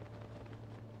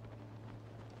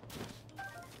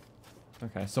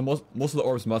 Okay, so most of the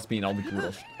orbs must be in all the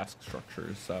Gerudo-esque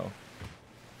structures, so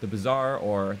the bazaar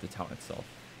or the town itself.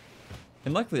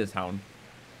 And likely the town.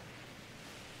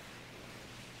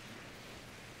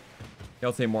 Yeah,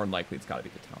 I'll say more than likely it's gotta be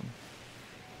the town.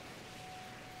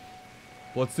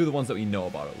 Well, let's do the ones that we know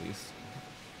about at least.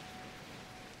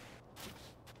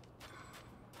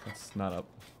 That's not a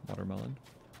watermelon.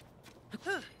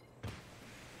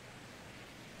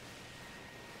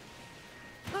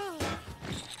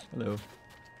 Hello.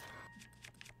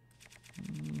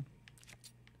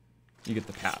 You get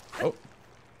the cat. Oh.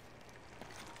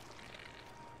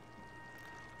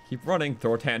 Keep running.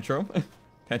 Throw a tantrum.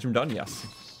 Tantrum done? Yes.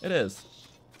 It is.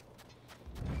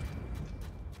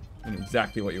 I knew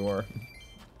exactly what you were.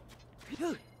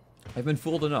 I've been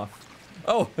fooled enough.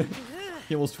 Oh!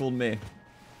 He almost fooled me.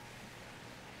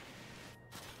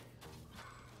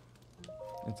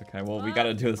 It's okay. Well, we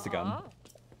gotta do this again.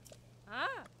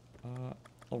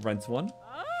 I'll rent one.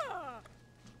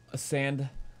 A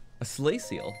sleigh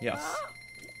seal. Yes.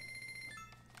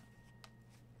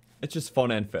 It's just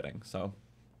fun and fitting, so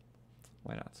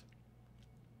why not?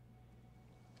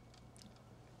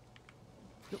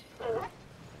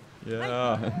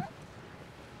 Yeah.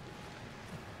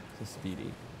 So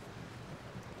speedy.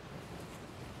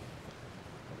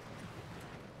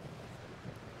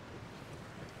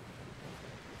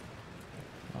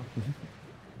 Oh.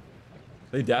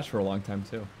 They dash for a long time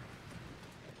too.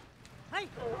 Hey.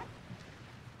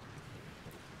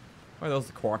 Oh, that was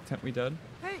the Korok tent we did.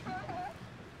 Hey.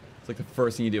 It's like the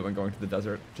first thing you do when going to the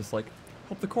desert. Just like,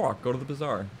 help the Korok, go to the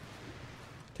bazaar.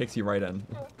 Takes you right in.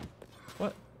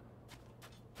 What?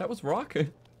 That was rock?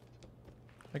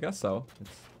 I guess so.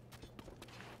 It's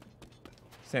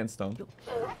sandstone.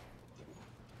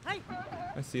 Hey.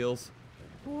 My seals.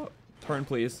 Oh, turn,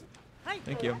 please. Hey.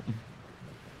 Thank you.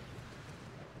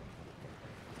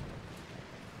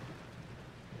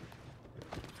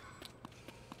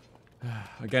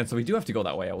 Again, so we do have to go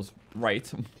that way. I was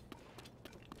right.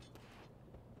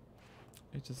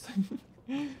 It just...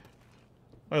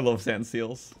 I love sand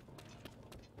seals.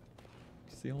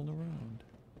 Sealing around.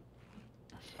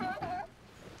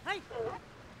 Hey.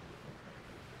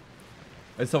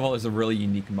 I just love there's a really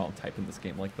unique mount type in this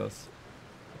game like this.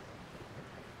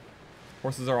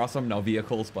 Horses are awesome, now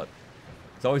vehicles, but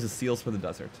it's always the seals for the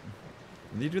desert.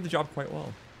 And they do the job quite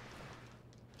well.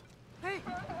 Hey.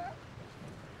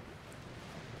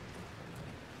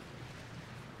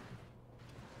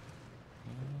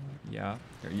 Yeah.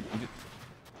 Here, you do...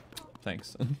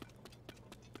 Thanks.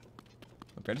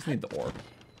 Okay, I just need the orb.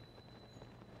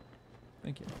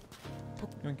 Thank you.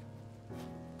 Yoink.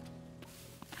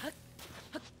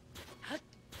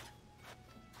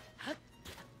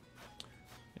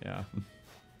 Yeah.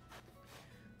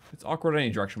 It's awkward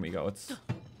any direction we go. It's...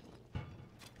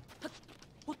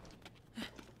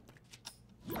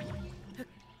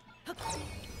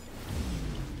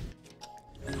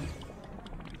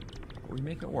 We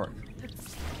make it work.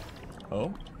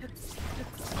 Oh?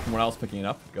 Someone else picking it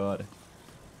up? Good.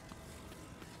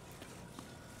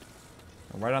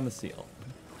 Right on the seal.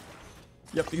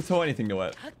 Yep, you can throw anything to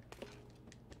it.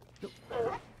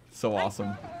 So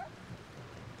awesome.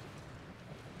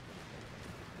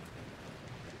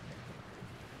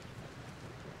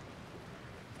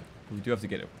 We do have to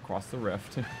get it across the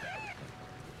rift. There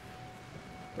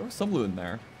was some loot in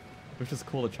there, which is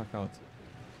cool to check out.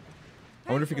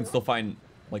 I wonder if you can still find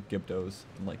like Gibdos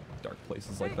in like dark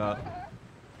places like that.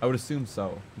 I would assume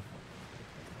so.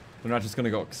 They're not just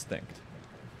gonna go extinct.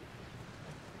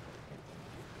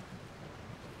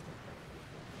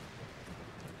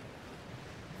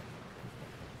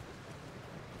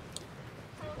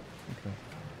 Okay.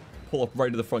 Pull up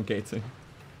right to the front gates.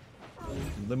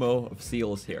 Limo of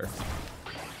seals here.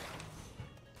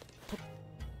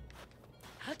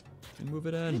 And move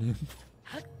it in.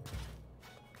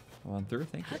 Come on through,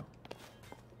 thank you.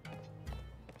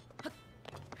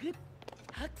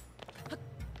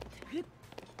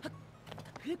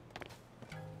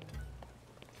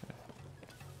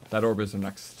 That orb is our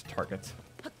next target.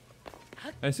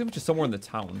 I assume it's just somewhere in the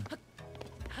town.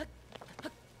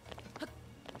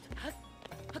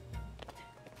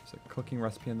 There's a cooking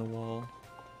recipe on the wall.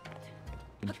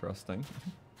 Interesting.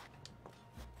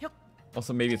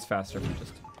 Also, maybe it's faster if we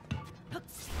just...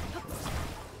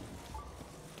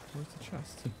 Where's the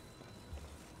chest?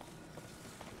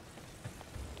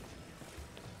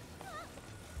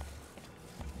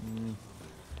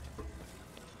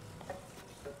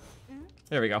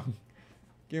 There we go.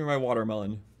 Give me my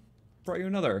watermelon. Brought you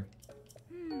another.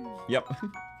 Yep.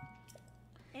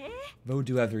 Both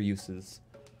do have their uses.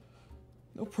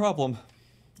 No problem.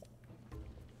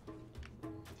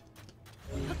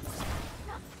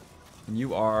 And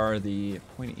you are the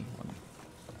pointy one.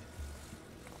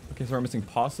 Okay, so we're missing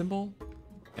paw symbol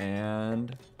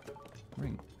and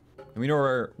ring. And we know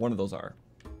where one of those are.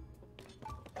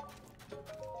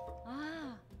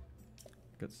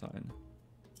 Good sign.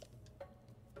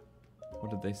 What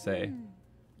did they say?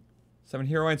 7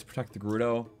 heroines protect the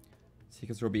Gerudo.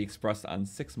 Secrets will be expressed on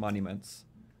 6 monuments.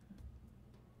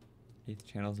 8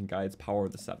 channels and guides power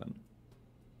the 7.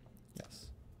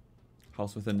 Yes.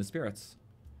 House within the spirits.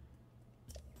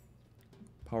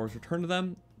 Powers return to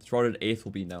them. The shrouded 8th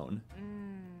will be known.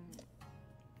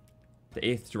 The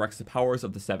 8th directs the powers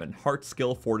of the 7. Heart,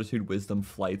 skill, fortitude, wisdom,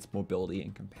 flights, mobility,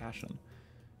 and compassion.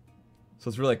 So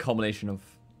it's really a culmination of,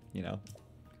 you know,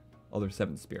 other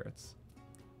 7 spirits.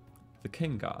 The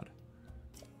king god.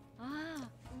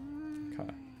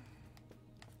 Okay.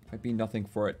 Might be nothing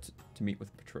for it to meet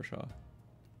with Patricia.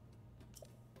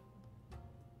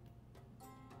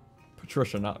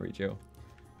 Patricia, not Riju.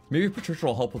 Maybe Patricia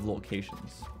will help with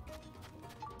locations.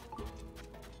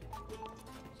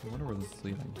 So I wonder where this is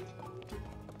leading.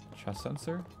 Chest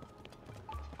sensor?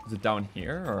 Is it down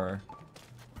here or?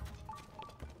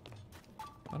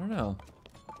 I don't know.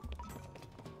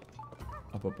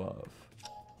 Up above.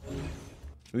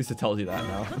 At least it tells you that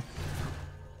now.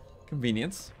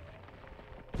 Convenience.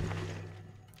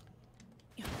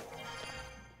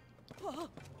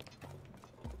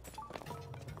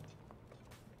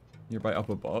 Nearby up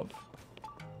above.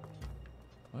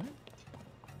 What?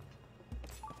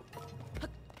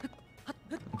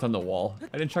 It's on the wall.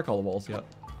 I didn't check all the walls yet.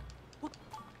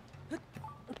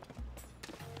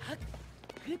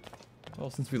 Well,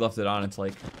 since we left it on, it's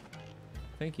like,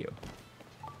 thank you.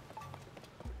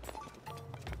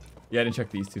 Yeah, I didn't check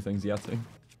these 2 things yet.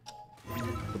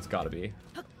 It's gotta be.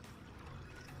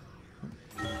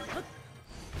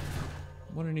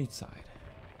 One on each side.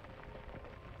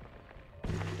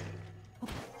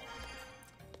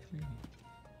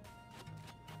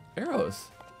 Arrows.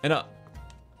 And a...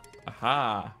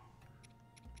 Aha.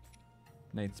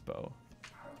 Knight's bow.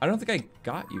 I don't think I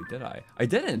got you, did I? I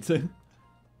didn't.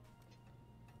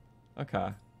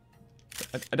 Okay.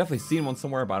 I definitely seen one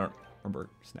somewhere, but I don't remember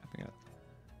snapping it.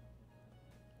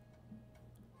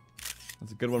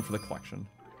 That's a good one for the collection.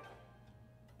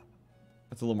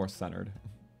 That's a little more centered.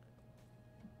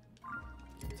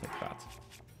 I'll take that.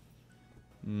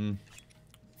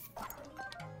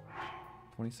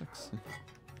 26.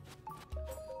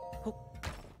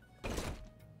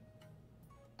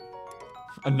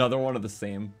 Another one of the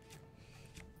same.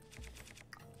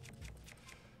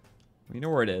 We know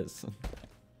where it is.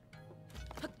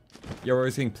 Yeah, we're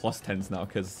always getting +10s now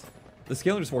because the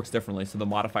scaler just works differently, so the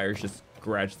modifiers just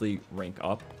gradually rank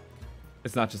up.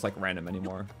 It's not just like random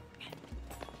anymore.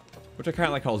 Which I kind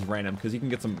of like how it's random because you can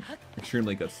get some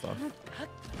extremely good stuff.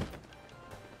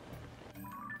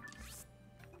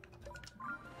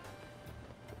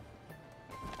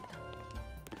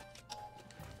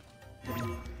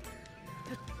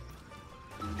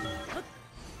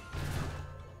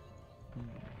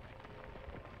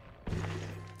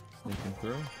 Sneaking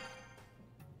through.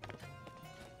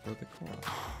 Throw the core.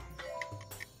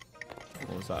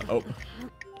 What was that? Oh.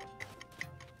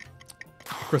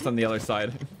 Of course, on the other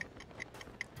side.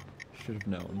 Should have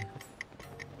known.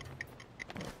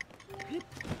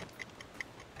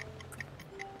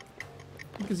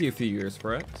 It gives you a few years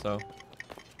for it, so.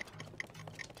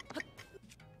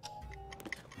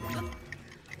 In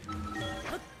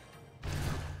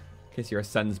case your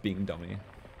ascends being dummy.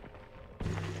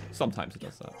 Sometimes it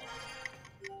does that.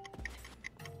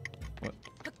 What?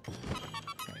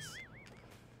 Nice.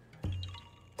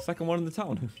 Second one in the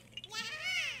town.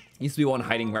 Used to be one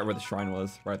hiding right where the shrine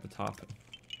was, right at the top.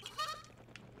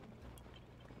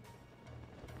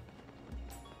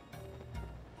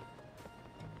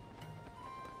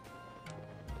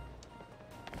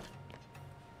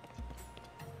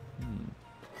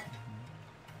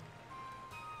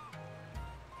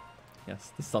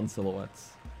 Yes, the sun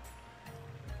silhouettes.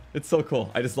 It's so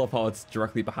cool. I just love how it's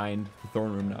directly behind the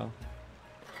throne room now.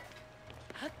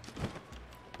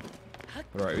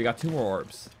 Alright, we got 2 more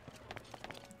orbs.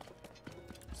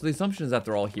 So the assumption is that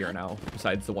they're all here now,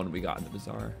 besides the one we got in the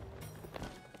bazaar.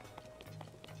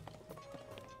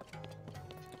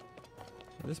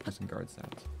 Oh, this person guards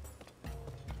that.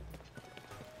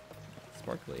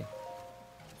 Sparkly.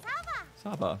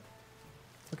 Saba.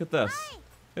 Look at this.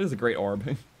 It is a great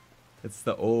orb. It's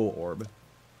the O orb.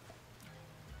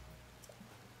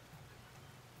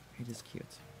 It is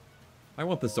cute. I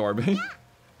want this orb.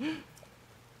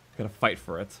 Gotta fight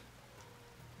for it.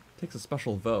 Takes a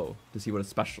special vow to see what a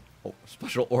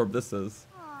special orb this is.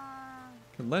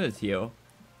 Can lend it to you.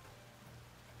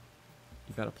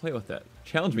 You gotta play with it.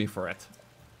 Challenge me for it.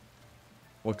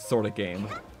 What sort of game?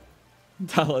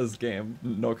 Tala's game.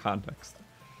 No context.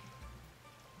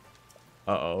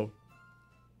 Uh-oh.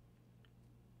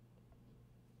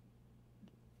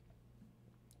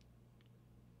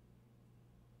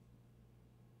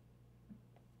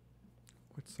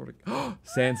 What sort of...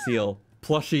 Sand seal.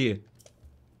 Plushie.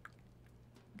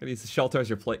 Gotta use the shelter as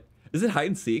your plate. Is it hide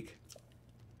and seek?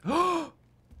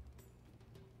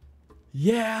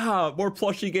 Yeah! More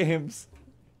plushie games!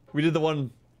 We did the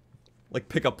one, like,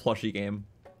 pick up plushie game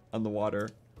on the water.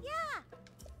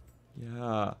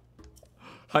 Yeah.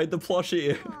 Hide the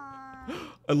plushie!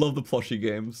 I love the plushie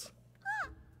games.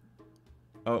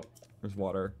 Oh, there's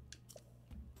water.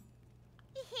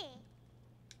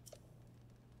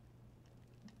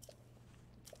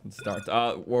 Let's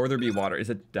start. Where would there be water? Is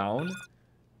it down?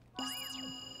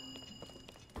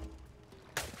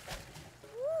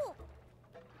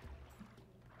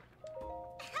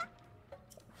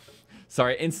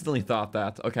 Sorry, I instantly thought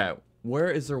that. Okay, where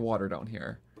is there water down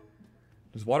here?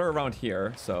 There's water around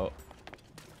here, so...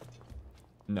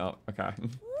 No, okay.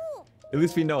 At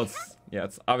least we know it's... Yeah,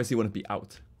 it's obviously wouldn't be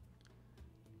out.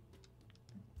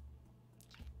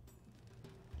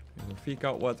 Their feet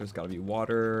got wet, there's gotta be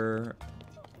water.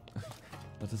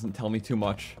 That doesn't tell me too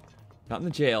much. Not in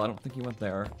the jail, I don't think he went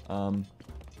there.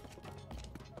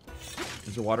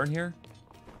 Is there water in here?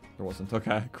 There wasn't,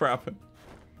 okay, crap.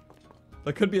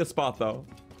 That could be a spot, though.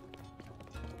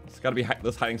 It's gotta be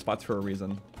those hiding spots for a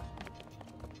reason.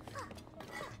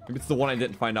 Maybe it's the one I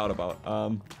didn't find out about.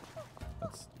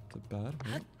 That's the bad.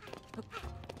 Right?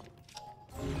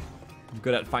 I'm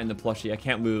good at finding the plushie. I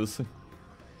can't lose.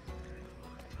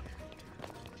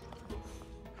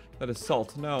 That is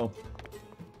salt. No.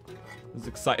 This is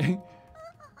exciting.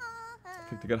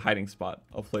 Picked a good hiding spot.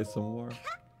 I'll play some more.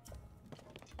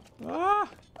 Ah!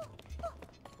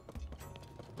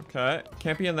 Okay,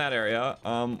 can't be in that area.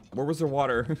 Where was there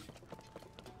water?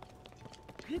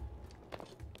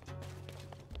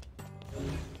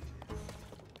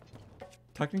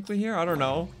 Technically here? I don't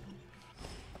know.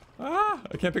 Ah!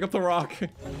 I can't pick up the rock.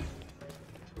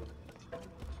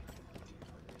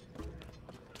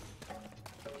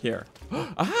 Here.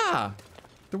 Ah!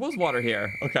 There was water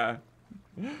here. Okay.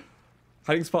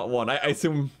 Hiding spot 1. I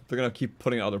assume they're gonna keep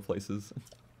putting it other places.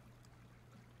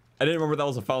 I didn't remember that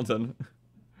was a fountain.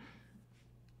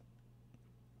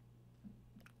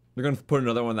 They're gonna put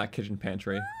another one in that kitchen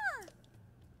pantry.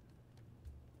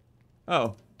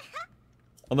 Oh.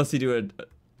 Unless you do it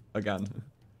again.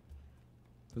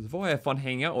 There's a Vo I have fun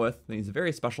hanging out with, and he's a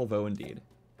very special Vo indeed.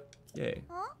 Yay.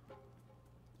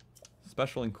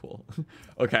 Special and cool.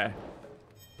 Okay.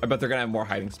 I bet they're gonna have more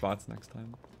hiding spots next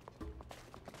time.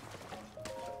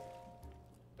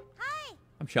 Hi.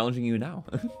 I'm challenging you now.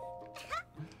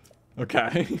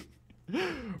 Okay.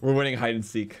 We're winning hide and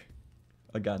seek.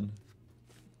 Again.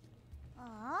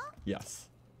 Yes.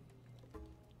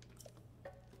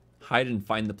 Hide and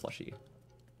find the plushie.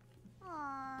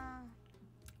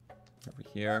 Over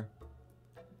here.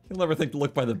 You'll never think to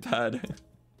look by the bed.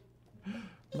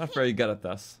 I'm not very good at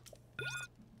this.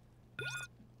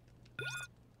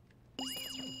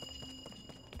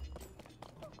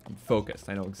 I'm focused.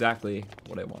 I know exactly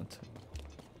what I want.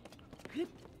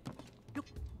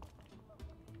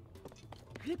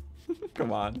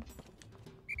 Come on.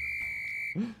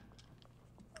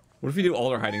 What if we do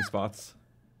all our hiding spots?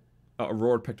 A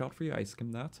reward picked out for you. I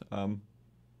skimmed that.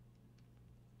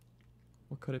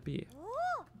 What could it be?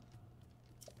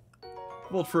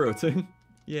 Volt fruit.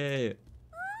 Yay.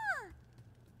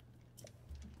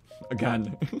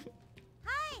 Again.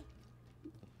 Hi.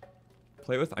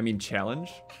 Play with? I mean,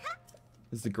 challenge?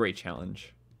 This is a great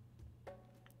challenge.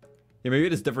 Yeah, maybe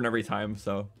it is different every time,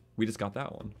 so we just got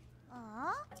that one.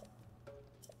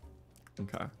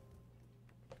 Okay.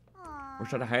 Where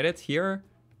should I hide it? Here?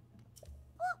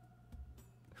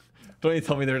 Don't you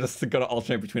tell me they're just gonna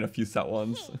alternate between a few set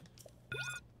ones.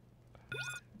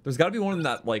 There's gotta be one in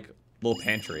that, like, little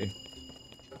pantry.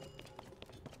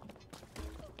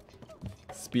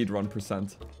 Speedrun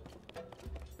 %.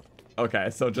 Okay,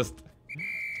 so just...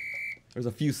 There's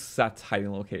a few set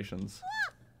hiding locations.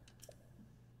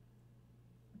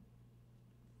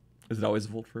 Is it always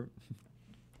Volt Fruit?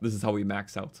 This is how we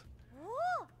max out.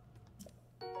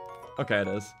 Okay, it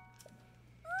is.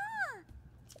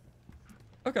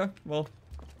 Okay, well.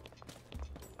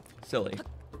 Silly.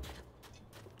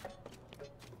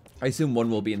 I assume one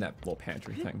will be in that little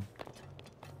pantry thing.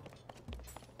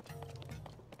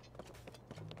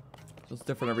 So it's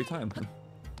different every time.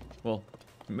 Well,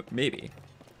 maybe.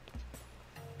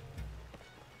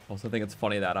 Also, I think it's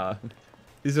funny that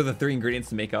these are the 3 ingredients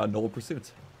to make a Noble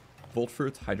Pursuit. Volt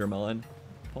Fruit, Hydromelon,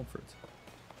 Palm Fruit.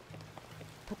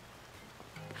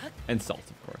 And salt,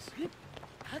 of course.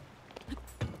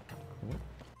 What?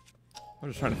 I'm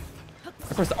just trying to...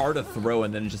 I pressed R to throw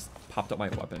and then it just popped up my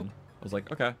weapon. I was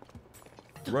like, okay.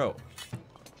 Throw.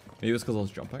 Maybe it was because I was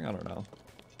jumping? I don't know.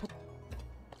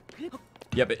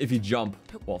 Yeah, but if you jump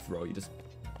while throw, you just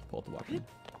pull out the weapon.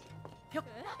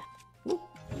 Whoop.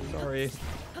 Sorry.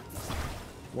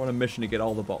 We're on a mission to get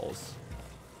all the balls.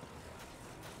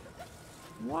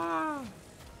 Wow.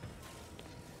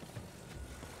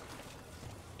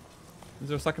 Is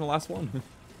there a second to last one?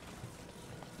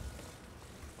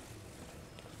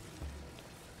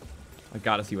 I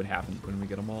gotta see what happens when we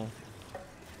get them all.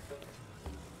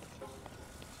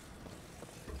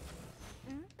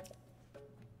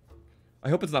 I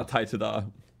hope it's not tied to the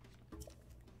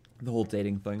whole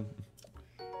dating thing.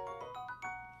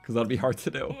 Because that'll be hard to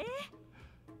do.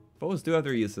 Bows do have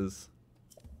their uses.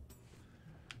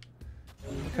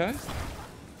 Okay.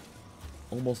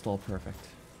 Almost all perfect.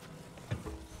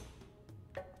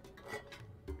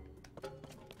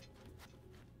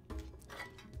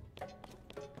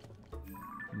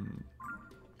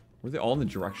 Were they all in the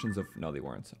directions of... No, they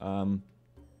weren't.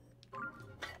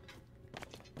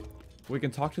 We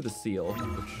can talk to the seal,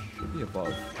 which should be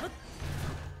above.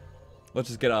 Let's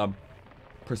just get a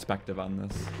perspective on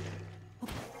this.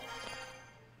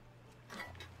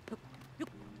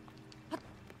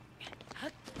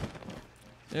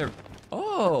 There.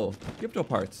 Oh! Gypto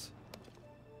parts.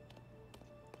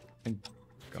 And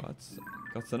guts.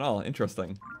 Guts and all.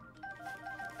 Interesting.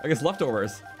 I guess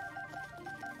leftovers.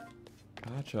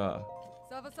 Gotcha.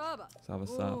 Saba Saba. Saba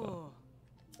Saba.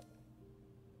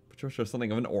 Patricia,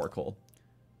 something of an oracle.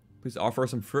 Please offer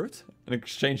some fruit. In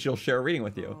exchange, she'll share a reading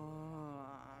with you.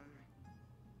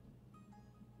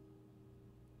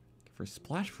 For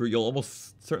splash fruit, you'll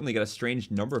almost certainly get a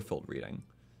strange number-filled reading.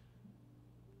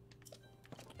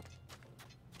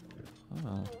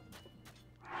 Oh.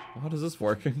 Well, how does this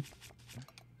work?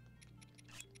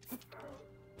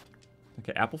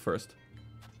 Okay, apple first.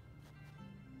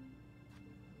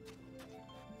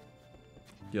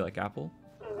 Do you like apple?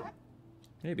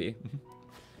 Maybe.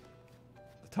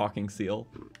 The talking seal.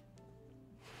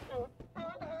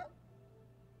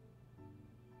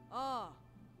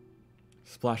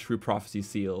 Splash Fruit Prophecy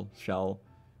Seal shall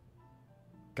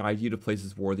guide you to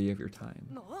places worthy of your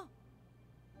time.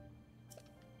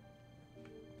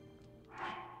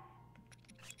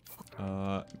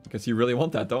 Guess you really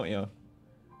want that, don't you?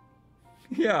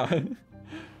 Yeah.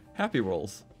 Happy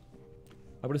rolls.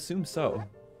 I would assume so.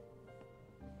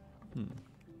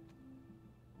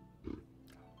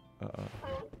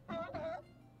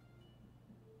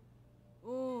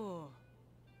 Oh.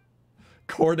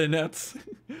 Coordinates.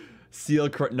 Seal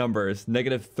correct numbers.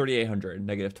 Negative 3800.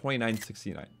 Negative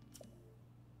 2969.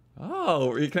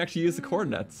 Oh, you can actually use the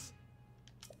coordinates.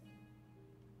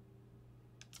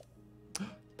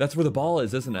 That's where the ball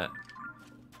is, isn't it?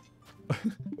 Oh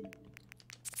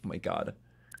my god.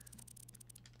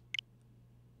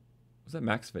 Was that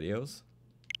Max Videos?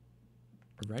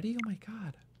 Already? Oh my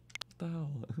god. What the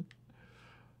hell?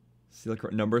 Seal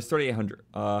correct numbers. 3800.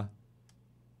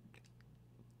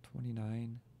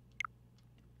 29.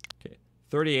 Okay.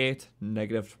 38.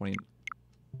 Negative 20.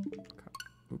 Okay.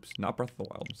 Oops. Not Breath of the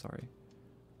Wild. I'm sorry.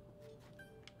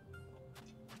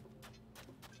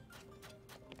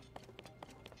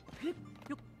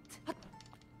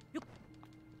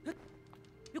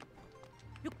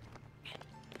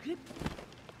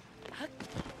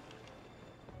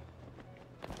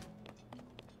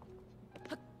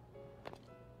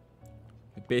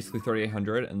 Basically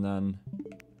 3800, and then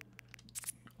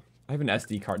I have an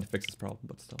SD card to fix this problem,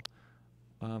 but still.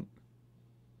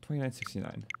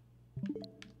 2969.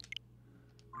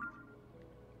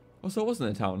 Oh, so it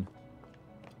wasn't a town.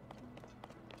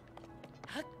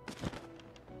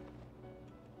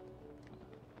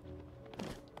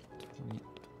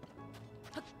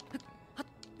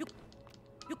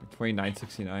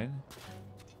 $29.69.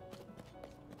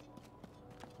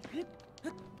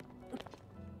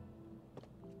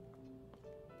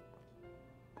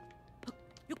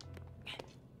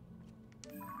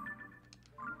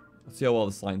 Let's see how well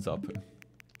this lines up.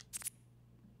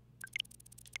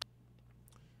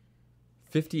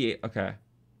 58, okay.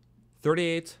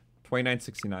 38,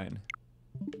 29.69.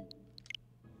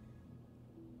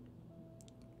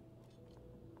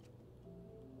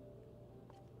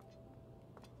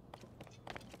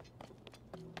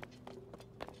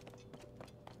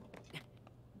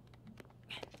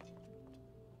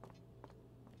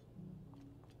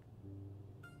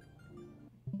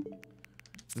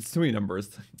 It's too many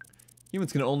numbers.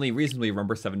 Humans can only reasonably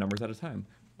remember 7 numbers at a time.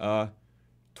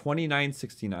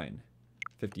 29.69.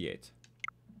 58.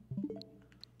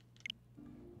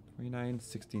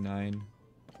 29.69.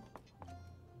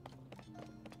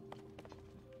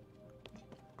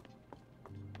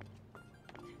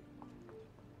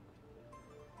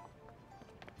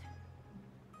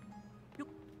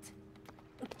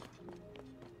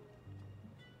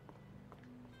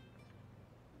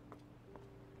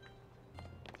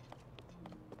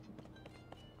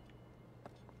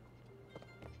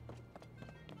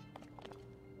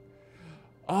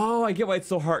 Oh, I get why it's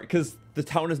so hard, because the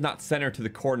town is not centered to the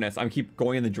coordinates. I keep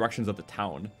going in the directions of the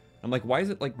town. I'm like, why is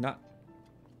it like not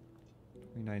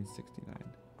 29.69?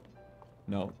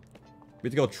 No. We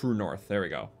have to go true north. There we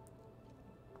go.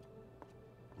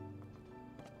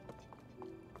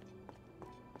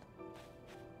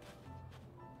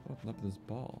 Open up this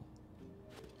ball.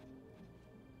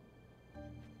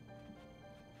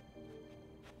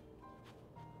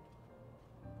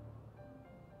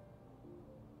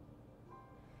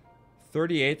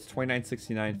 $38,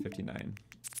 $29.69, $59.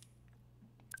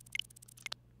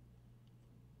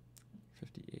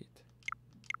 58.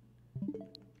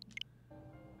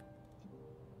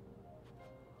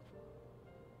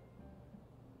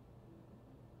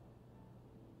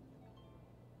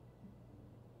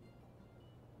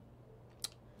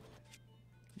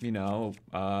 You know,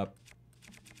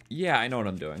 yeah, I know what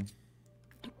I'm doing.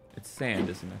 It's sand,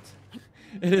 isn't it?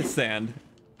 It is sand.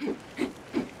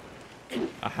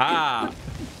 Aha!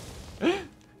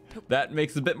 That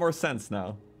makes a bit more sense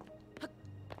now.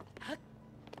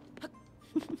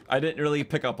 I didn't really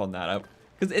pick up on that,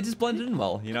 because it just blended in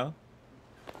well, you know?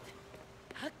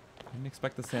 I didn't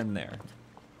expect the sand there.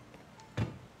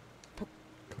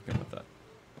 Cooking with it.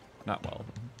 Not well.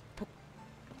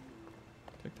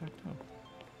 Tic-tac-toe.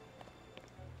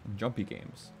 Jumpy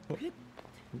games. Oh.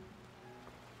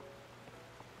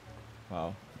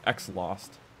 Wow. X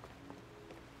lost.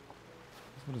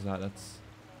 What is that? That's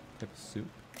a type of soup.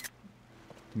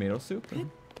 Tomato soup?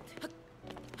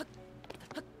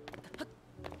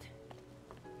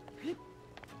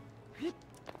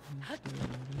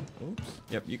 Oops.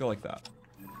 Yep, you go like that.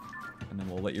 And then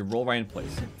we'll let you roll right in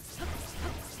place.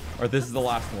 Or this is the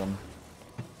last one.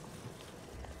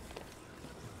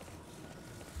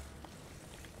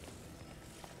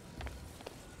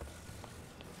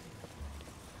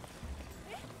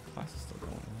 Class is still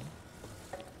going on.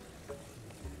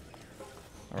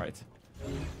 Alright.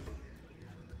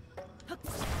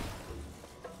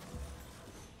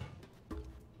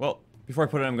 Well, before I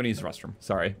put it, I'm going to use the restroom.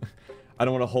 Sorry. I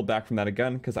don't want to hold back from that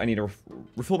again because I need to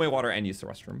refill my water and use the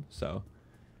restroom. So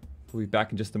we'll be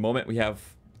back in just a moment. We have,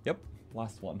 yep,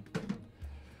 last one.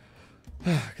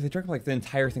 Because I drank like the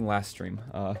entire thing last stream.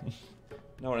 Now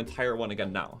an entire one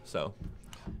again now. So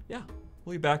yeah,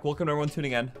 we'll be back. Welcome to everyone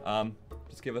tuning in.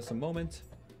 Just give us a moment.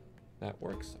 That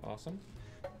works. Awesome.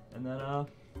 And then,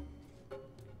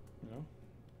 you know,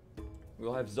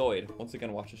 we'll have Zoid once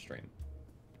again watch the stream.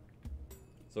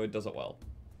 Zoid does it well.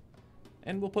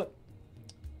 And we'll put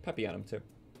Peppy on him too.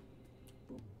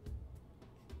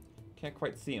 Can't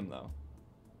quite see him though.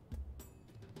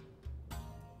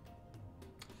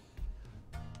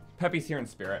 Peppy's here in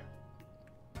spirit.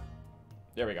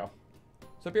 There we go.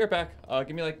 So I'll be right back.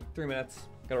 Give me like 3 minutes.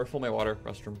 Gotta refill my water,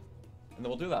 restroom, and then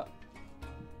we'll do that.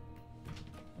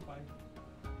 Bye.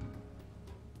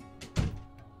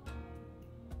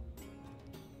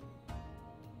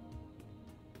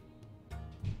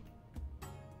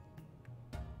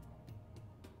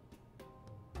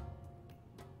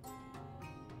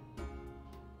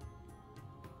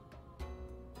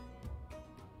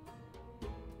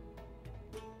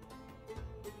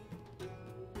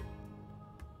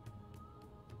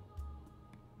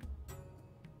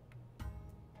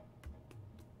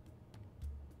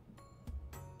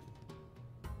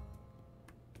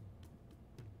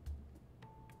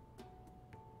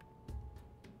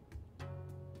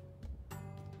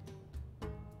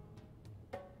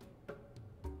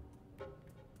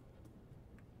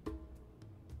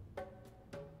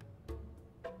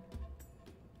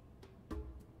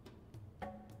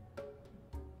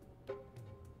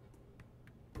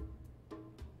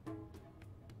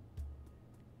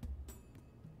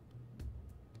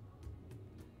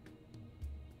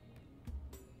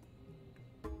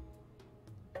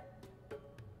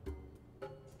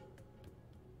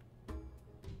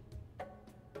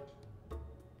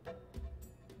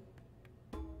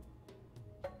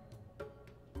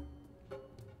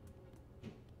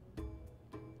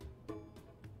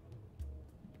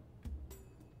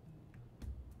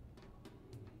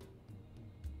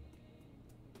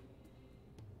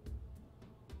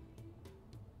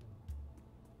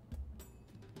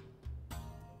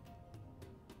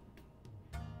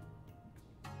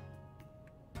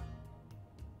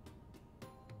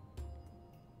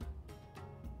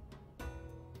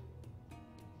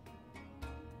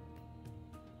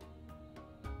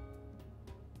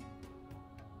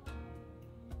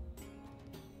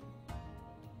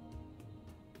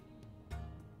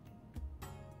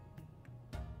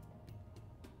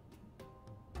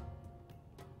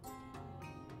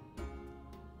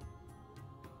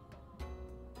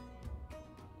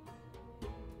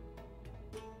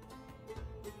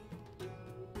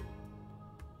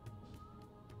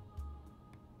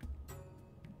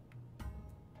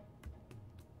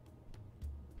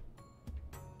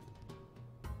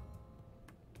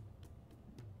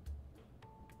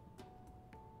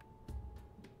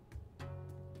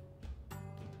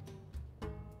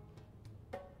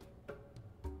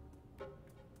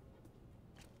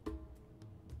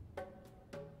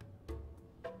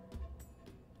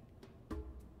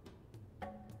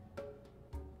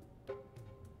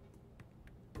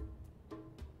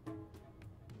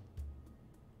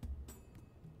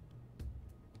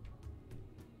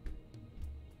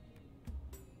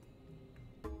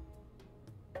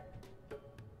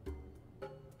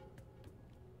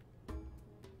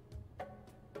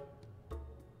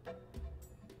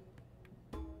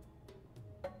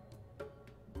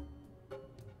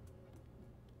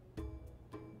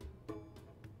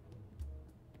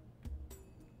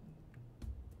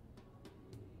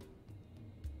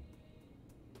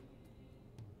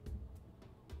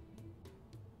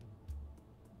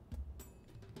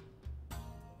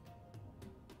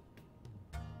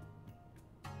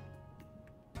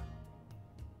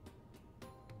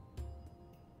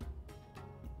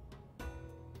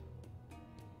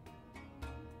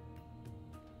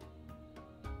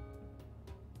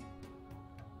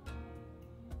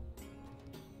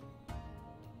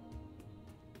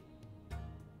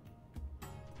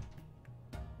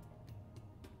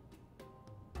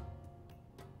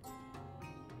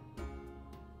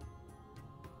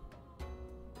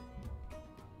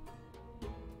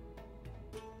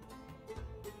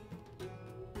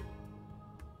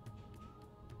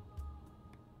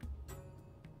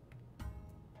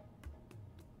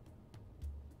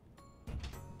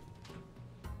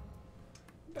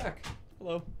 Back.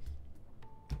 Hello.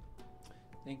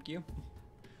 Thank you.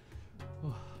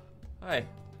 Oh, hi.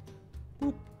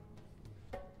 Boop.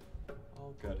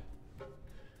 All good.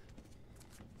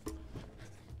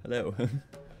 Hello.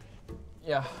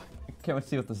 Yeah, can't wait to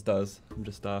see what this does. I'm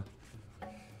just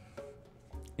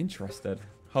interested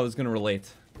how it's gonna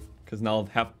relate, because now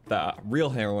half the real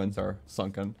heroines are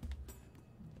sunken.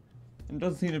 And it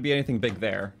doesn't seem to be anything big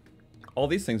there. All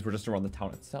these things were just around the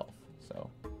town itself, so.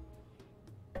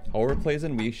 However it plays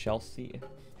in, we shall see.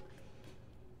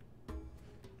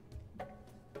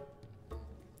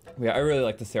 Yeah, I really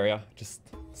like this area. Just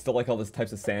still like all these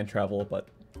types of sand travel, but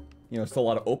you know, still a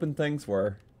lot of open things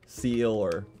where seal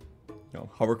or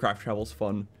hovercraft travel's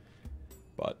fun,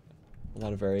 but a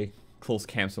lot of very close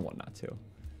camps and whatnot too.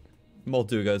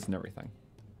 Moldugas and everything.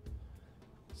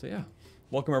 So yeah,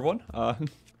 welcome everyone.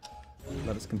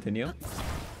 Let us continue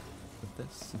with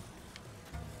this.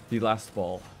 The last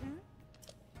ball.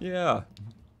 Yeah.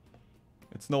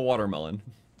 It's no watermelon.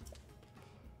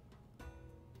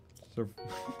 So,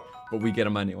 but we get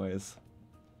them anyways.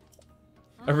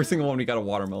 Every single one we got a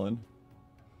watermelon.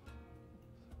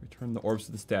 Return the orbs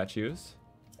to the statues.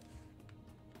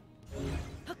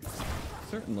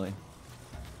 Certainly.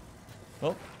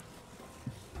 Well.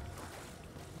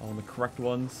 All the correct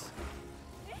ones.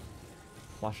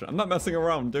 Flash it. I'm not messing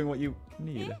around. I'm doing what you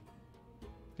need.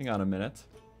 Hang on a minute.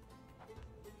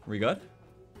 Are we good?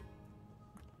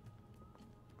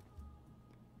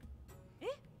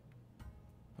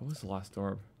 That was the last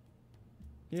orb.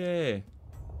 Yay.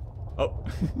 Oh.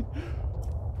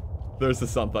 There's the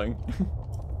something.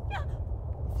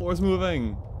 Floor's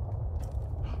moving.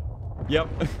 Yep.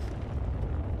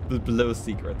 The below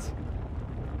secret.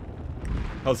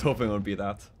 I was hoping it would be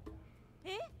that.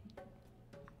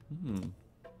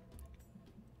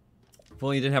 If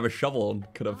only you didn't have a shovel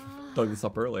and could have dug this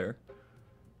up earlier.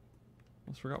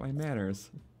 Almost forgot my manners.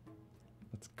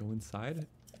 Let's go inside.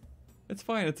 It's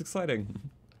fine, it's exciting.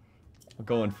 I'll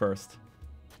go in first.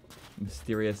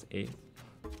 Mysterious 8th.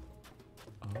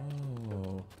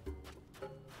 Oh.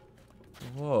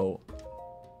 Whoa.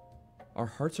 Our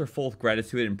hearts are full of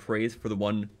gratitude and praise for the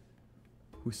one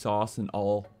who saw us in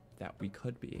all that we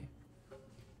could be.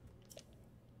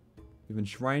 We've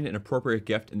enshrined an appropriate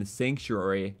gift in the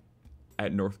sanctuary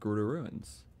at North Gerudo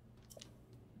Ruins.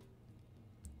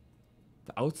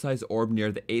 The outsized orb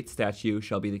near the 8th statue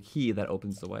shall be the key that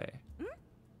opens the way.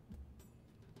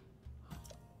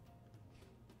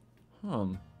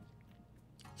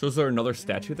 So is there another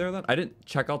statue there then? I didn't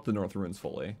check out the North Ruins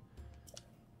fully.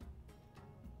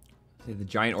 See, the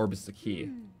giant orb is the key.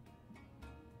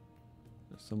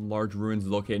 There's some large ruins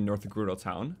located north of Gerudo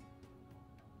Town.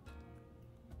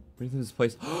 What do you think of this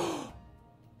place?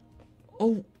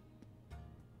 Oh.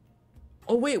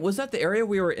 Oh wait, was that the area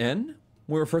we were in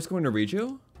when we were first going to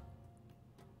Riju?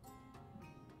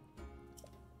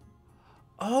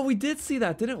 Oh, we did see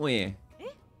that, didn't we?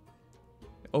 It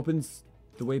opens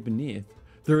the way beneath.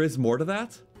 There is more to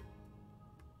that?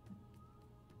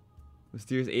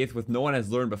 Mysterious 8th, with no one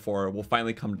has learned before, will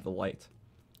finally come to the light.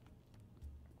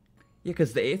 Yeah,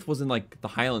 because the 8th was in like the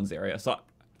Highlands area, so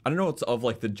I don't know what's of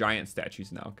like the giant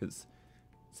statues now, because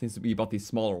it seems to be about these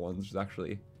smaller ones, which is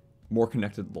actually more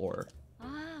connected lore.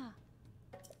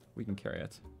 We can carry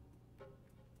it.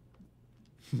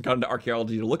 Got into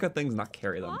archaeology to look at things, not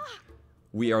carry them.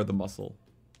 We are the muscle.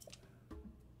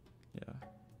 Yeah.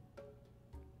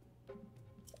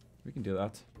 We can do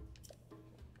that.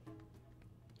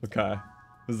 Okay.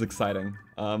 This is exciting.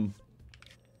 Oh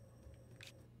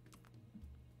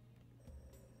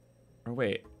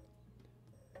wait.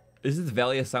 Is it the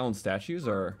Valley of Silent Statues,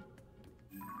 or?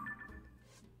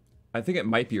 I think it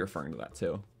might be referring to that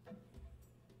too.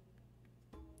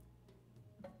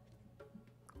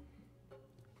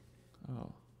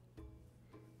 Oh.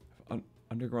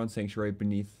 Underground sanctuary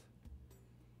beneath.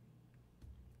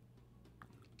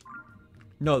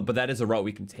 No, but that is a route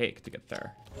we can take to get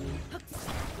there.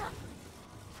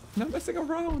 Not messing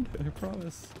around, I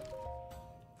promise.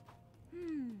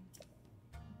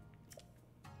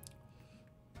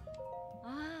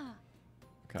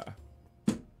 Okay.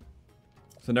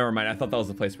 So never mind, I thought that was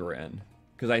the place we were in.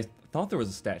 Because I thought there was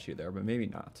a statue there, but maybe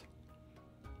not.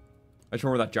 I just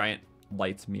remember that giant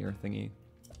lights mirror thingy.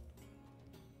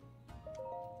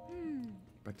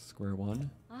 Back to square one.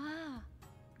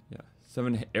 Yeah.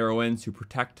 7 heroines who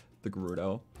protect the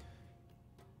Gerudo.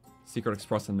 Secret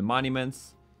expressed in the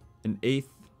monuments. An 8th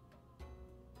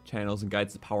channels and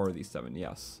guides the power of these 7.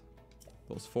 Yes.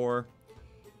 Those 4.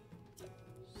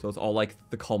 So it's all like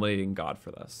the culminating god for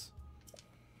this.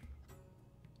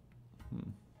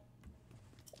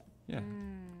 Yeah.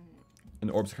 And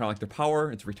the orbs are kind of like their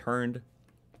power. It's returned.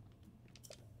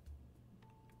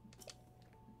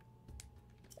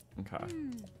 Okay.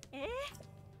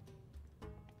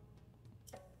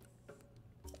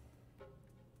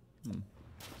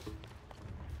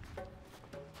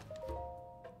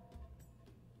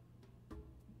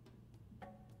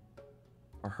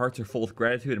 Our hearts are full with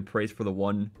gratitude and praise for the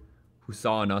one who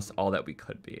saw in us all that we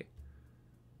could be.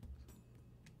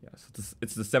 Yeah, so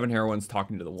it's the 7 heroines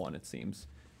talking to the one, it seems.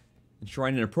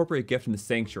 Enshrine an appropriate gift in the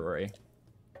sanctuary.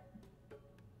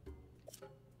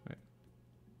 Right.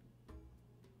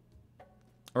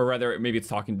 Or rather, maybe it's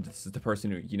talking to the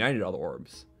person who united all the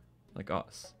orbs. Like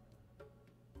us.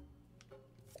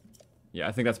 Yeah,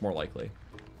 I think that's more likely.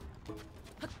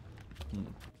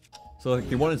 So like,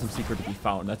 they wanted some secret to be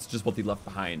found. That's just what they left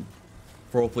behind.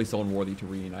 For hopefully someone worthy to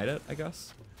reunite it, I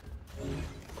guess.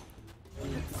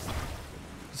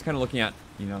 Just kind of looking at,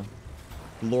 you know,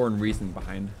 the lore and reasoning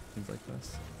behind things like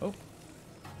this. Oh.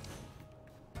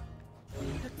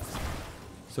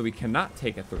 So we cannot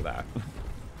take it through that.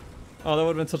 Oh, that would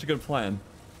have been such a good plan.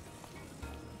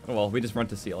 Oh well, we just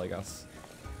rent a seal, I guess.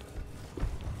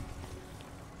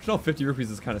 You know, 50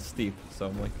 rupees is kind of steep, so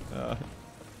I'm like,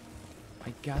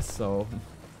 I guess so.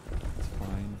 It's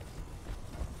fine.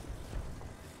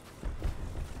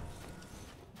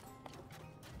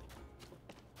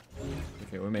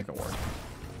 Okay, we'll make it work.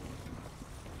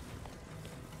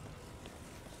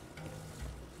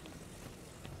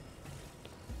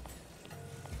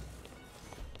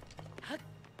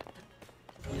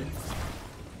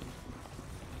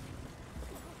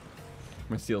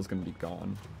 My seal's gonna be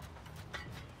gone.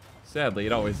 Sadly,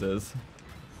 it always is.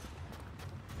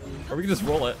 Or we can just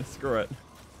roll it. Screw it.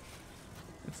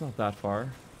 It's not that far.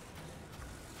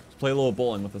 Let's play a little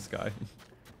bowling with this guy.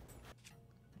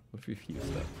 What if we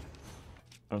fused it?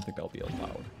 I don't think that'll be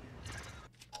allowed.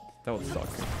 That would suck.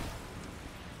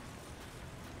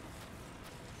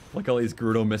 Like all these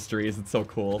Gerudo mysteries, it's so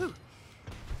cool.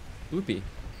 Loopy.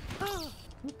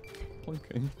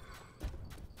 Plinking.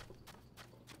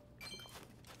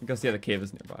 I guess, yeah, the cave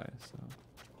is nearby, so.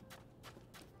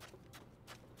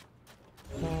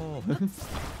 Oh.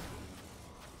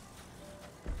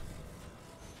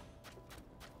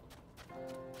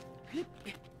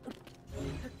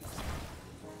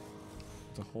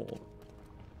 It's a hole.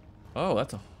 Oh,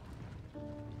 that's a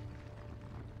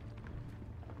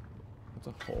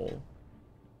hole.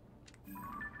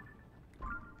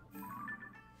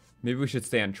 Maybe we should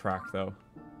stay on track, though.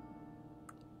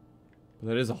 But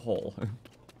that is a hole.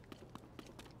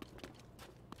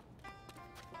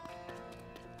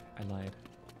 I lied.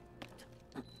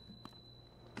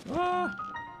 Ah!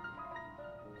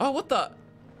 Oh, what the?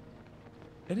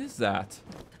 It is that.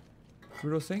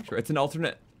 Gerudo Sanctuary. It's an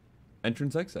alternate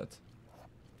entrance exit.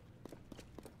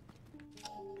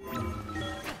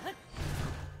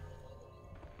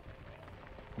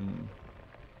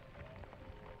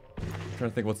 Trying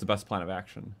to think what's the best plan of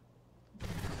action.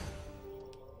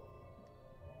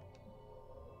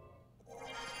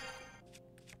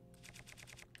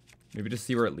 Maybe just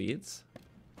see where it leads?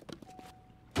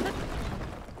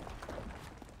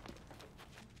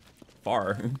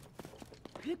 Far.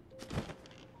 I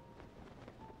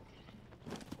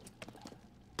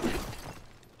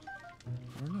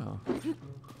don't know.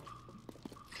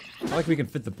 Not like we can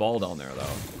fit the ball down there,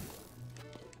 though.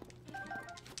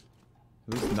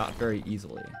 At least not very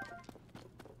easily.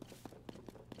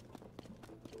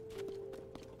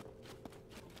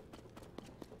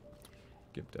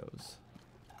 Give those.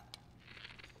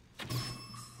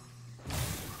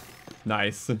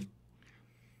 Nice.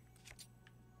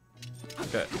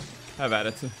 Okay, have at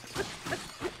it.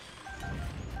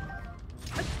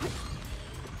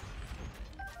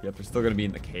 Yep, they're still gonna be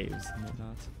in the caves and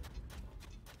whatnot.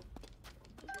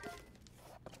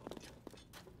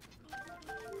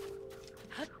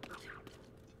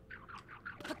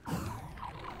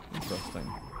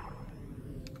 Interesting.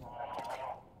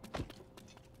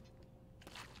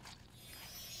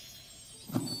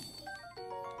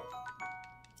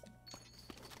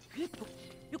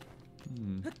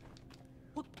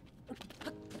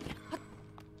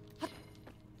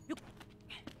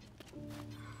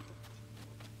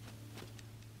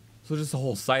 So just a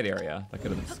whole side area that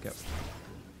could have been skipped.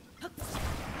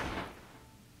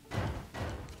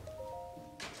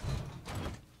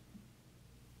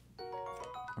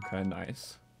 Okay,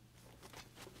 nice.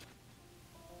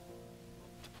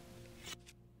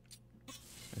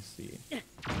 I see.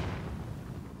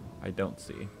 I don't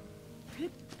see.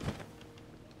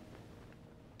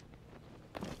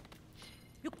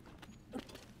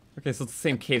 Okay, so it's the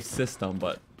same cave system,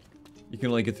 but you can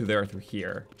only get through there through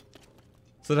here.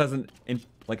 So it has an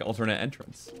like alternate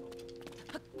entrance.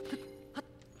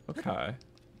 Okay.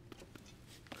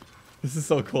 This is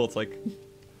so cool. It's like,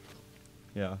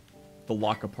 yeah, the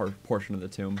lock-up portion of the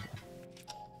tomb.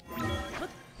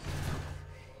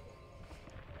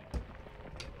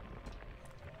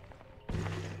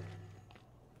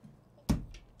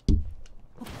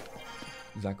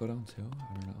 Does that go down too?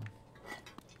 I don't know.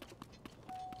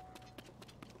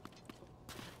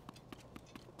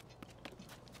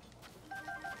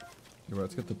 Here,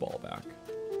 let's get the ball back.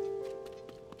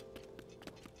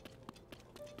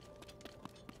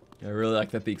 Yeah, I really like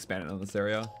that they expanded on this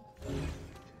area. And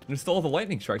there's still all the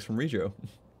lightning strikes from Rejo.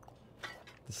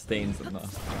 The stains in the ground.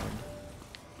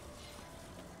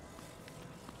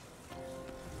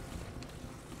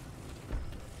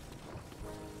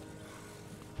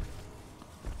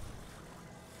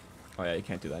 Oh yeah, you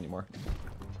can't do that anymore.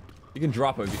 You can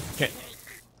drop it, but you can't.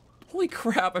 Holy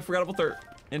crap, I forgot about their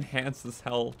enhanced as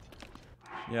hell.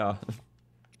 Yeah.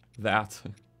 That.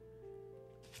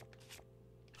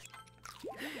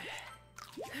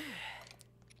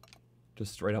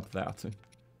 Just straight up that.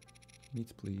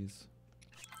 Meats, please.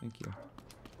 Thank you.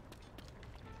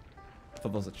 I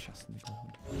thought that was a chest in the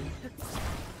ground.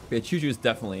 Yeah, Chuju's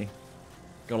definitely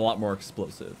got a lot more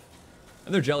explosive.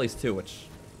 And they're jellies too, which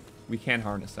we can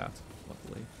harness that,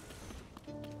 luckily.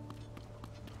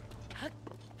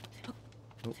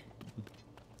 Oh.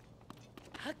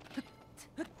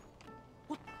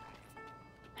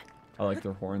 I like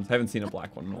their horns. I haven't seen a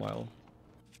black one in a while.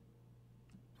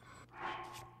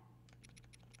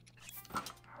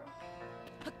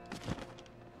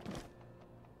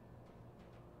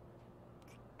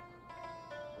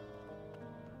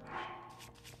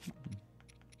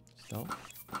 Stealth.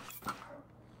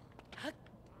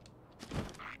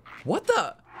 What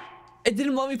the? It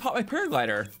didn't let me pop my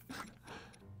paraglider.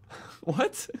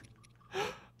 What?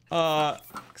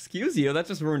 Excuse you, that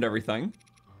just ruined everything.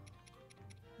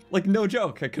 Like, no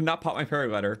joke, I could not pop my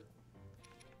paraglider.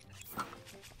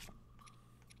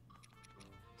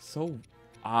 So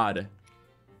odd.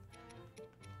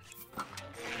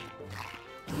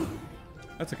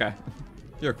 That's okay.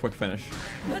 You're a quick finish.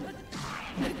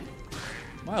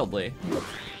 Mildly.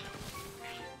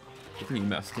 I think you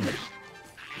missed.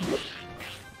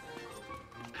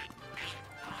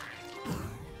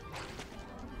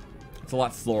 It's a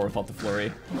lot slower without the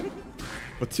flurry.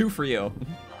 But 2 for you.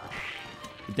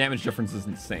 The damage difference is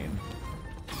insane.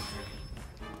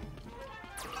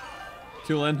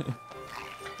 Tulin.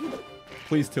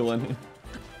 Please, Tulin.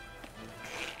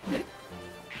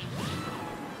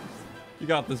 You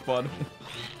got this, bud.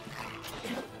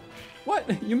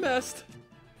 What? You missed.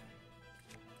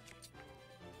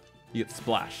 You get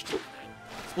splashed.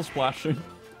 Splish splash.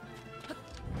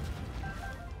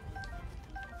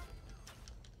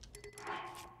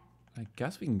 I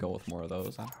guess we can go with more of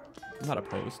those. I'm not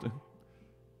opposed. They're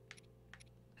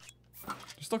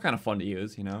still kind of fun to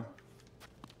use, you know?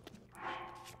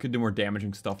 Could do more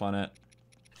damaging stuff on it.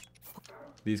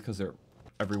 These because they're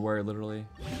everywhere, literally.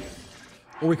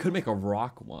 Or we could make a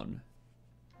rock one.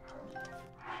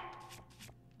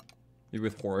 Maybe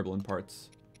with horrible in parts.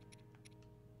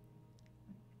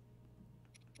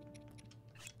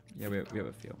 Yeah, we have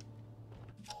a few.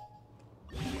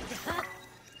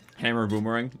 Hammer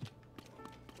boomerang.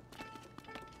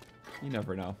 You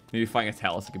never know. Maybe finding a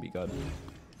talus, it could be good.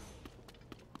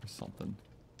 Or something.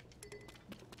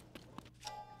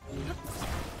 I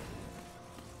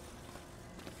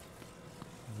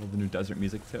love the new desert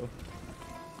music too.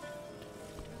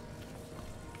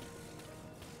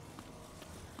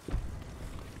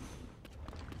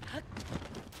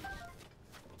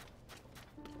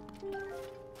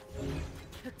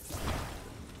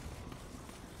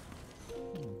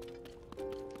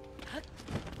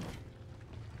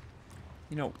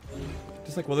 You know,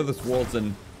 just like whether this world's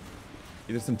in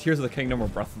either some Tears of the Kingdom or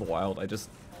Breath of the Wild, I just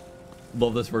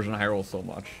love this version of Hyrule so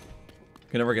much.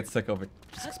 Can never get sick of it,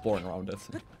 just exploring around it.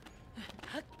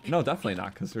 No, definitely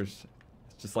not, because it's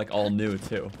just like all new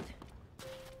too.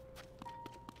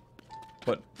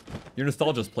 But your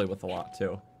nostalgia's played with a lot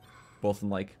too. Both in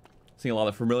like seeing a lot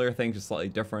of familiar things just slightly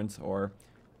different, or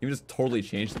even just totally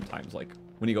changed sometimes, like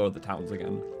when you go to the towns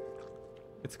again.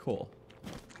 It's cool.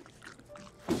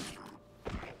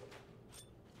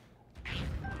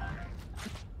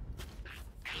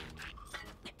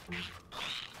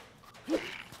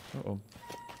 Uh-oh.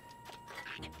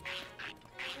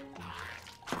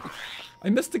 I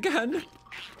missed again!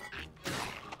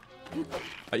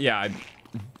 Yeah,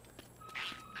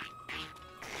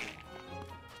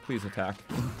 Please attack.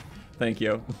 Thank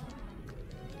you.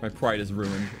 My pride is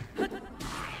ruined.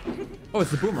 Oh,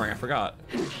 it's the boomerang, I forgot.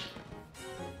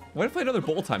 Why did I play another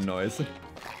bowl time noise?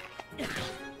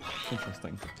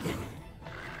 Interesting.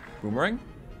 Boomerang?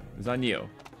 It's on you.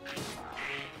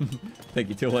 Thank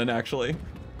you, Tulin, actually.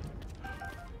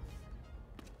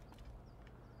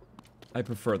 I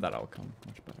prefer that outcome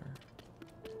much better.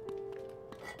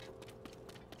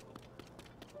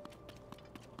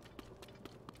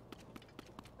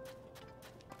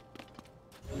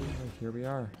 Alright, here we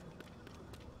are.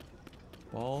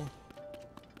 Ball.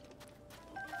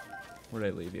 Where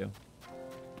did I leave you?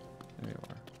 There you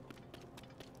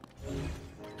are.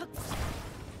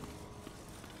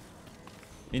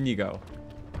 In you go.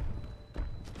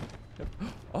 Yep.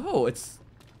 Oh, it's...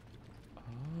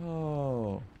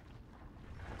 Oh.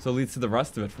 So it leads to the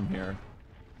rest of it from here.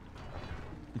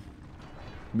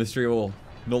 Mystery will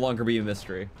no longer be a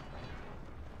mystery.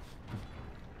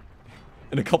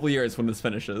 In a couple years when this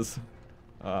finishes.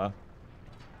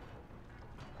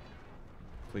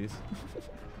 Please.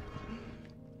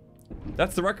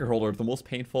 That's the record holder of the most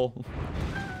painful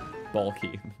ball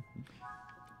key.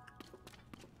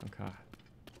 Okay.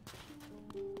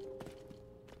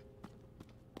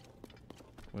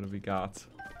 What have we got?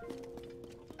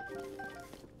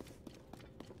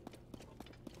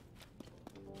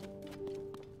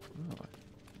 Oh,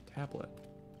 tablet.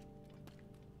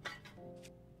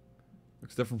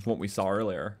 Looks different from what we saw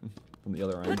earlier from the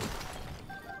other end.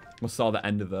 We saw the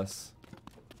end of this.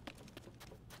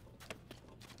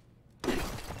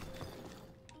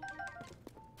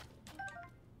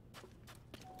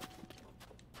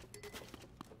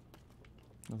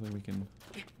 Nothing we can...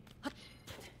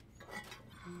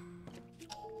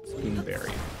 It's being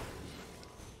buried.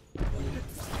 Yeah,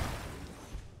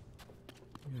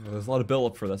 there's a lot of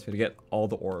build-up for this. We have to get all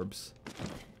the orbs.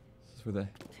 This is where the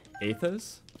 8th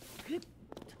is?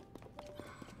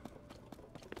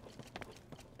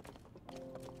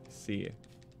 See.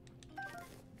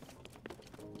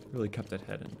 Really kept it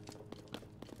hidden.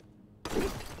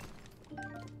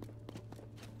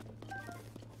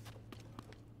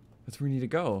 That's where we need to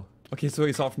go. Okay, so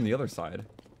we saw it from the other side.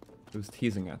 It was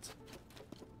teasing it.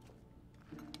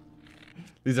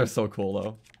 These are so cool,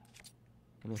 though.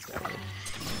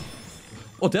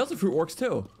 Oh, Delta Fruit works,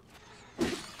 too.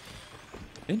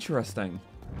 Interesting.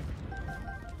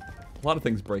 A lot of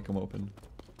things break them open.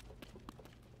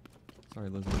 Sorry,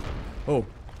 Lizzie. Oh.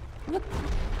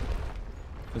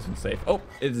 This one's safe. Oh,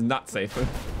 it is not safe.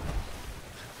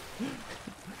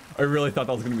 I really thought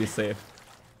that was going to be safe.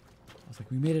 I was like,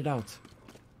 we made it out.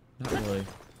 Not really.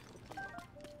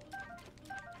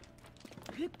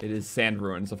 It is sand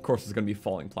ruins. Of course, it's going to be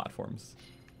falling platforms.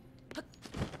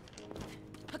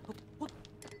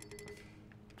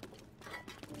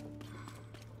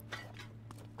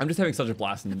 I'm just having such a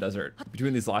blast in the desert.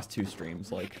 Between these last 2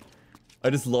 streams, like, I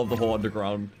just love the whole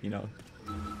underground, you know,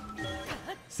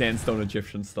 sandstone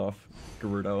Egyptian stuff.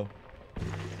 Gerudo.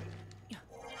 Yeah.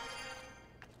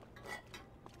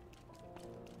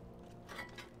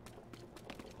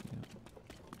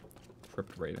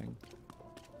 Crypt rating.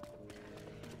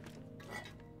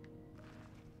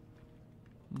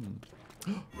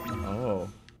 Oh.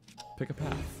 Pick a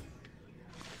path.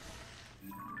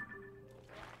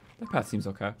 That path seems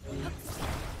okay.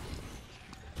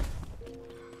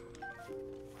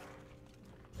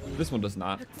 This one does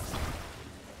not.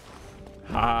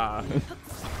 Ha!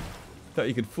 Thought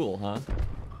you could fool, huh?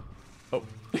 Oh.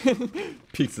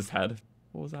 Peeks his head.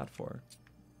 What was that for?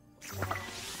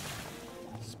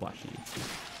 Splashy.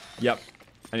 Yep.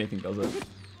 Anything does it.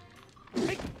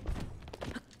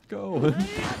 Go!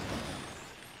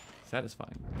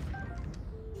 Satisfying.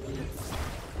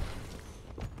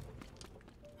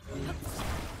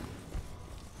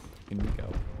 In we go.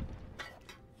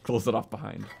 Close it off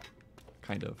behind.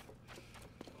 Kind of.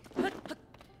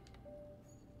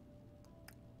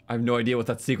 I have no idea what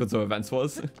that sequence of events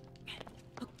was.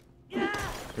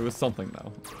 It was something,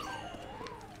 though.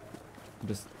 I'm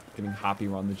just getting happy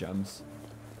around the gems.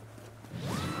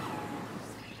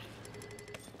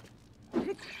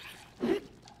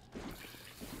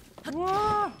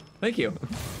 Thank you.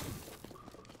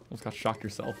 Almost got shocked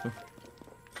yourself.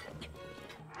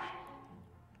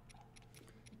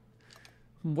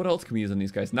 What else can we use on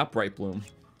these guys? Not Bright Bloom.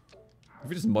 If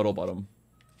we just muddle bottom.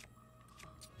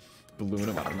 Balloon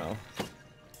them, I don't know.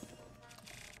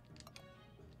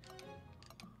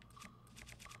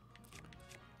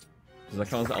 Does that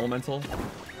count as elemental?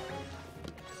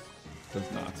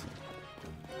 Does not.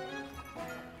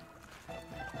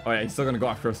 Oh yeah, he's still gonna go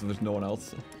after us if there's no one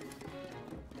else.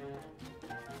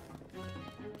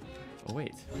 Oh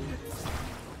wait.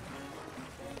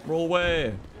 Roll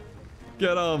away!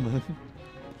 Get him!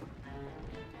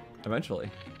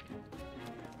 Eventually.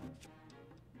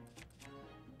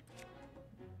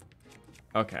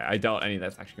 Okay, I doubt any of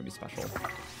that's actually gonna be special.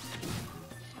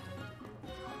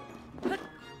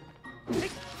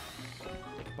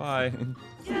 Bye.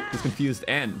 He's confused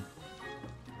and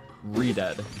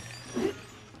re-dead.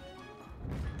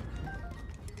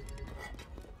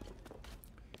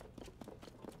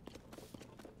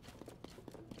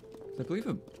 I believe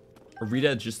a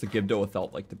reded just the Gibdo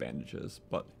without like the bandages,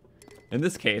 but in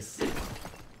this case,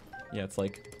 yeah, it's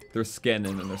like their skin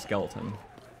and then their skeleton.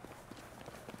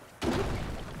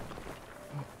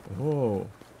 Oh.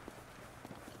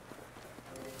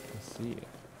 Let's see.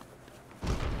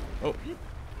 Oh.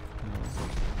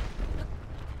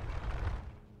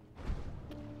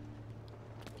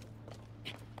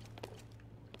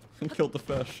 Killed the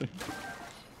fish.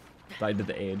 Died to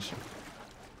the age.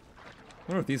 I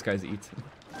wonder if these guys eat.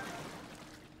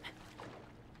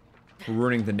 We're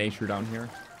ruining the nature down here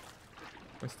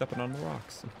by stepping on the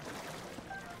rocks.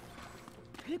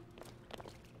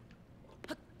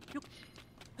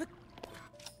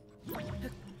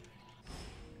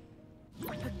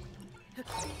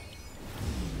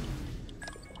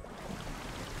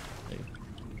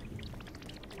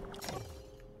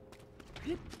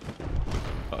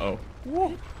 Uh-oh.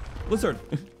 Whoa! Lizard!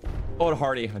 Oh, a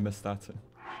hardy. I missed that.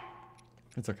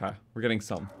 It's okay. We're getting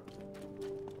some.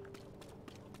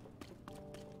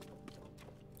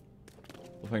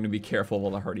 I'm going to be careful of all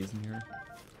the hardies in here.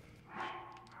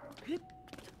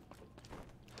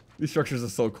 These structures are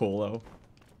so cool, though.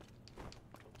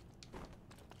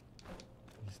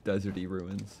 These deserty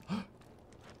ruins.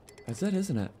 That's it,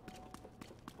 isn't it?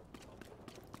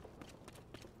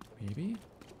 Maybe?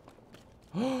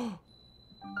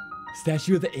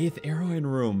 Statue of the 8th Arrowing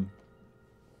Room.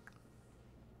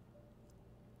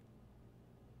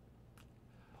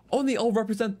 Oh, and they all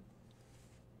represent...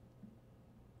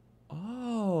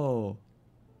 Oh.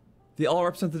 They all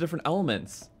represent the different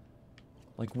elements.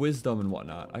 Like wisdom and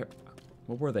whatnot.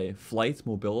 What were they? Flight,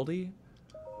 mobility?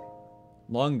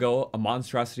 Long ago, a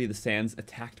monstrosity of the sands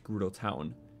attacked Gerudo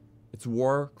Town. Its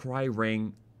war cry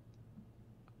rang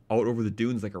out over the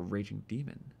dunes like a raging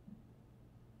demon.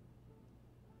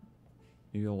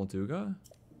 Maybe Olduga?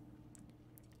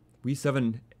 We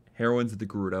 7 heroines of the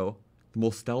Gerudo, the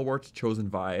most stalwart chosen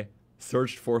Vi,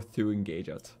 surged forth to engage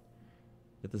it.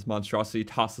 Yet this monstrosity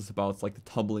tossed us about like the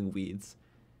tumbling weeds.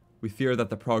 We feared that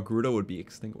the proud Gerudo would be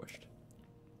extinguished.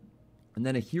 And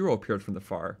then a hero appeared from the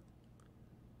far.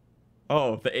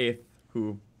 Oh, the 8th,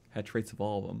 who had traits of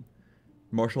all of them.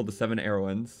 Marshaled the 7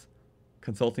 heroines,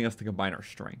 consulting us to combine our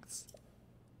strengths.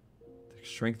 The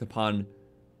strength upon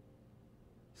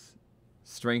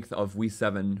strength of we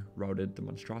 7 routed the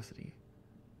monstrosity.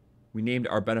 We named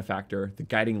our benefactor the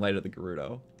guiding light of the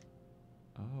Gerudo.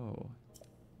 Oh.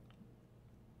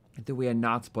 And that we had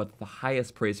not but the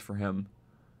highest praise for him.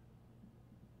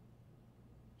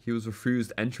 He was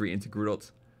refused entry into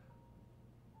Gerudo.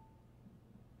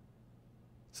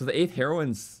 So the 8th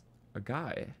heroine's a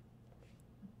guy.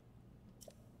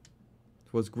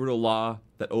 'Twas Gerudo law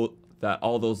that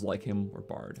all those like him were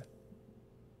barred.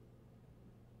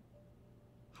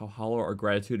 How hollow our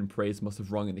gratitude and praise must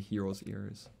have rung in the hero's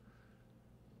ears.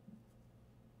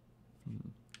 Let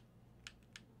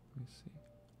me see.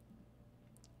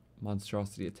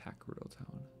 Monstrosity attack Gerudo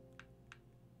Town.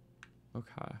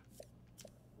 Okay.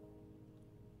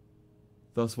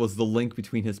 Thus was the link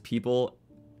between his people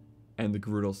and the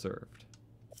Gerudo served.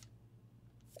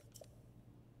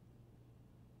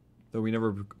 Though we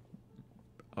never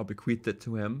bequeathed it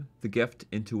to him, the gift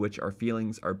into which our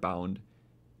feelings are bound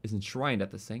is enshrined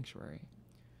at the sanctuary.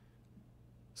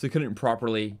 So he couldn't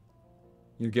properly,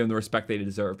 give him the respect they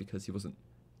deserve because he wasn't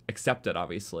accepted,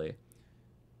 obviously.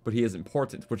 But he is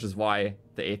important, which is why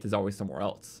the 8th is always somewhere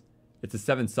else. It's a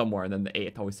 7 somewhere, and then the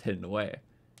 8th always hidden away.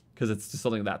 Because it's just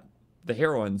something that the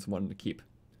heroines wanted to keep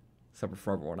separate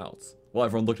from everyone else. Well,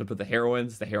 everyone looked up to the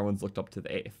heroines looked up to the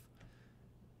 8th.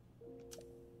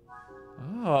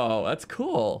 Oh, that's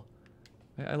cool.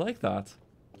 I like that.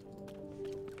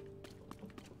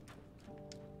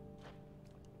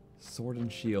 Sword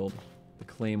and shield, the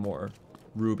claymore,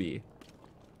 ruby.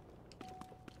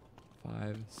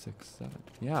 5, 6, 7.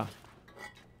 Yeah.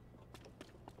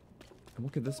 And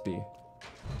what could this be?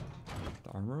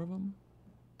 The armor of them?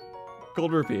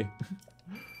 Gold rupee.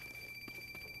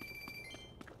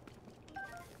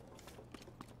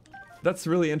 That's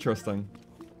really interesting.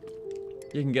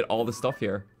 You can get all the stuff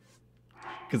here.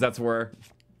 Because that's where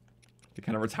they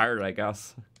kind of retired, I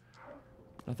guess.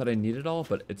 Not that I need it all,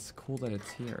 but it's cool that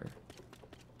it's here.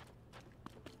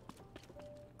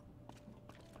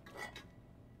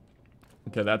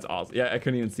 Okay, that's awesome. Yeah, I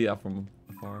couldn't even see that from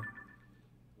afar.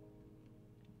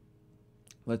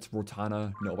 Let's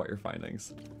Rotana know about your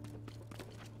findings.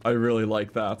 I really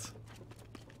like that.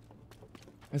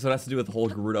 So it has to do with the whole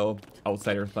Gerudo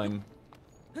outsider thing.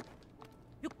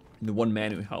 And the one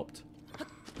man who helped.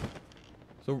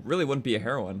 So it really wouldn't be a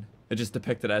heroine. It just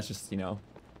depicted as just, a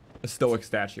stoic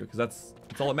statue. Because that's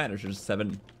all that matters. There's just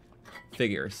 7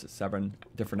 figures, 7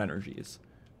 different energies,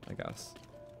 I guess.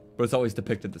 but it's always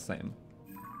depicted the same.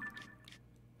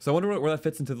 So I wonder where that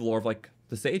fits into the lore of, like,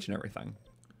 the sage and everything.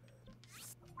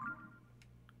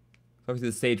 Obviously,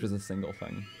 the sage was a single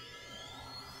thing.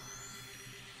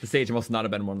 The sage must not have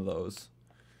been one of those.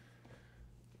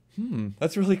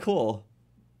 That's really cool.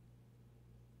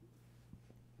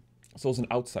 So it's an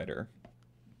outsider.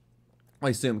 I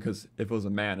assume, because if it was a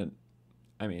man,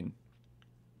 I mean...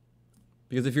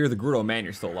 Because if you're the Gerudo man,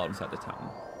 you're still allowed inside the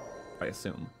town. I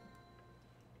assume.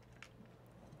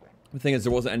 The thing is,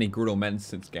 there wasn't any Gerudo men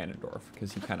since Ganondorf,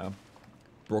 because he kind of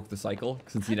broke the cycle,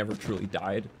 since he never truly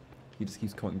died. He just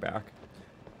keeps coming back.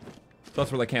 So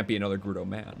that's where there can't be another Gerudo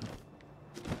man.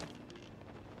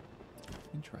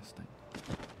 Interesting.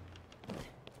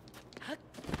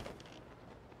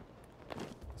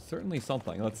 Certainly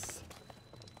something. Let's...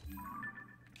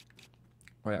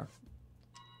 Oh yeah.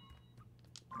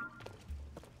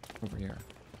 Over here.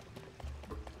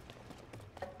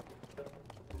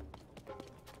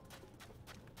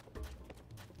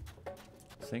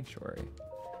 Sanctuary.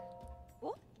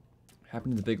 Oh.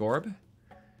 Happened to the big orb?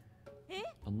 Eh?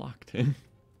 Unlocked.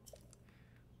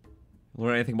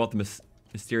 Learn anything about the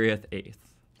mysterious eighth?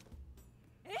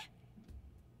 Eh?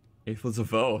 Eighth was a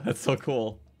foe. That's so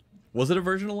cool. Was it a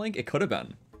version of Link? It could have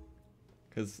been.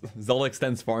 Because Zelda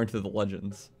extends far into the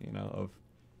legends, you know, of,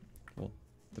 well,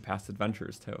 the past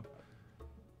adventures, too.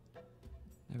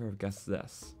 Never have guessed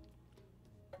this.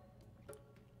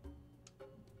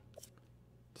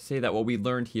 To say that what we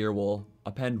learned here will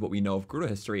append what we know of Gerudo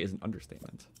history is an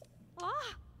understatement.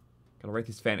 Ah. Gotta write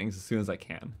these fanings as soon as I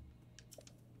can.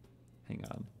 Hang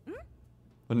on.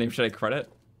 What name should I credit?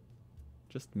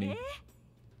 Just me.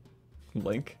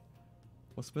 Link.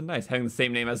 Must have been nice having the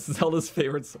same name as Zelda's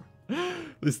favorite sword.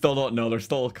 They still don't know. They're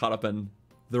still caught up in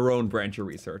their own branch of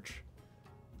research.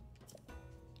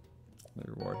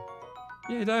 The reward.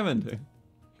 Yay, diamond!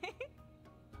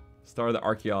 Star of the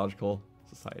Archaeological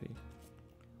Society.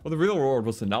 Well, the real reward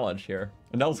was the knowledge here.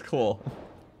 And that was cool.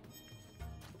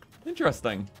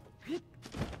 Interesting.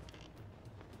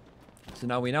 So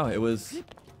now we know it was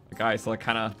a guy, so like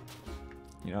kind of,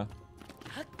 you know.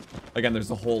 Again,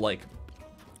 there's a whole like,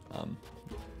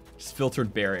 just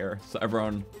filtered barrier. So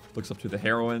everyone looks up to the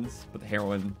heroines, but the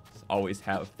heroines always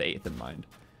have the eighth in mind.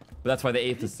 But that's why the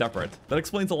eighth is separate. That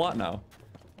explains a lot now.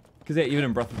 Because yeah, even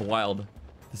in Breath of the Wild,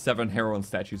 the 7 heroine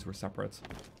statues were separate.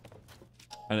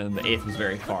 And then the eighth was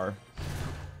very far.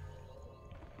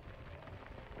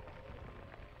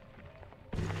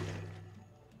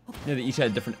 Yeah, they each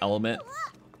had a different element.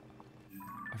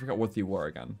 I forgot what they were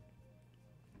again.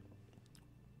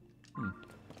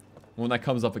 When that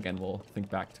comes up again, we'll think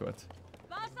back to it.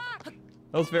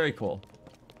 That was very cool.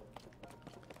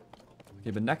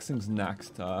 Okay, but next thing's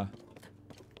next.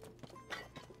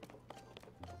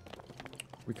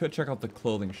 We could check out the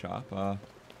clothing shop.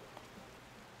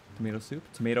 Tomato soup,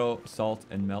 tomato, salt,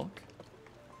 and milk.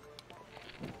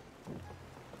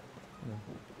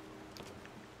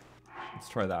 Let's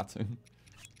try that.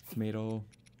 Tomato,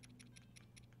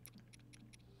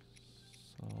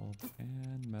 salt,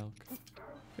 and milk.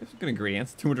 Okay, some good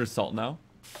ingredients. 200 salt now.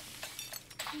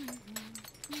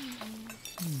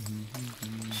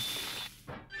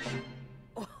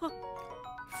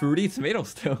 Fruity tomato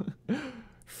stew.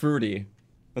 Fruity.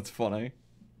 That's funny.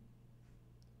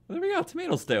 There we go,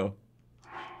 tomato stew.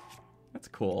 That's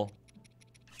cool.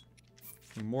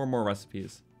 More and more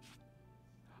recipes.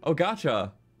 Oh,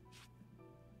 gotcha.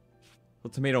 The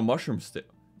tomato mushroom stew.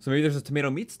 So maybe there's a tomato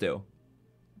meat stew.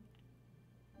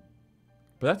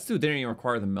 But that stew didn't even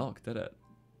require the milk, did it?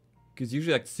 Because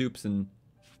usually like soups and...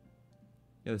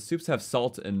 Yeah, the soups have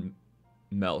salt and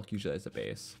milk usually as a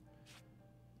base.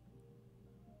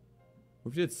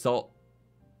 What if you did salt?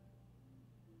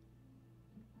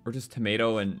 Or just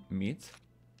tomato and meat?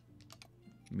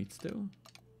 Meat stew?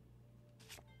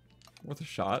 Worth a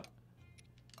shot.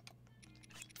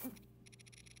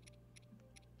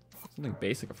 Something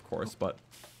basic, of course, but...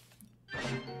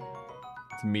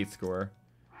 It's a meat score.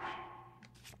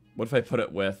 What if I put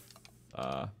it with,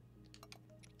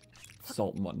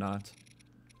 salt and whatnot?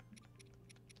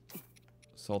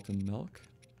 Salt and milk?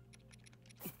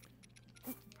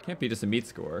 Can't be just a meat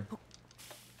score.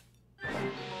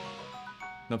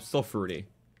 Nope, still fruity.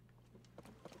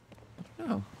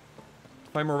 No.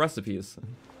 Find more recipes.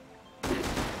 I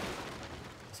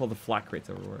saw the flat crates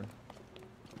everywhere.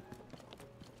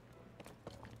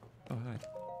 Oh, hi.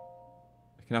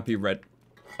 It cannot be red.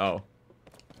 Oh.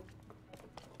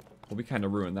 Well, we kind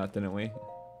of ruined that, didn't we?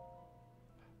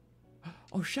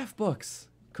 Oh, chef books!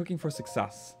 Cooking for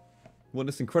success.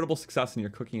 Witness incredible success in your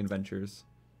cooking adventures.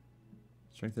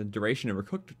 Strength and duration of your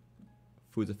cooked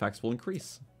food's effects will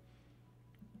increase.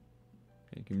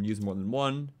 You can use more than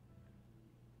one.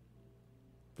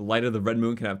 The light of the red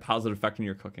moon can have a positive effect on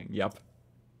your cooking. Yep.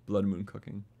 Blood moon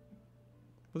cooking.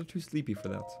 But they're too sleepy for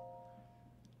that.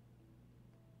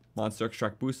 Monster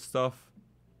extract boost stuff.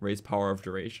 Raise power of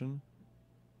duration.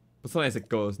 But sometimes it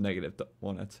goes negative,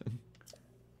 won't it?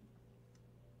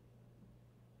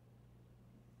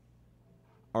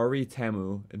 Ari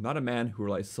Tamu is not a man who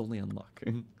relies solely on luck.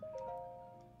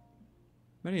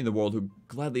 Many in the world who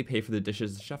gladly pay for the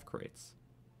dishes the chef creates.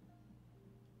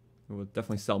 It will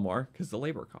definitely sell more because the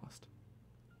labor cost.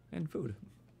 And food.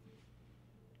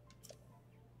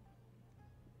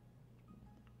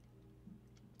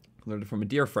 I learned it from a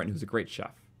dear friend who's a great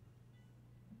chef.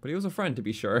 But he was a friend, to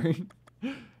be sure.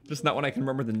 Just not one I can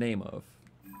remember the name of.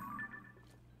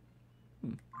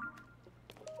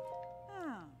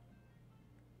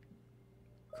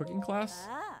 Cooking class?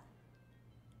 Ah.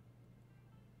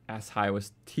 Ass High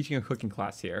was teaching a cooking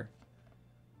class here.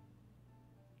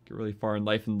 Get really far in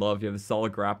life and love. You have a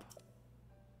solid grap.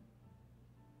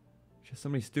 She has so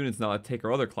many students now that take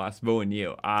her other class, Vo and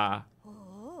you. Ah.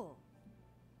 Oh.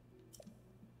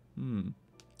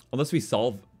 Unless we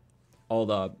solve all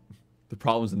the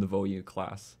problems in the Vo U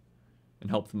class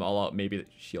and help them all out, maybe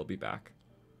she'll be back.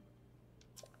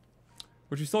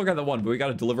 Which we still got the one, but we got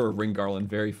to deliver a ring garland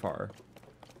very far.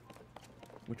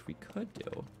 Which we could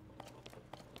do.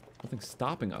 Nothing's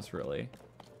stopping us, really.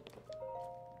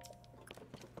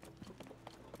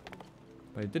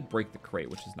 But I did break the crate,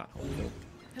 which is not helpful.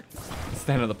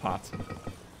 Stand on the pot.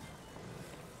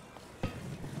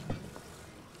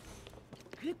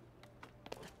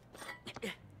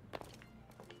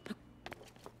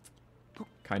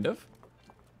 Kind of.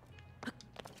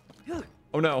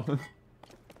 Oh no.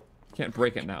 Can't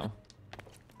break it now.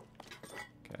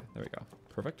 Okay, there we go.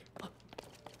 Perfect.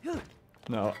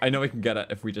 No, I know we can get it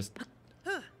if we just...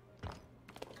 We'll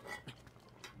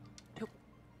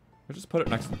just put it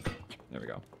next to... There we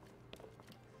go.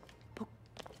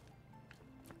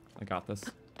 I got this.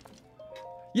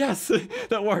 Yes!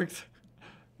 That worked!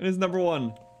 It is number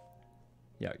 1.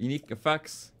 Yeah, unique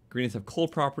effects. Ingredients have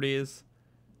cold properties.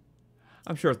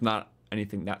 I'm sure it's not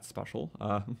anything that special.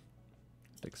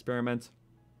 Experiment.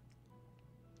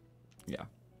 Yeah.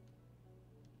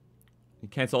 You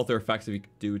cancel out their effects if you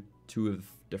do 2 of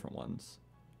different ones.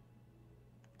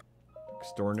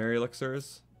 Extraordinary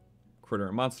elixirs. Critter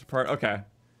and monster part. Okay.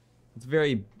 It's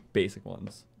very basic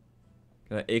ones.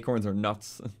 Acorns or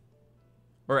nuts.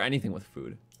 Or anything with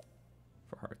food.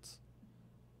 For hearts.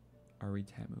 Ari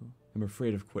Tamu. I'm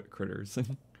afraid of critters.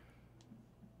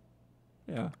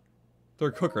 Yeah. They're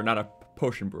a cooker, not a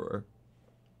potion brewer.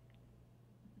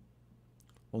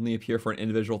 Only appear for an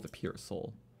individual with a pure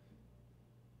soul.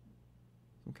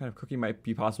 Some kind of cooking might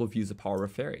be possible if you use the power of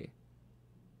a fairy.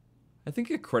 I think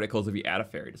it criticals if you add a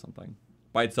fairy to something.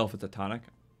 By itself, it's a tonic.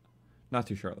 Not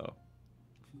too sure, though.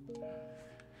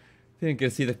 Didn't get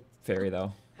to see the fairy,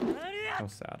 though. How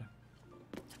sad.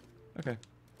 Okay.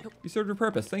 You served your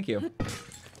purpose. Thank you.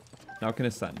 Now can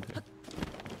ascend.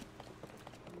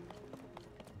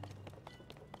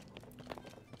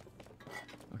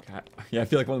 Okay. Yeah, I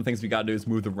feel like one of the things we gotta do is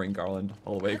move the ring garland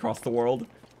all the way across the world.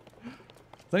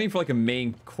 It's not even for like a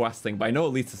main quest thing, but I know it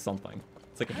leads to something.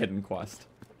 It's like a hidden quest.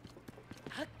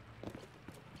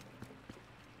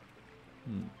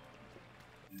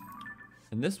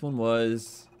 And this one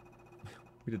was...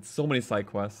 We did so many side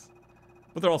quests.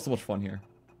 But they're all so much fun here.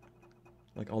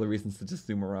 Like all the reasons to just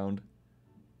zoom around.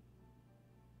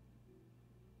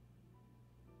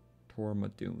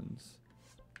 Torma Dunes.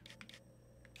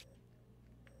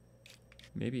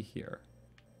 Maybe here.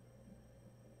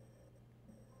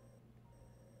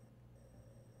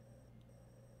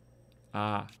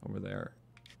 Ah, over there.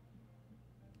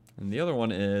 And the other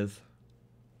one is...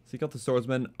 Seek out the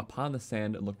swordsman upon the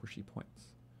sand and look where she points.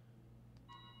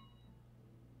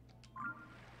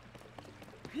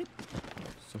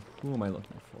 So who am I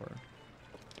looking for?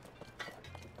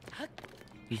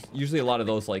 There's usually a lot of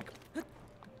those like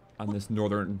on this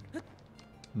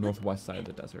northwest side of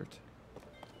the desert.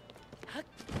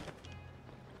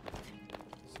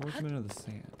 Swordsman of the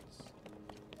Sands.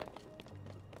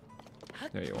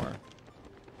 There you are.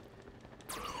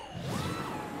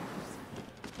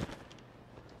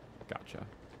 Gotcha.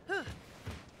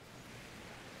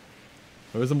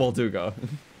 It was a Molduga.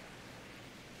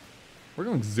 We're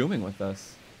going zooming with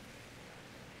this.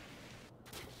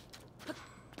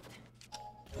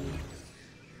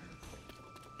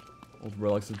 Old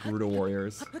relics of Gerudo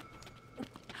warriors.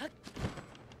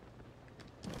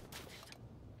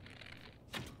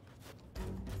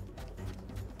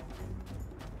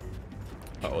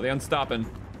 Uh-oh, they unstopping.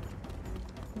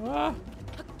 Ah.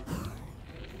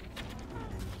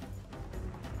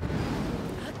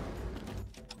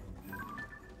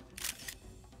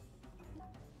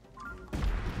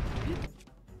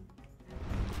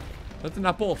 That's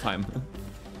not bullet time.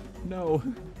 No.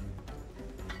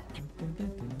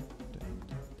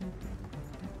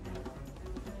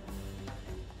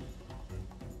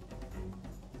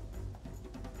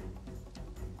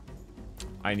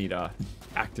 I need to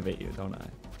activate you, don't I?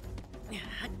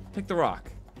 Take the rock.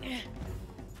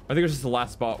 I think it's just the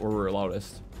last spot where we're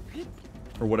loudest.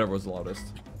 Or whatever was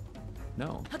loudest.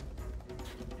 No.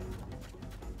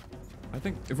 I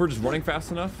think if we're just running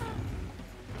fast enough.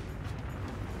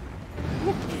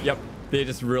 Yep, they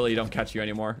just really don't catch you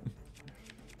anymore.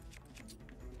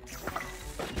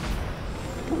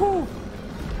 Woo!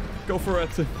 Go for it.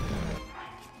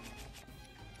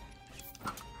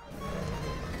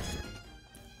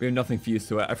 We have nothing fused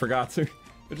to it. I forgot to.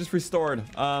 It just restored.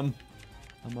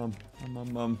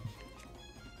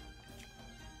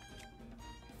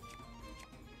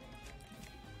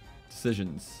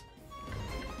 Decisions.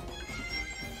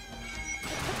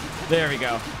 There we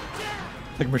go.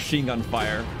 Like machine gun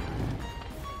fire.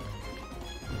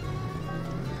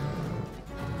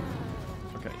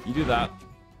 Okay, you do that.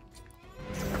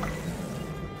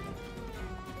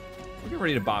 We're getting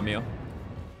ready to bomb you.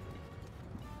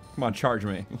 Come on, charge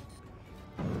me.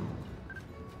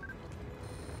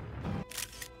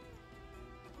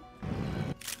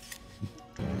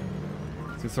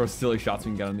 See what sort of silly shots we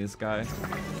can get on this guy.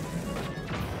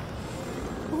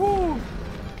 Woo!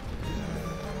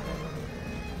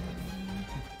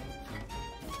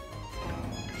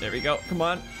 There we go. Come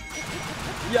on.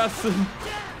 Yes!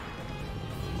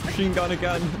 Machine gun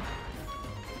again.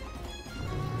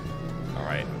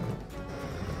 Alright.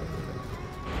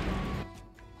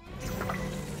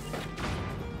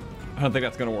 I don't think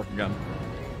that's gonna work again.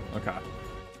 Okay.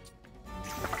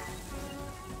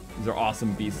 These are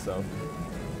awesome beasts, though.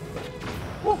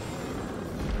 Woo.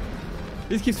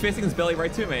 He just keeps facing his belly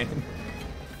right to me.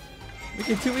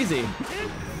 Making it too easy.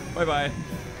 Bye-bye.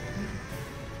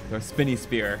 Our spinny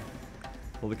spear.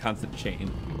 Hold a constant chain.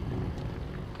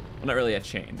 Well, not really a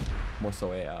chain. More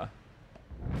so a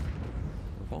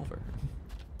revolver.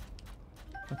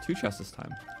 Oh, 2 chests this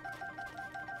time.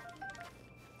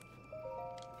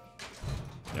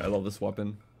 Yeah, I love this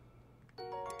weapon.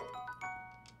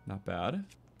 Not bad.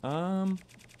 Okay,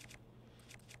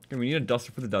 we need a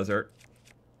duster for the desert.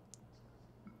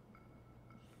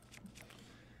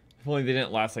 If only they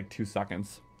didn't last like 2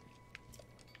 seconds.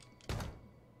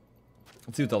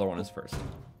 Let's see what the other one is first.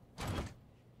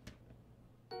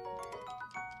 At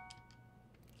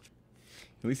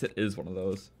least it is one of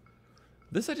those.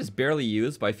 This I just barely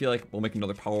use, but I feel like we'll make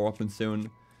another power weapon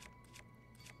soon.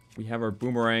 We have our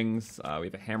boomerangs. We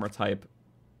have a hammer type.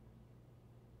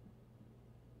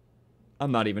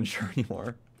 I'm not even sure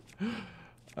anymore.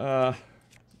 Yeah.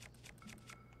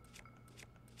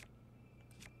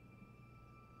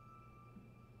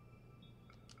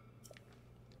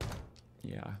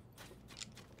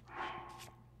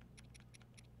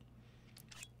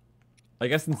 I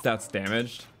guess since that's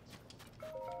damaged,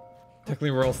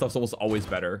 technically royal stuff's almost always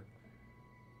better.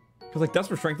 Because like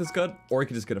Desperate Strength is good, or you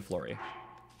could just get a flurry.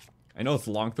 I know it's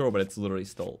a long throw, but it's literally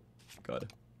still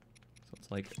good. So it's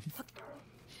like...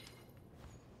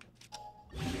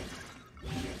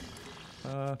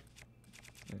 there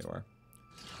you are.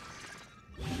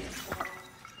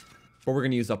 But we're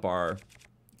gonna use up our...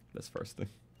 this first thing.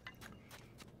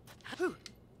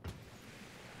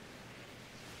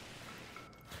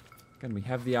 Again, we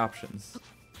have the options.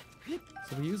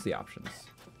 So we use the options.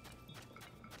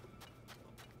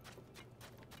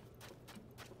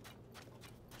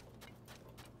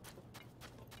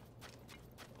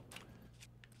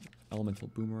 Elemental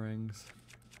boomerangs.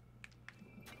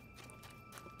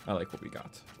 I like what we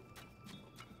got.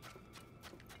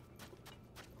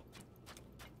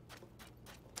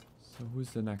 So who's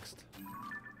the next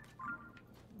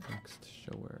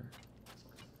shower?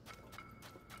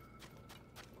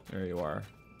 There you are.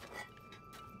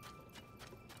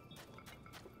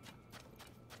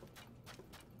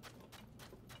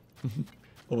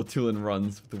 Little Tulin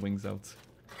runs with the wings out.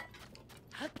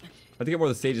 I have to get more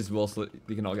of the stages will so that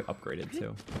we can all get upgraded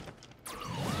too.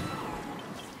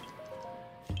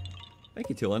 Thank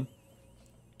you, Tulin.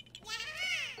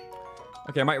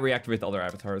 Okay, I might reactivate the other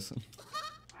avatars.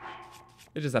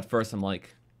 It's just at first I'm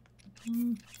like,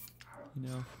 you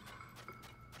know.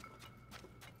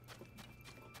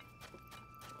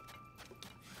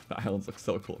 The islands look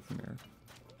so cool from here.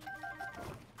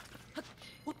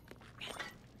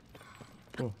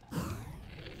 Oh.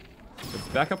 Let's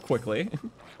back up quickly.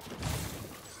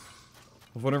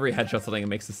 Whenever he headshots something, it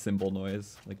makes a cymbal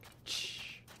noise. Like,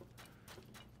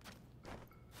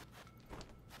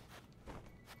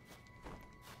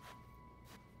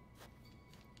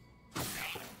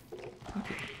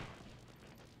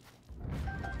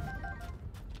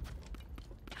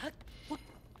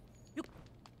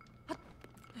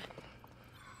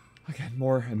 Again,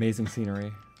 more amazing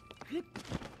scenery.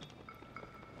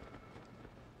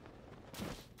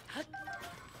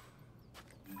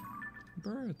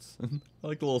 Birds. I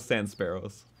like the little sand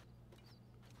sparrows.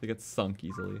 They get sunk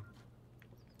easily.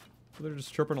 So they're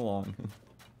just chirping along.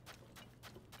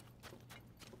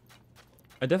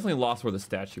 I definitely lost where the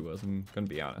statue was, I'm gonna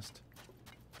be honest.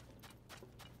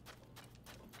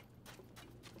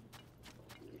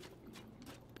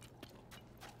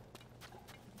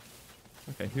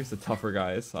 Okay, here's the tougher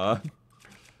guys.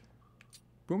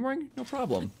 Boomerang? No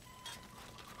problem.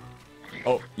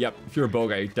 Oh, yep. If you're a bow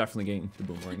guy, you're definitely getting the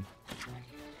boomerang.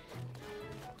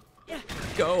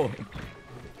 Go!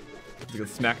 You can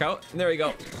smack out. And there you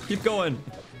go. Keep going.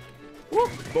 Woo!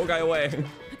 Bow guy away.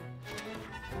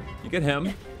 You get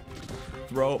him.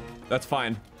 Throw. That's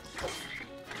fine.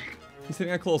 He's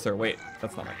hitting it closer. Wait,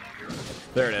 that's not it.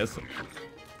 There it is.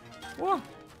 Whoa.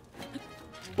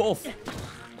 Both.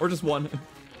 Or just one.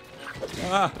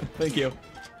 Ah, thank you.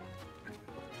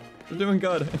 We're doing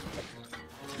good.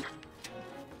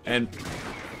 And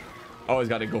always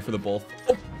got to go for the both.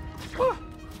 Oh. Ah.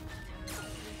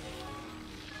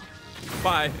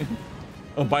 Bye.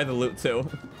 Oh, buy the loot too.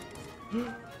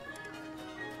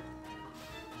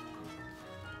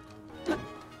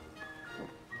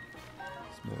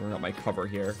 Smothering out my cover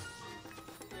here.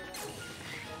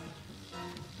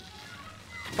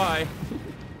 Bye.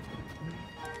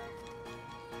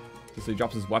 So he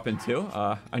drops his weapon too.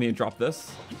 I need to drop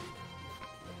this.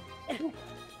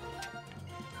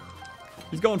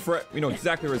 He's going for it. We know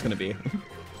exactly where it's gonna be.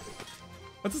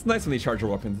 That's just nice when they charge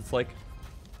your weapons. It's like,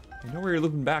 you know where you're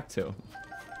looping back to.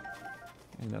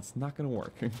 And that's not gonna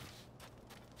work.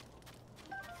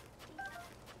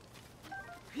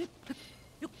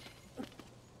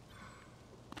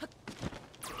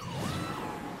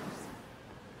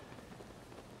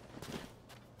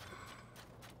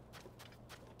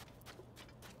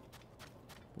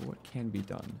 But what can be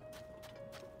done?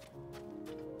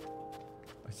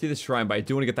 I see the shrine, but I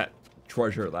do want to get that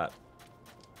treasure that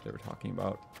they were talking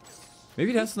about.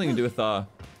 Maybe it has something to do with the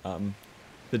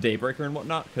Daybreaker and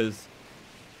whatnot, because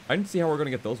I didn't see how we're going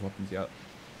to get those weapons yet.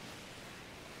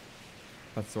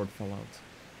 That sword fell out.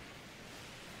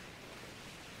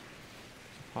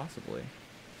 Possibly.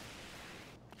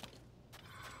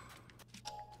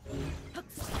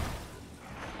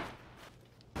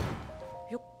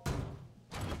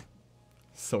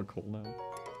 So cool now.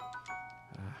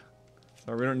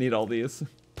 Sorry, we don't need all these.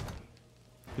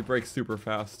 They break super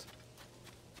fast.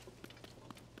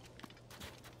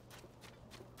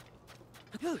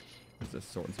 Who's this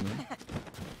swordsman?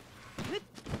 I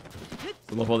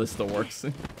love how this still works.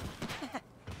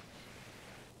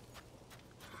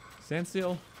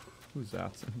 Sandseal? Who's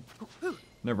that?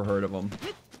 Never heard of him.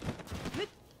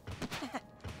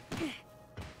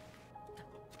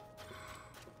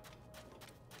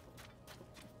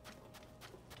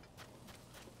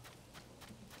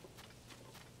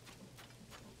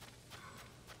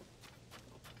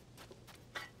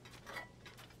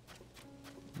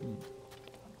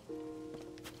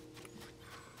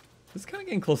 This is kind of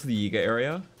getting close to the Yiga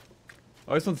area. I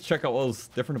always want to check out what was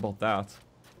different about that.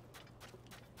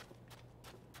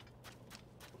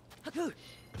 They're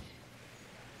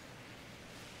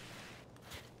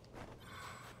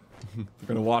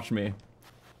gonna watch me.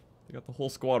 They got the whole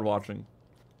squad watching.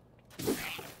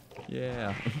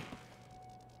 Yeah.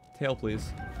 Tail,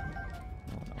 please.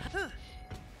 Oh, no.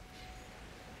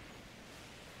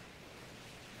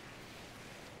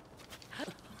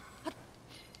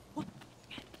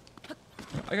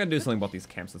 I gotta do something about these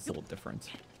camps that's a little different.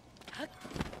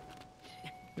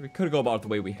 We could go about it the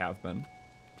way we have been.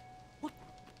 Or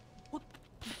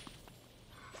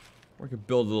we could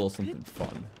build a little something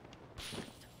fun.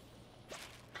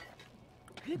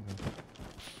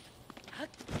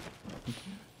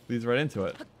 Leads right into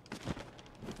it.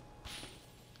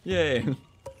 Yay!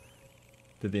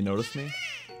 Did they notice me?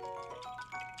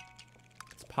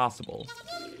 It's possible.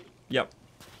 Yep.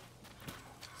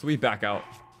 So we back out.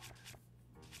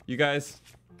 You guys,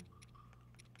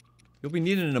 you'll be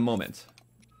needed in a moment.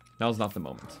 Now's not the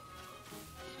moment.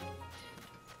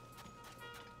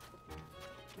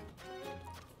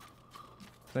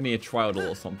 I need to try out a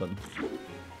little something.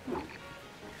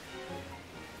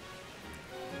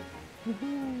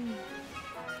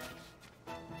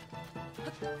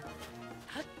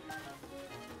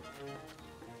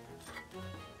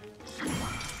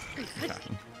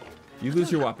 Okay. You lose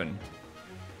your weapon.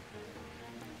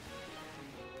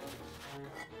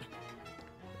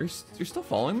 You're still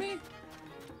following me?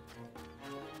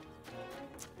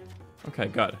 Okay,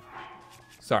 good.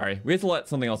 Sorry, we have to let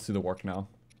something else do the work now.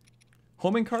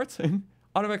 Homing carts?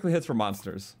 Automatically hits for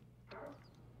monsters.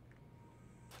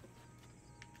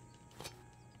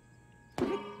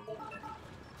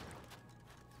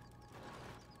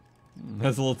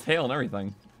 Has a little tail and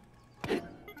everything.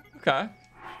 Okay.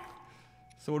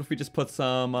 So what if we just put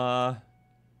some,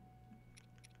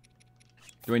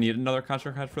 do I need another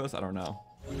construct head for this? I don't know.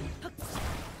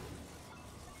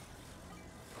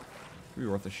 Could be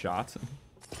worth a shot.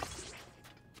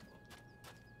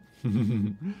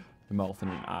 The mouth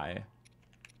and an eye.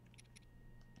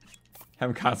 Have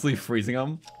him constantly freezing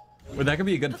him. Well, that could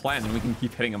be a good plan, and we can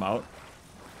keep hitting him out.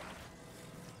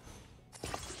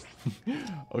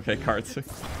 Okay, carts.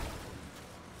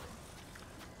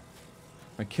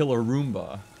 My killer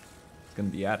Roomba is gonna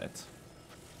be at it.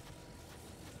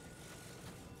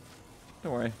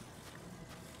 Don't worry.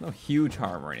 No huge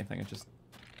harm or anything. It's just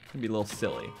gonna be a little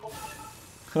silly.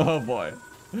 Oh boy.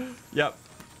 Yep.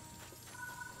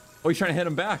 Oh, he's trying to hit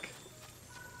him back.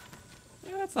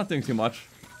 Yeah, that's not doing too much.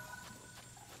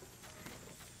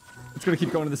 It's gonna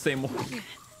keep going to the same one.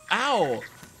 Ow!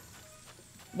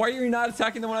 Why are you not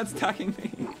attacking the one that's attacking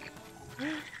me?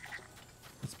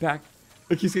 It's back.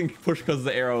 Look, he's getting pushed because of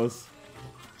the arrows.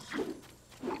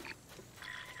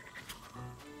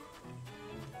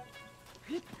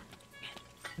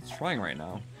 It's trying right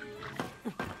now.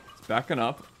 It's backing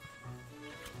up.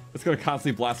 It's gonna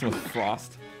constantly blast him with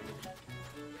frost.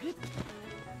 I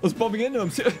was bumping into him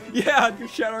too. Yeah, you're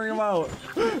shattering him out.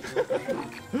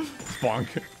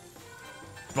 Bonk.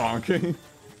 Bonk.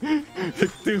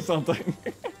 Do something.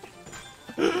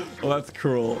 Well, that's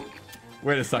cruel.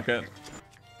 Wait a second.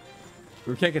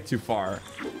 We can't get too far.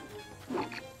 There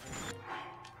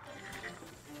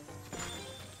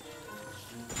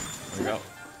we go.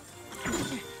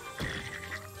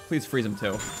 Please freeze him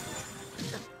too.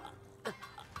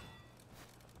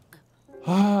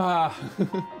 Ah.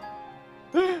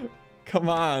 Come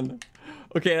on.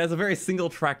 Okay, it has a very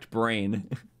single-tracked brain.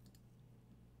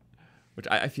 Which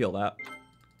I feel that.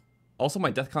 Also,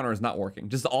 my death counter is not working.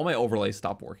 Just all my overlays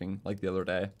stopped working, like the other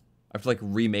day. I have to, like,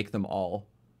 remake them all.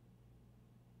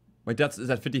 My death is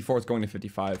at 54, it's going to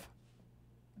 55.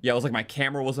 Yeah, it was like my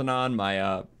camera wasn't on,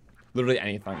 my, literally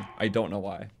anything. I don't know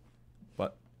why.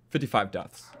 But 55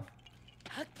 deaths.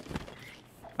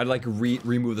 I'd, like,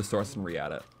 remove the source and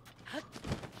re-add it. I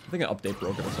think an update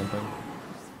broke it or something.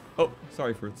 Oh,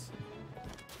 sorry, fruits.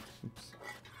 Oops.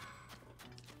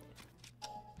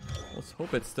 Let's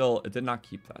hope it did not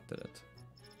keep that, did it?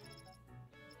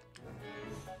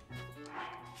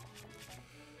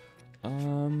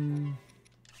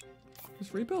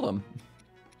 Just rebuild them.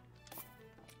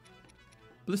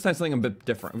 But this time something a bit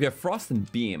different. We have Frost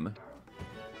and Beam.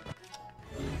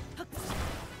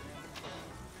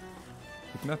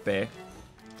 Keep them at bay.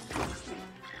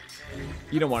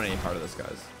 You don't want any part of this,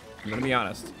 guys. I'm gonna be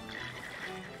honest.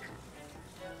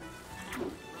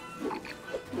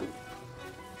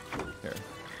 Here.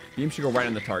 Beam should go right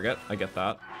on the target. I get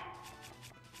that.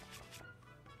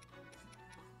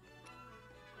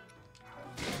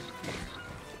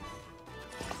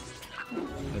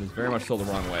 That is very much still the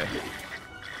wrong way.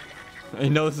 I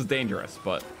know this is dangerous,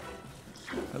 but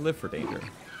I live for danger.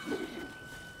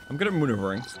 I'm good at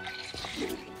maneuvering.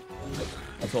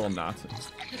 Until I'm not.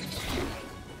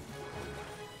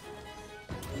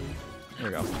 There we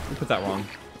go. We put that wrong.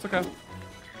 It's okay.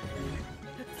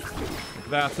 Like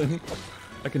that.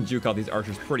 I can juke out these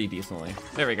archers pretty decently.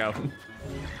 There we go.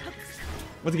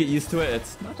 Once you get used to it,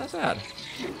 it's not that bad.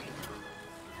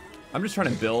 I'm just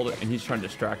trying to build, and he's trying to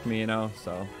distract me, you know,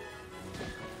 so.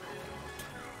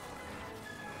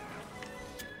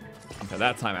 Okay,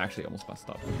 that time I actually almost messed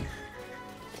up.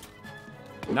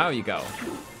 Now you go.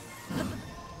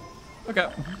 Okay.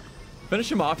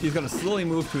 Finish him off. He's going to slowly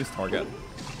move to his target.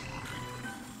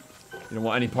 You don't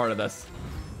want any part of this.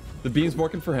 The beam's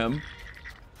working for him.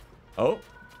 Oh.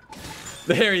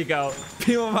 There you go.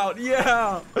 Beam him out.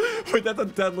 Yeah. Wait, that's a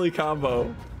deadly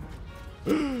combo.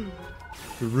 The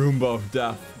Roomba of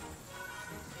death.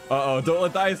 Uh-oh. Don't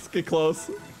let the ice get close.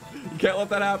 You can't let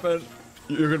that happen.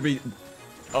 You're going to be...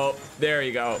 Oh, there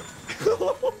you go.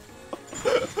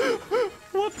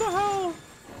 What the hell?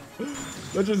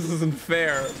 That just isn't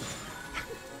fair.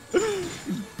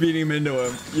 Beating him into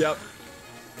him. Yep.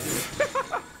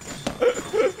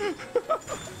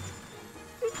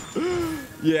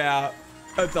 Yeah,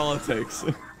 that's all it takes.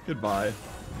 Goodbye.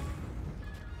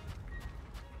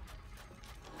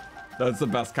 That's the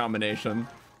best combination.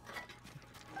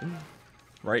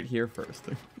 Right here first.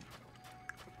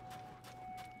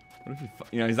 What if he,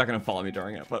 you know, he's not gonna follow me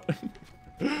during it, but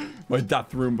my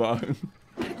death Roomba.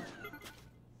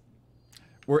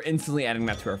 We're instantly adding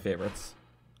that to our favorites.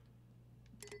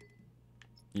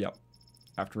 Yep.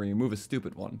 After we remove a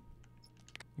stupid one.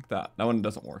 Like that. That one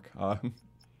doesn't work.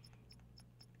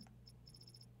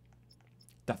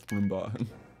 Death Roomba.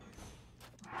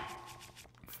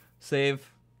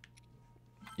 save.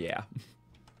 Yeah.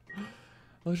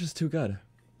 That was just too good.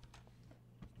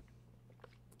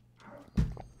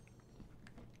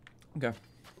 Okay.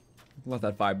 Let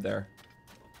that vibe there.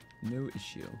 No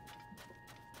issue.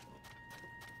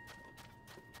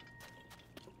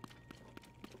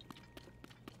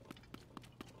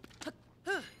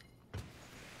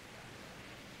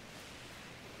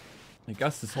 I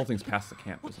guess this whole thing's past the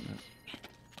camp, isn't it?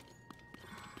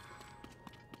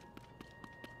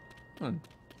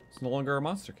 It's no longer a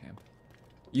monster camp.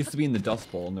 It used to be in the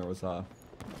Dust Bowl, and there was like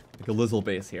a Lizzle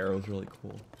base here. It was really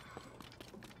cool.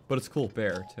 But it's cool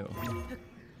bear too.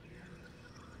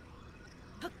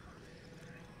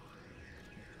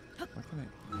 Why can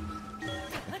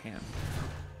I can.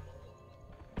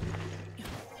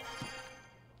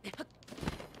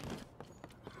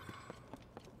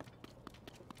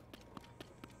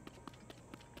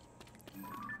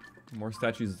 More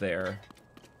statues there.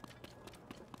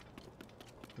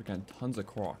 Again, tons of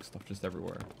Koroks stuff just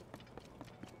everywhere.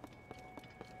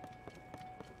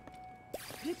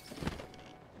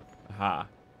 Aha.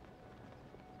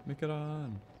 Make it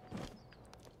on.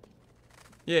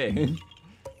 Yay.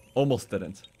 Almost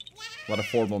didn't. A lot of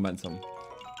forward momentum.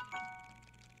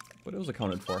 But it was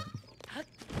accounted for.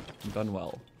 Done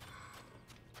well.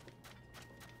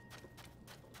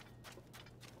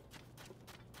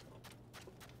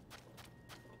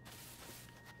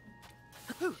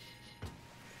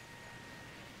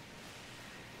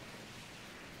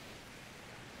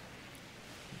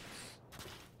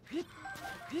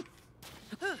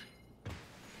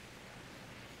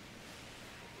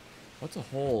 What's a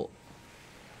hole?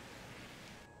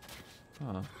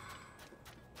 Huh.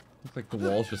 Looks like the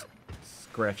wall's just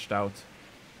scratched out.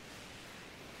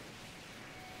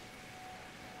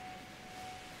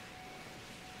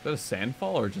 Is that a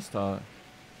sandfall or just a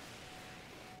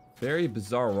very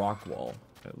bizarre rock wall,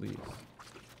 at least?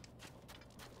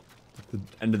 At the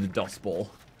end of the Dust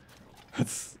Bowl.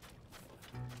 That's...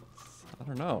 I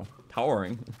don't know.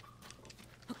 Towering.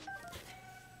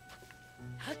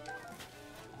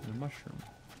 A mushroom.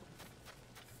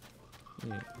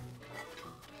 Yeah.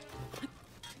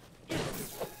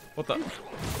 What the?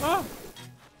 Ah!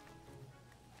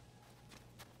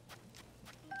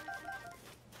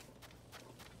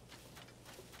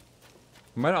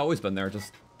 It might have always been there,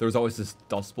 just there was always this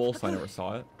Dust Bowl, so I never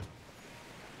saw it.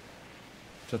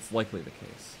 That's likely the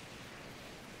case.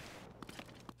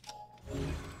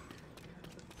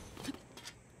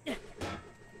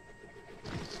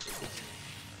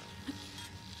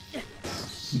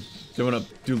 Don't want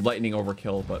to do lightning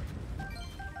overkill, but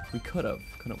we could have,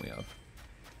 couldn't we have?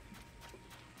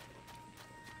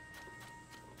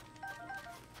 I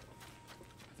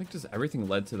think just everything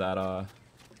led to that, well,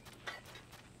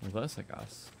 this, I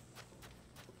guess.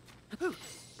 Yeah.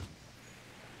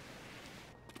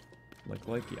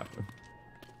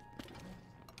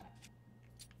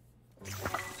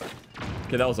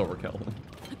 Okay, that was overkill.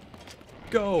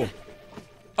 Go!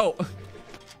 Oh!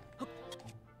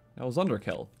 That was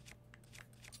underkill.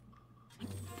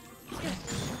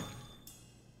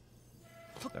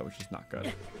 That was just not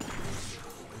good.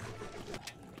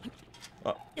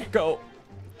 Oh, go!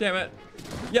 Damn it!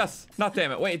 Yes! Not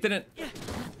damn it! Wait, it didn't...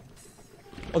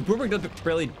 Oh, the boomerang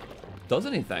barely does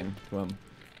anything to him.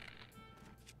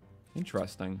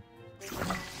 Interesting.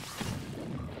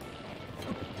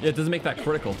 Yeah, it doesn't make that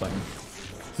critical thing.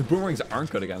 So boomerangs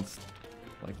aren't good against,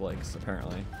 like, legs,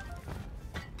 apparently.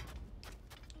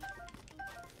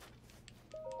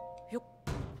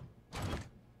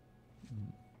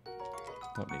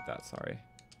 Don't need that, sorry.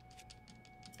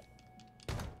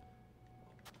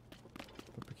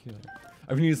 But peculiar.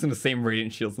 I've been using the same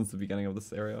radiant shield since the beginning of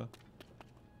this area.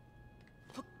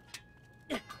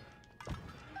 Can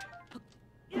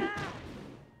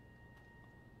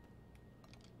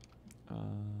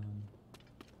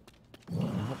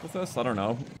I help with this? I don't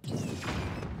know.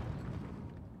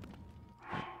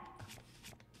 I'm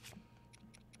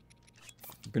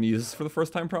gonna use this for the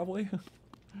first time, probably.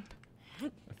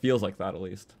 Feels like that, at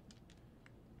least.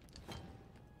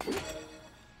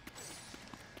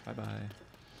 Bye-bye.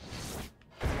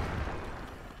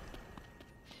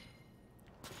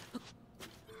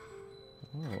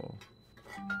 Oh.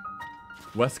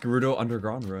 West Gerudo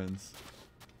Underground Ruins.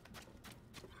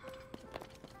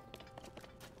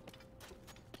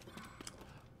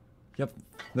 Yep,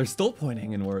 they're still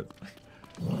pointing inward.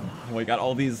 Oh my god,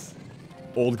 all these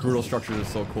old Gerudo structures are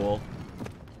so cool.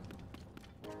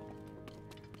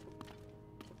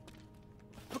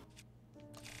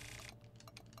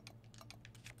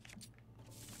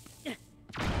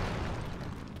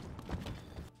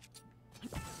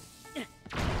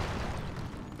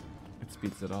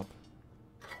 Speeds it up.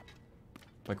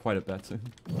 By quite a bit.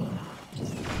 Wow.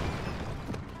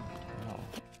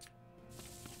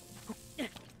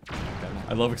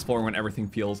 I love exploring when everything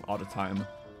feels out of time.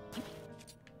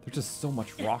 There's just so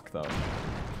much rock, though.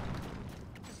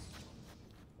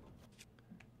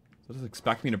 So just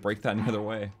expect me to break that any other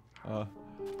way. I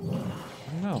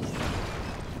don't know.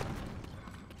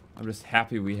 I'm just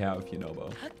happy we have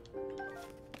Hinobo.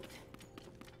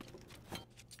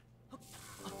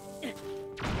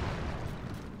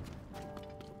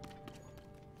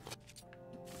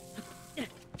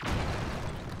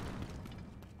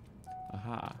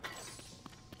 Aha.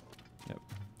 Yep.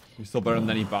 You're still better than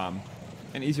any bomb.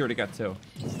 And easier to get too.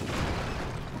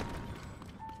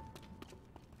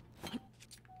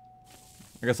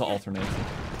 I guess I'll alternate.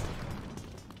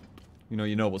 You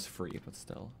know it was free, but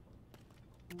still.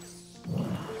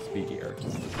 Speedier.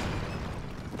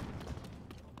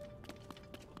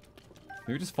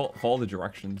 Maybe just follow the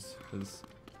directions, because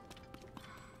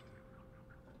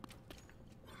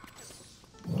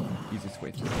easiest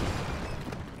way through.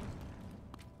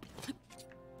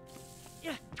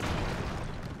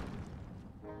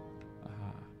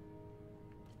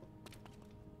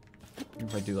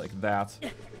 If I do like that.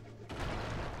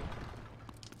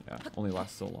 Yeah, only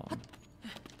lasts so long.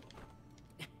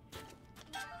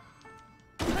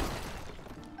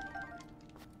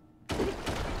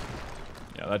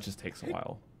 Yeah, that just takes a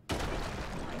while.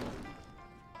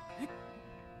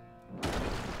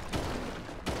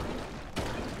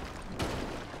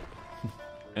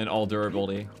 And all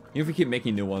durability. Even if we keep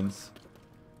making new ones.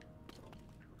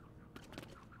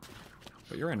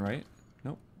 But you're in, right?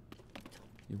 Nope.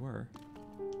 You were.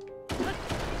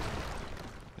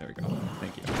 There we go.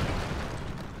 Thank you.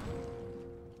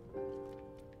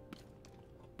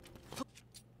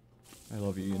 I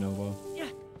love you, Yunobo.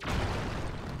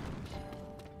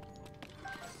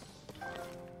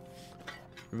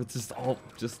 If it's just all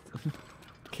just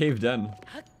caved in.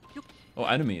 Oh,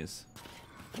 enemies.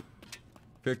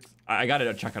 I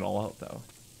gotta check it all out though.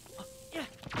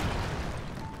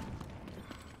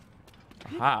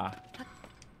 Aha.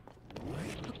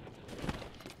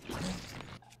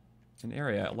 An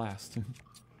area at last.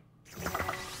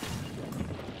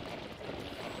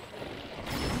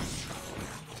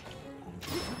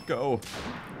 Go.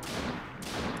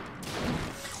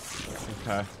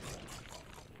 Okay.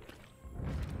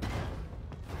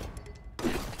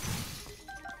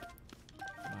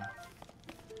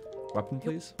 Weapon,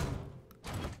 please.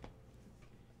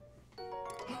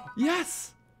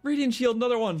 Yes! Radiant shield,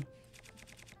 another one.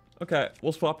 Okay,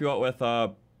 we'll swap you out with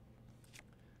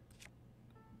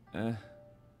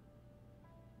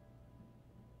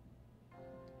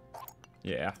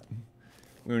yeah.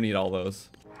 We don't need all those.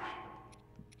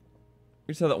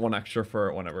 We just have that one extra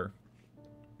for whenever.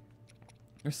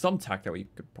 There's some tech that we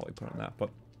could probably put on that, but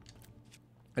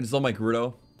I just love my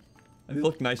Gerudo. And they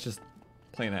look nice just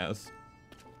plain as.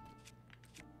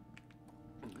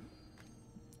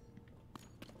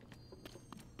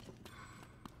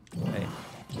 Hey.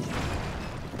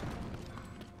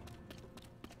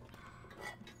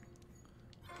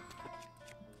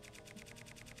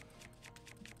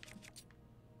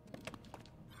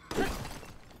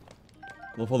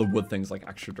 I love all the wood things like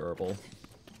extra durable.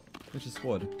 It's just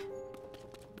wood.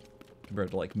 Compared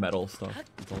to like metal stuff.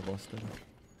 It's all rusted.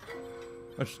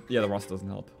 Which, yeah, the rust doesn't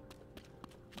help.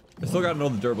 I still gotta know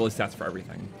the durability stats for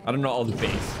everything. I don't know all the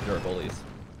base durabilities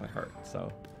by heart,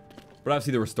 so. But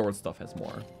obviously the restored stuff has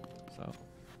more. So.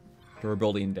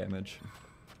 Durability and damage.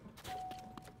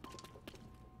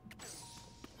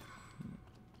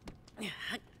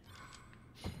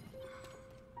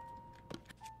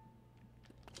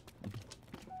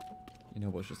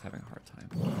 Yunobo's just having a hard time.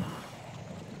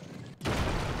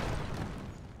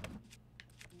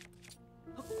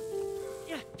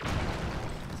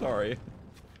 Sorry.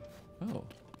 Oh.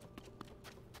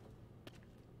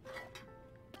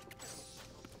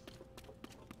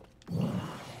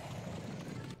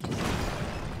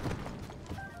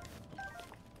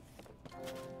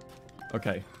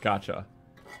 Okay, gotcha.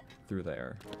 Through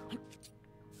there.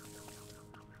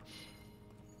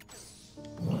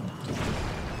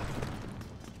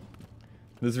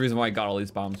 This is the reason why I got all these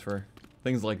bombs for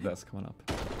things like this coming up.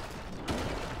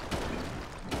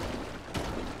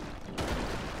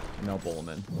 Now bowl them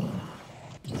in.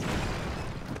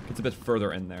 It's a bit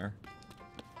further in there.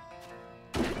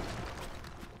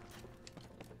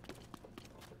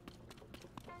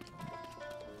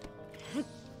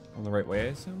 On the right way, I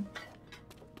assume?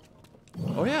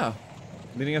 Oh yeah!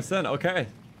 Leading us in, okay.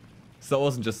 So it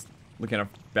wasn't just looking at a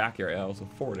back area, it was a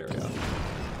forward area.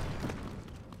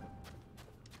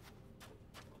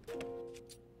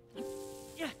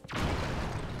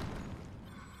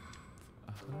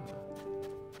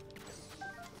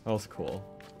 was cool.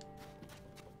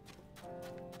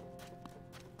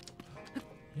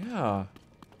 Yeah.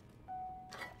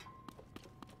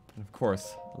 And of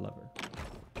course, a lever.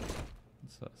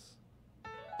 What's this?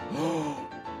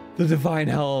 The Divine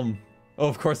Helm! Oh,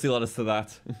 of course he led us to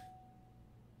that.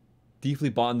 Deepen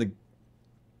the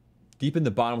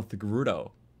bond with the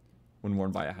Gerudo when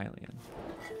worn by a Hylian.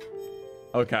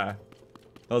 Okay.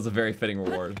 That was a very fitting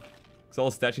reward. Because all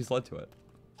the statues led to it.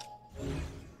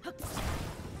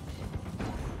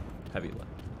 Heavy lift.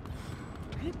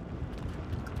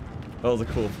 That was a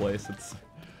cool place.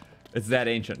 It's that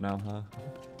ancient now, huh?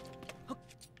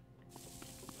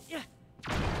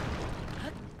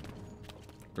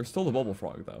 There's still the bubble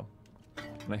frog though.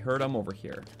 And I heard him over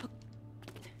here.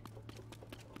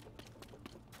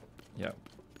 Yep.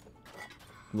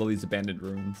 Love these abandoned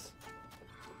ruins.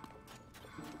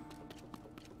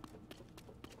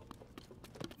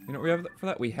 You know what we have for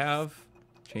that? We have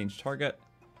change target.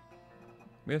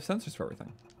 We have sensors for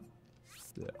everything.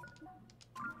 Yeah.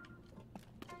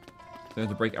 So we have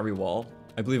to break every wall.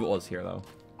 I believe it was here though.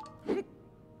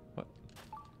 What?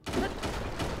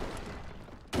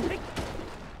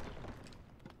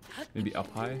 Maybe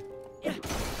up high?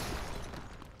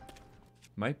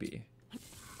 Might be.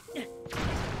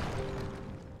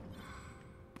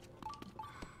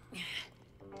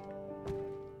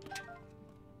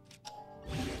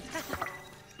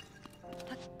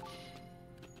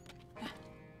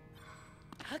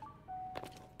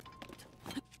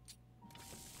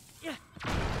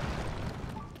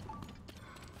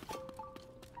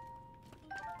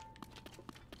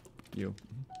 You.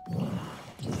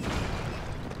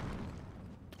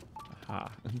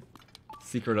 Aha.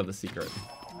 Secret of the secret.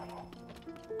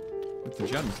 What's the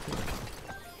gems too?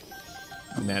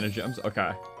 Mana gems?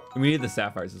 Okay. And we need the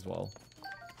sapphires as well.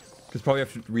 Because probably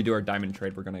have to redo our diamond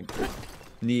trade. We're going to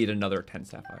need another 10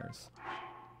 sapphires.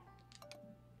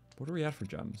 What are we at for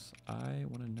gems? I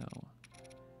want to know.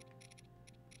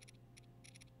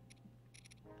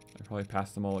 I probably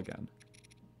passed them all again.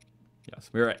 Yes,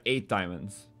 we are at 8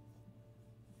 diamonds.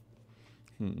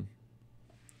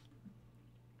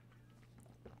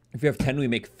 If we have 10, we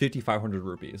make 5,500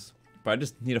 rupees. But I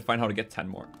just need to find how to get 10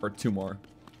 more, or 2 more.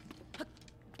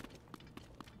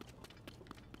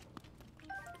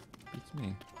 Beats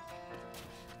me.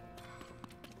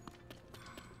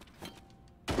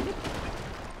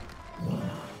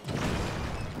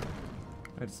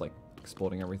 I just like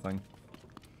exploding everything.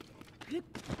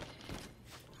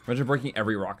 Imagine breaking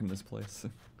every rock in this place.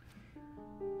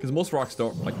 Because most rocks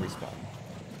don't like respawn.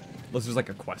 Unless there's like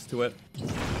a quest to it.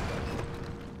 Okay.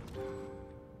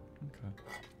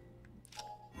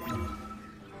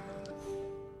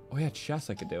 Oh yeah, chests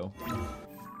I could do.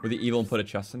 Were the evil and put a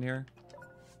chest in here?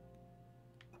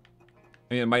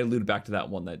 I mean, it might allude back to that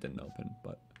one that didn't open,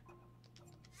 but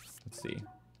let's see.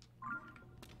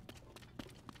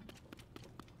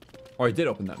 Oh, I did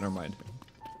open that. Never mind.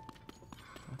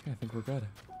 Okay, I think we're good.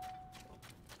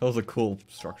 That was a cool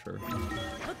structure.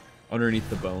 Underneath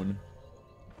the bone.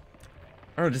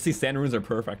 I don't know, just these sand runes are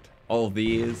perfect. All of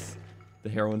these, the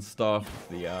heroin stuff,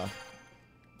 the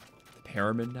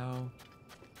pyramid now.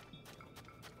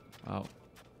 Wow.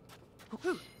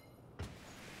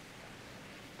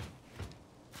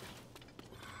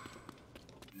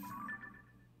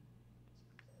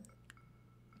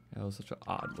 That was such an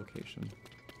odd location.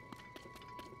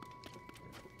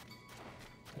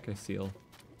 Okay, seal.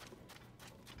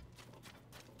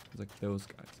 It's like those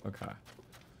guys. Okay.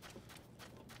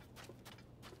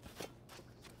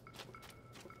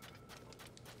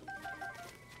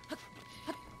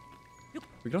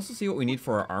 We can also see what we need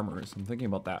for our armors. I'm thinking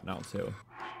about that now too.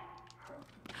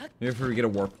 Maybe if we get a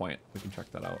war point, we can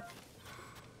check that out.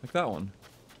 Like that one.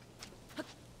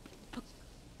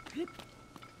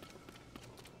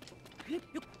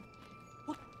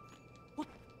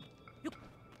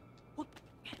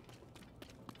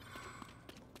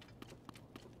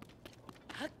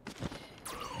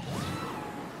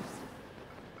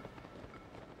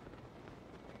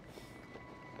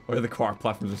 Oh, the quark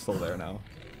platforms are still there now.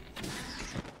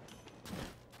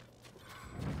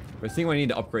 But seeing what I need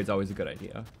to upgrade is always a good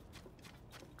idea.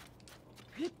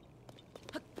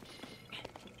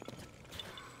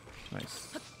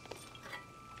 Nice.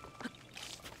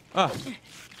 Ah!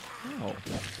 Oh.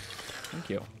 Thank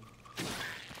you.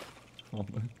 Oh.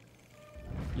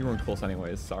 You weren't close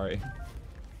anyways, sorry.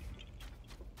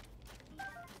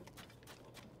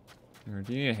 Here,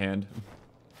 do you need a hand?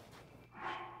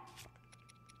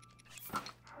 I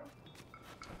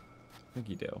think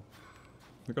you do.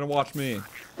 You're gonna watch me.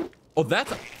 Oh,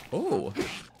 that's... Oh!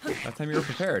 That time you were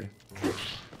prepared.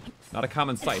 Not a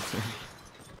common sight.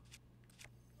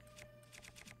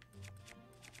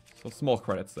 So small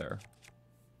credits there.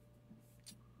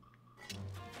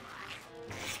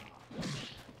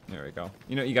 There we go.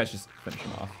 You know, you guys just finish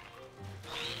him off.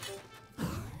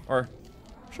 Or,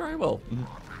 sure I will.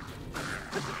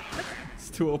 It's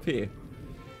too OP.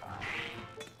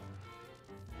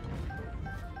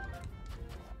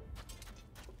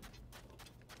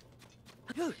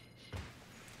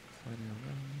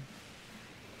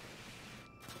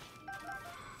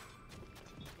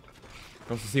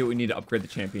 Also see what we need to upgrade the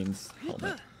champion's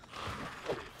helmet.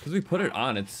 Because we put it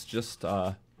on, it's just,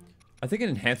 I think it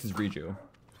enhances Riju.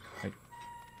 I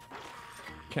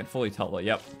can't fully tell though.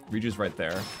 Yep, Riju's right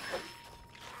there.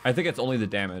 I think it's only the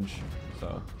damage,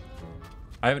 so.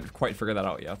 I haven't quite figured that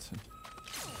out yet.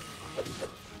 I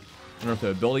don't know if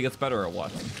the ability gets better or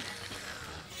what.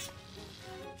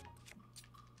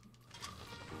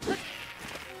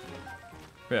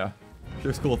 But yeah,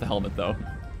 sure it's cool with the helmet though.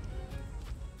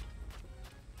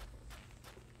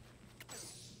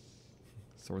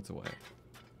 Swords away.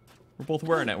 We're both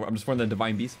wearing it. I'm just wearing the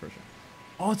Divine Beast version.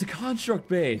 Oh, it's a construct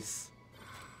base.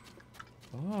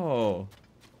 Oh.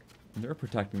 And they're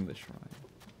protecting the shrine.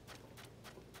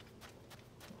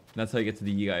 And that's how you get to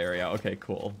the Yiga area. Okay,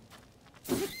 cool.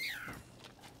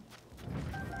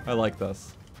 I like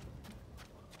this.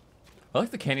 I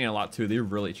like the canyon a lot too. They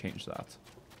really changed that.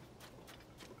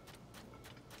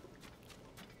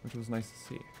 Which was nice to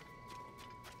see.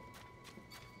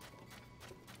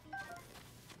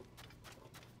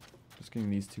 Just getting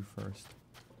these two first.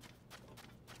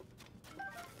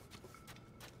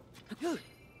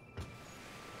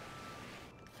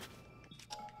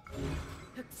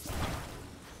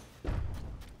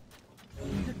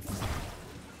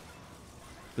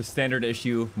 The standard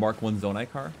issue Mark 1 Zonai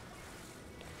car.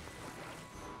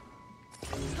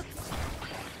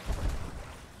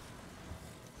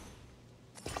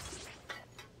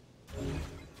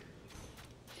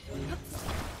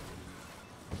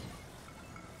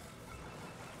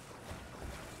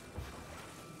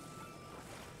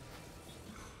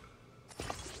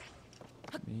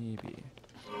 Maybe.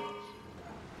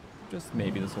 Just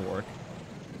maybe this will work.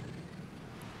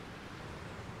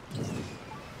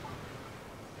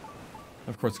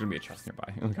 Of course, there's gonna be a chest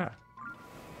nearby. Okay.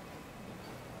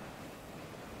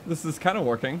 This is kind of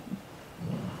working. I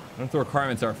don't know if the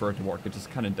requirements are for it to work. It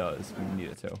just kind of does when you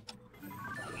need it to.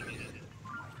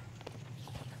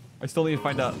 I still need to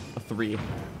find a 3.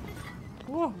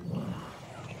 Whoa.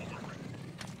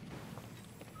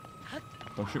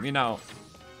 Don't shoot me now.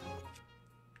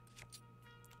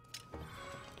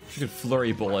 You could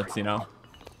flurry bullets, you know.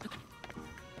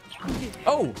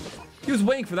 Oh! He was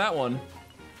waiting for that one.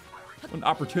 What an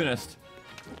opportunist.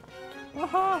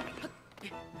 Aha!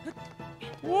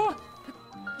 What?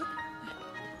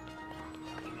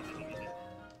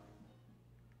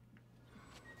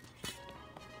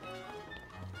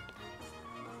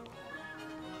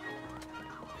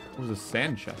 What was a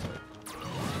sand chest?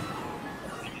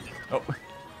 Oh.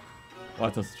 Well,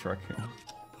 that does the trick.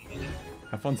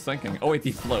 Have fun sinking. Oh wait,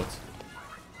 these float.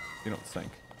 They don't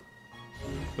sink.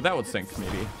 But that would sink,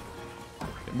 maybe.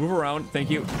 Okay, move around. Thank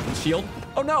you. Shield.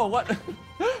 Oh no, what?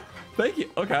 Thank you.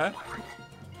 Okay.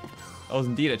 That was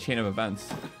indeed a chain of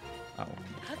events. Oh.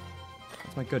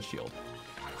 That's my good shield.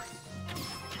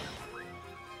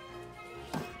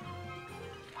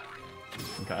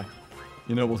 Okay.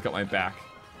 You noble's got my back.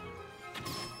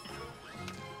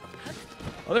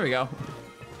 Oh, there we go.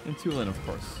 And Tulin, of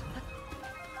course.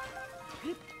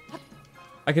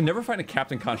 I can never find a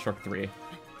Captain Construct 3.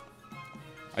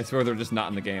 I swear they're just not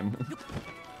in the game.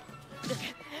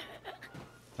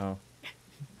 Oh.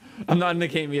 I'm not in the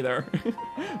game either.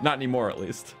 Not anymore, at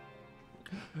least.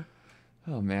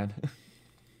 Oh, man.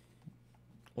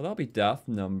 Well, that'll be death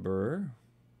number...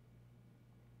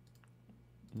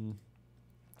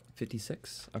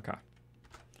 56? Okay.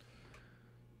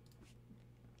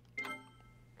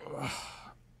 Ugh.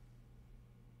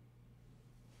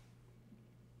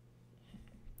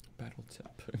 Battle tip.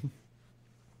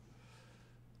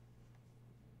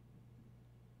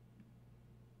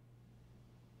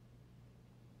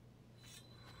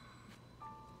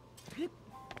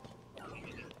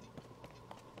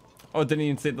 Oh, it didn't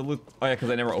even say the loot. Oh yeah, because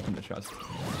I never opened the chest.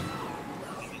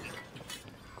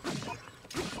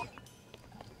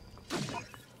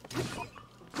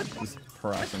 Just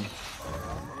harassing.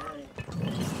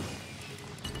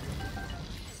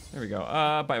 There we go.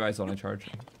 Bye-bye zone charge.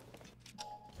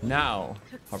 Now,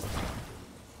 hover.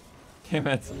 Damn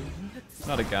it.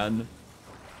 Not again.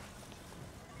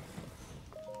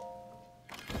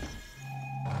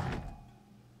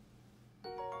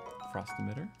 Frost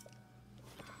emitter.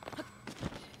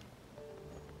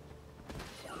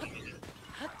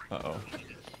 Uh-oh.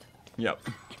 Yep.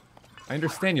 I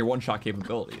understand your one-shot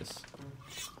capabilities.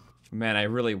 Man, I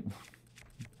really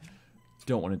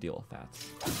don't want to deal with that.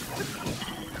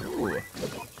 Ooh.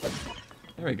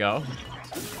 There we go.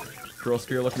 Girl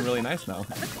Sphere looking really nice now.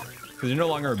 Because you're no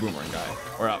longer a boomerang guy.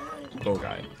 Or a bow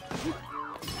guy.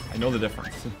 I know the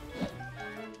difference.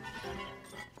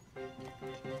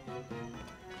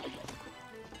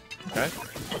 Okay.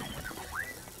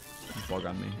 Bug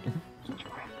on me.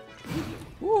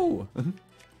 Woo! You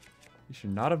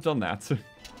should not have done that.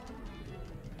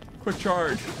 Quick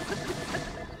charge.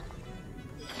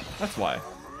 That's why.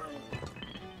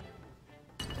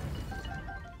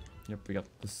 Yep, we got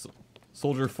the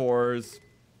soldier 4s.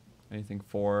 Anything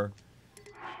 4.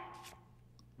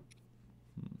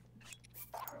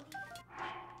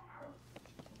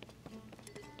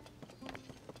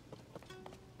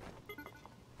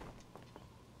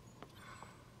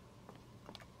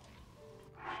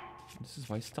 This is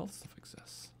why stealth stuff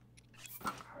exists.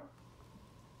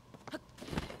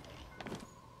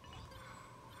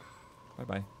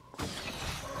 Bye-bye.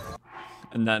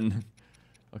 And then,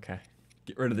 okay,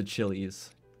 get rid of the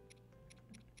chilies.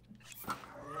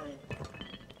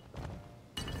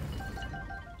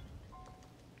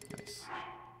 Nice.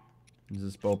 Is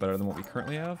this bow better than what we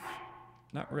currently have?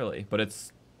 Not really, but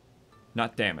it's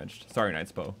not damaged. Sorry,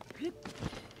 Knight's bow.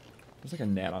 There's like a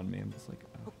gnat on me. I'm just like,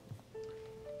 oh.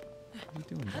 What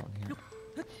are you doing wrong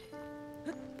here?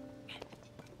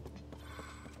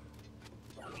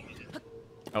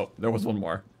 Oh, there was one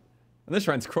more. And this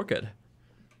shrine's crooked. I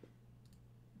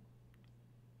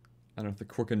don't know if the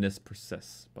crookedness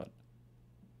persists, but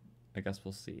I guess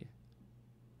we'll see.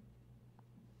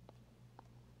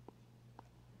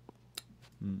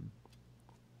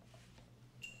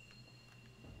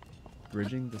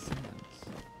 Bridging the sands.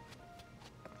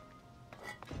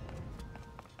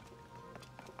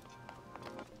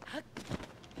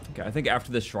 Okay, I think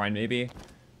after this shrine, maybe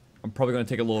I'm probably going to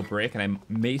take a little break, and I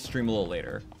may stream a little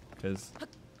later because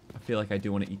I feel like I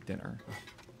do want to eat dinner.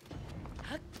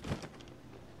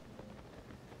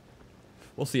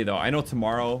 We'll see, though. I know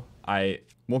tomorrow I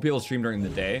won't be able to stream during the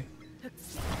day.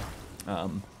 I'll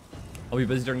be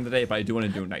busy during the day, but I do want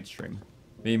to do a night stream.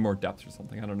 Maybe more depth or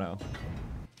something. I don't know.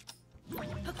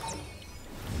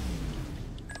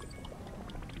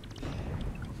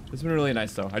 It's been really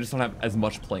nice, though. I just don't have as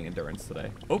much playing endurance today.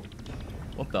 Oh,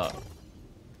 what the?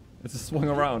 It just swung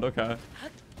around. Okay.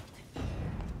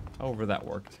 However that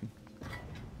worked.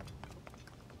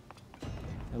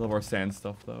 I love our sand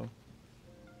stuff, though.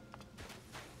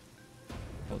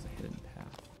 That was a hidden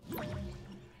path.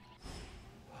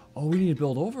 Oh, we need to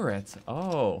build over it.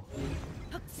 Oh.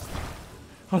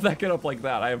 How'd that get up like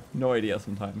that? I have no idea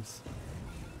sometimes.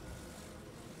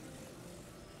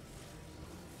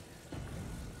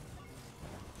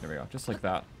 There we go, just like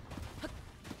that.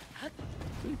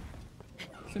 See?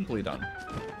 Simply done.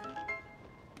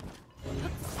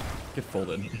 Get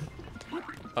folded.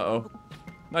 Uh-oh.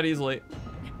 Not easily.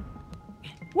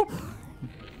 Whoop!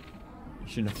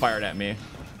 Shouldn't have fired at me.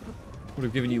 Would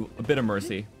have given you a bit of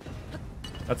mercy.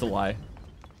 That's a lie.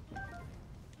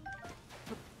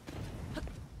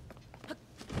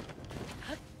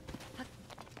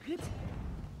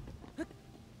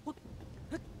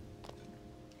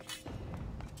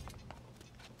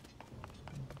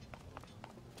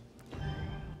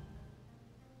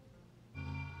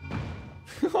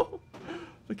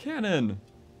 The cannon.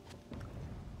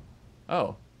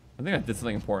 Oh, I think I did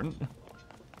something important.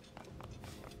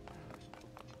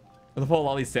 The whole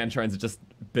all these sand shrines are just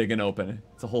big and open.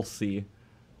 It's a whole sea.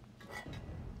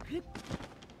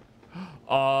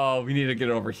 Oh, we need to get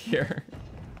it over here.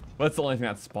 That's the only thing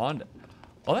that spawned.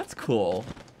 Oh, that's cool.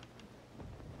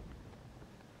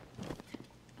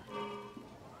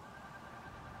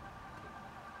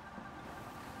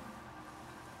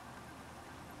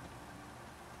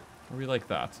 We like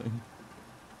that.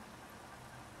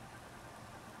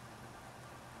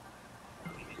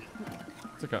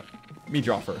 It's okay. Me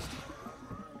draw first.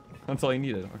 That's all you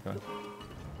needed. Okay.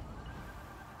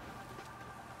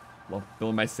 Love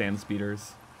building my sand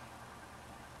speeders.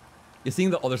 Yeah,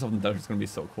 seeing the other stuff in the desert is gonna be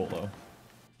so cool, though.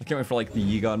 I can't wait for like the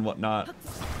Yiga and whatnot.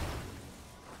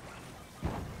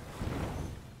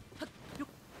 Oh,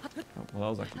 well, that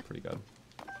was actually pretty good.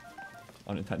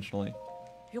 Unintentionally.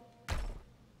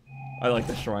 I like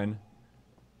this shrine.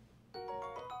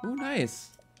 Ooh, nice.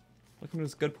 Look at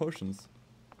those good potions.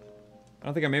 I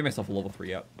don't think I made myself a level 3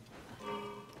 yet.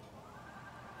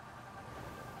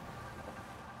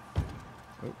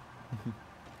 Oh.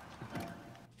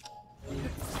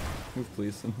 Move,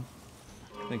 please.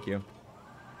 Thank you.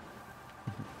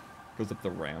 Goes up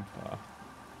the ramp.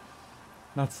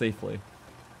 Not safely.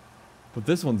 But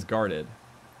this one's guarded.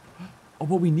 Oh,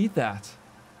 but we need that.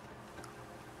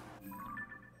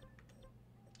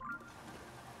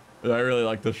 I really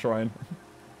like this shrine.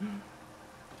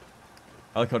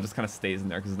 I like how it just kind of stays in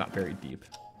there because it's not very deep.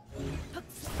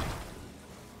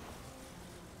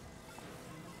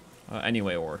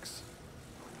 Anyway, it works.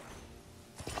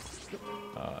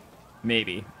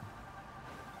 Maybe.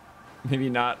 Maybe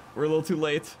not. We're a little too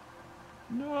late.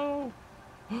 No.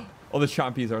 Oh, the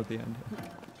chompies are at the end.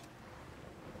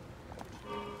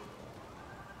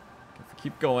 If we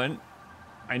keep going,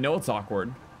 I know it's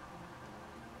awkward.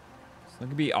 So it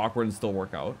could be awkward and still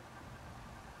work out.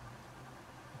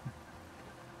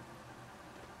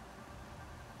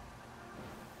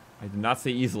 I did not say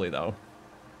easily, though.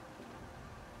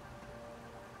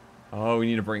 Oh, we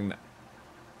need to bring that.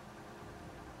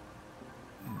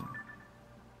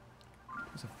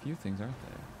 There's a few things, aren't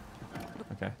there?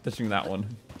 Okay, ditching that one.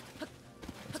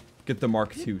 Let's get the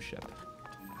Mark II ship.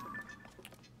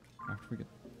 After we get...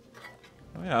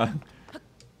 Oh, yeah.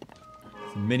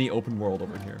 It's a mini open world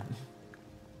over here.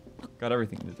 Got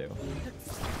everything to do.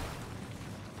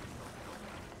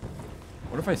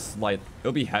 What if I slide?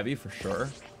 It'll be heavy for sure.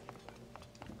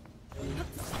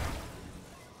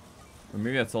 Or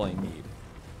maybe that's all I need.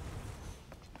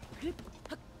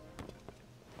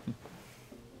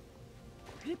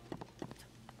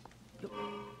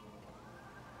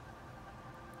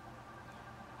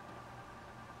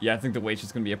 Yeah, I think the weight's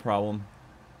just gonna be a problem.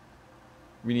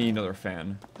 We need another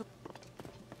fan.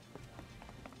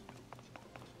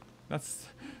 That's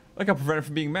like I'll prevent it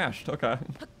from being mashed. Okay.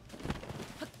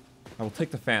 I will take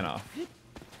the fan off.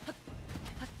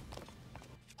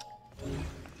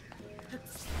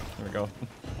 There we go.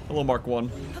 Hello, Mark I.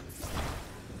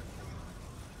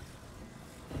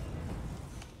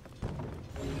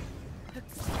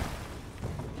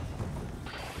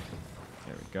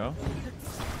 There we go.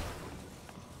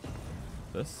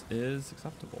 This is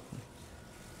acceptable.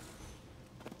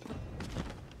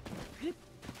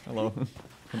 Hello.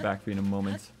 Come back for you in a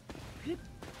moment.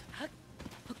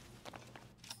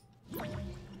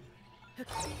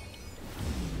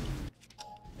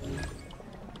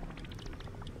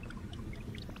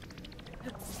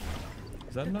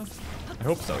 Is that enough? I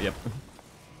hope so, yep.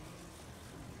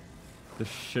 This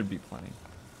should be plenty.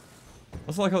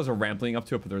 Also like how there's a ramp leading up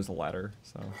to it, but there's a ladder,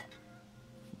 so...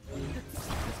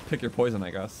 Let's pick your poison,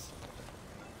 I guess.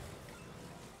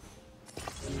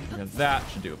 Yeah, that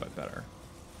should do a bit better.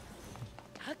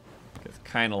 It's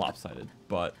kind of lopsided,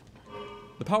 but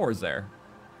the power's there.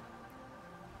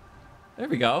 There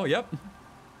we go, yep.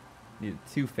 Needed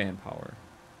 2 fan power.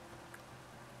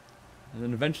 And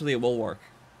then eventually it will work.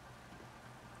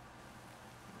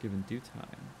 Given due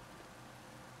time.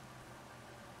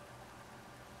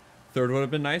 Third would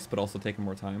have been nice, but also taken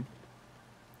more time.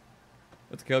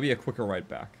 It's gonna be a quicker ride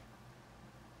back.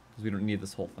 Because we don't need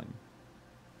this whole thing.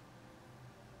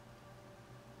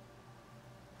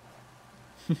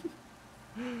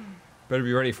 Better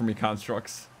be ready for me,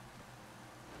 constructs.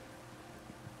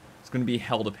 It's gonna be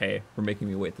hell to pay for making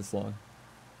me wait this long.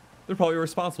 They're probably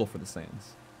responsible for the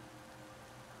sands.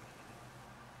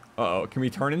 Uh-oh, can we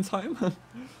turn in time?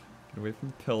 Get away from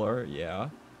the pillar, yeah.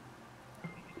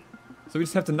 So we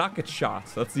just have to not get shot.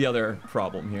 That's the other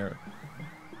problem here.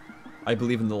 I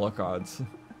believe in the luck odds.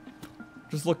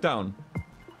 Just look down.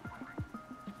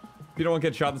 If you don't want to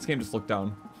get shot in this game, just look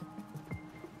down.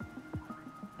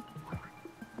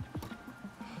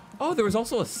 Oh, there was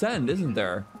also Ascend, isn't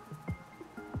there?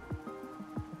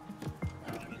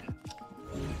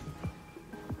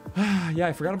 Yeah,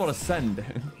 I forgot about Ascend.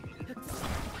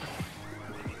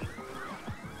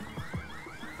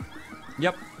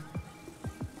 Yep.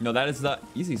 No, that is the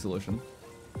easy solution.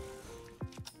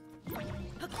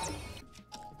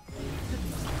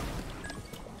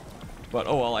 But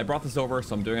oh well, I brought this over,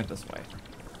 so I'm doing it this way.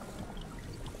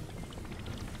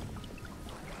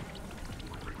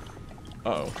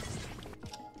 Uh-oh.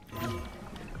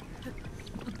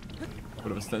 Would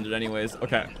have ascended anyways.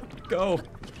 Okay. Go!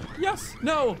 Yes!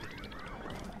 No!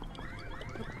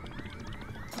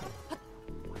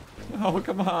 Oh,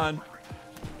 come on.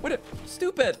 What it?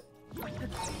 Stupid!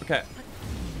 Okay.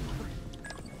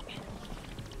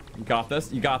 You got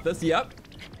this. You got this. Yep.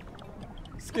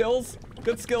 Skills.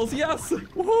 Good skills. Yes!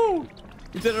 Woohoo!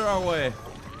 We did it our way.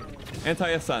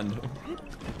 Anti-ascend.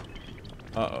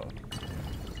 Uh-oh.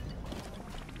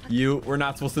 You were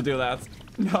not supposed to do that.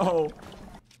 No.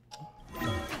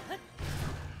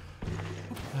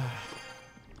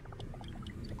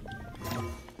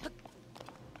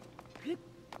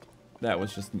 That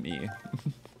was just me.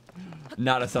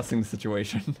 Not assessing the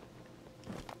situation.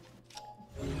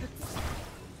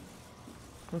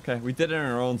 Okay, we did it in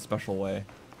our own special way.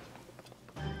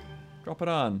 Drop it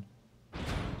on.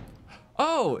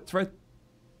 Oh, it's right.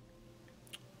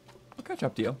 I'll catch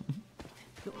up to you.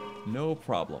 No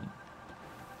problem.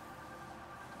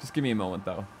 Just give me a moment,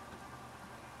 though.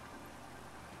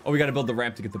 Oh, we gotta build the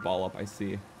ramp to get the ball up, I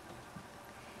see.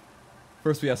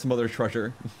 First, we have some other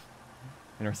treasure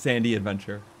in our sandy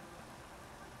adventure.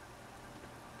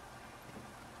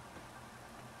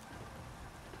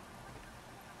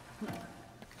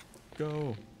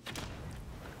 Go.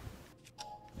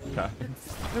 Okay.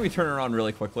 Then we turn it around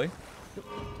really quickly.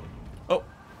 Oh.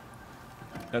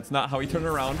 That's not how we turn it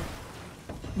around.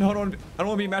 No, I don't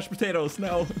want to be mashed potatoes.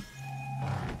 No.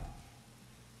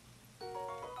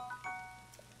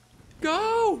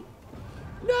 Go!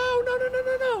 No, no, no, no,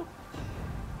 no,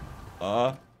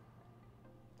 no.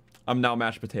 I'm now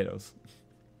mashed potatoes.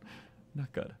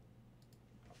 Not good.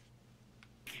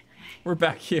 We're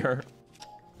back here.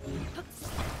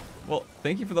 Well,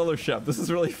 thank you for the other chef. This is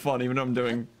really fun, even though I'm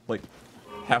doing, like,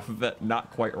 half of it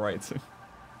not quite right.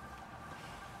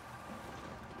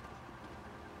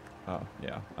 Oh,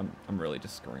 yeah. I'm really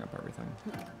just screwing up everything.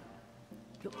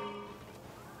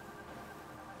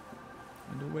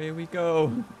 And away we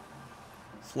go.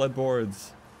 Sled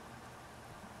boards.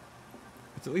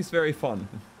 It's at least very fun.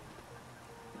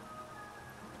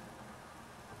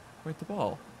 Wait, the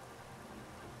ball.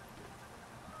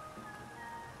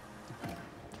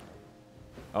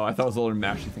 Oh, I thought it was a little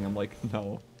mashy thing. I'm like,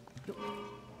 no. Okay.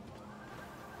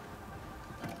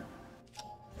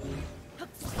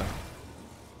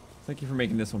 Thank you for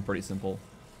making this one pretty simple.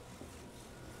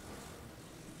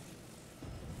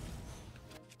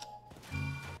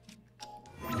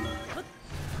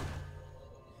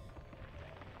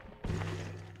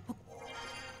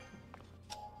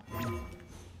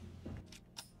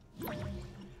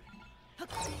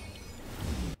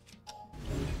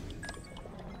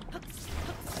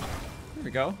 There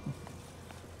we go.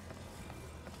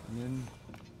 And then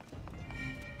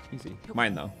easy.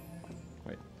 Mine though.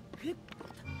 Wait.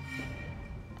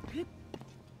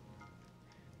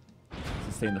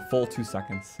 Sustain the full 2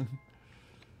 seconds.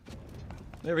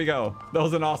 There we go. That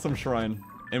was an awesome shrine.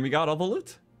 And we got all the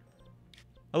loot.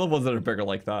 I love ones that are bigger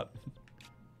like that.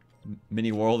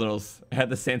 Mini world, and it had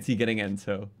the Sansi getting in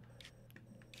too.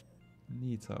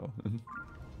 Neato.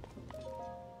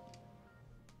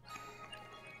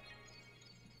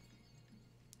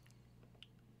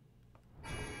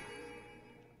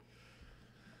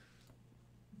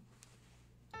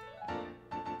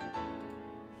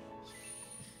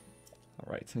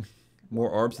 Alright. More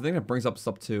orbs. I think that brings us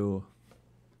up to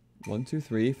 1, 2,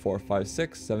 3, 4, 5,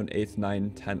 6, 7, 8, 9,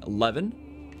 10,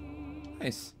 11.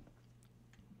 Nice.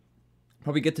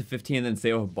 Probably get to 15 and then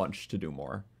save a bunch to do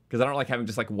more. Because I don't like having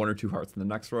just like 1 or 2 hearts in the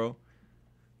next row.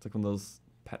 It's like one of those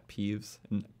pet peeves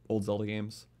in old Zelda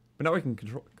games. But now we can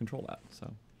control that,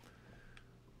 so.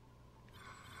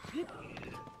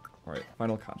 Alright,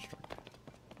 final construct.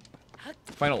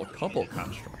 Final couple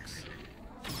constructs.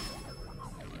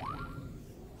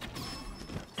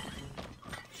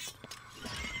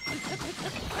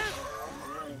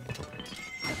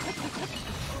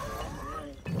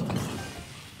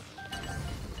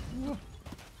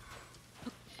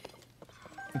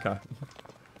 Okay.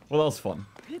 Well, that was fun.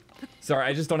 Sorry,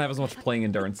 I just don't have as much playing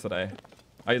endurance today.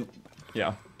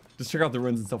 Yeah. Just check out the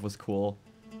ruins and stuff was cool.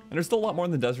 And there's still a lot more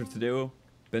in the desert to do.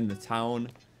 Been in the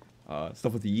town.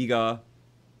 Stuff with the Yiga.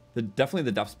 Definitely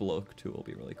the depths below, too, will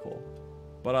be really cool.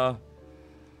 But,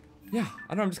 yeah. I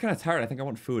don't know, I'm just kind of tired. I think I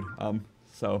want food.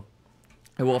 So,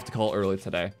 I will have to call it early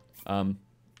today.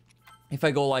 If I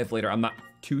go live later, I'm not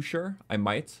too sure. I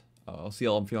might. I'll see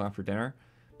how I'm feeling after dinner.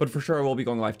 But for sure, I will be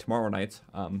going live tomorrow night.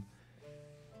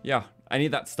 Yeah, I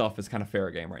need that stuff. It's kind of fair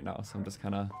game right now, so I'm just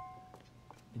kind of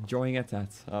enjoying it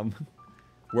at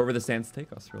wherever the sands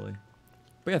take us, really.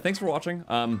 But yeah, thanks for watching.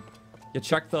 Yeah,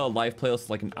 check the live playlist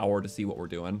like an hour to see what we're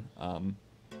doing.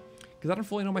 Because I don't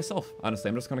fully know myself, honestly.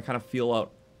 I'm just gonna kind of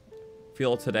feel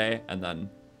it today, and then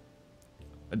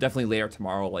definitely later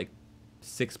tomorrow, like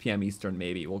 6 p.m. Eastern,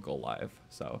 maybe we'll go live.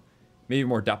 So maybe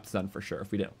more depth then for sure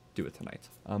if we didn't do it tonight.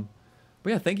 But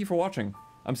yeah, thank you for watching.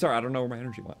 I'm sorry, I don't know where my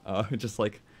energy went. Just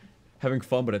like having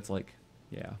fun, but it's like,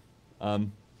 yeah.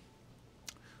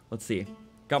 Let's see.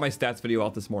 Got my stats video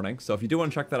out this morning, so if you do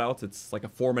want to check that out, it's like a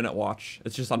 4-minute watch.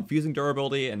 It's just on fusing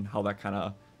durability and how that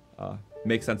kind of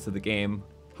makes sense to the game,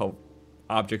 how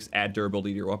objects add durability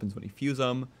to your weapons when you fuse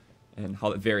them, and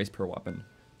how it varies per weapon.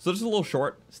 So just a little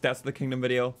short Stats of the Kingdom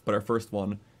video, but our first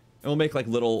one. And we'll make like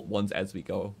little ones as we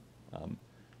go.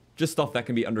 Just stuff that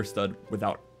can be understood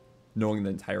without knowing the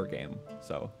entire game.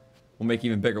 So we'll make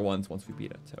even bigger ones once we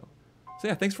beat it too. So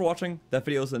yeah, thanks for watching. That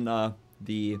video's in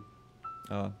the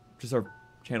just our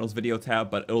channel's video tab,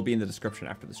 but it'll be in the description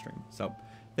after the stream. So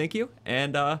thank you,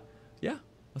 and yeah,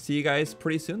 I'll see you guys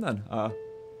pretty soon then.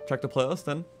 Check the playlist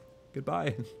and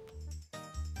goodbye.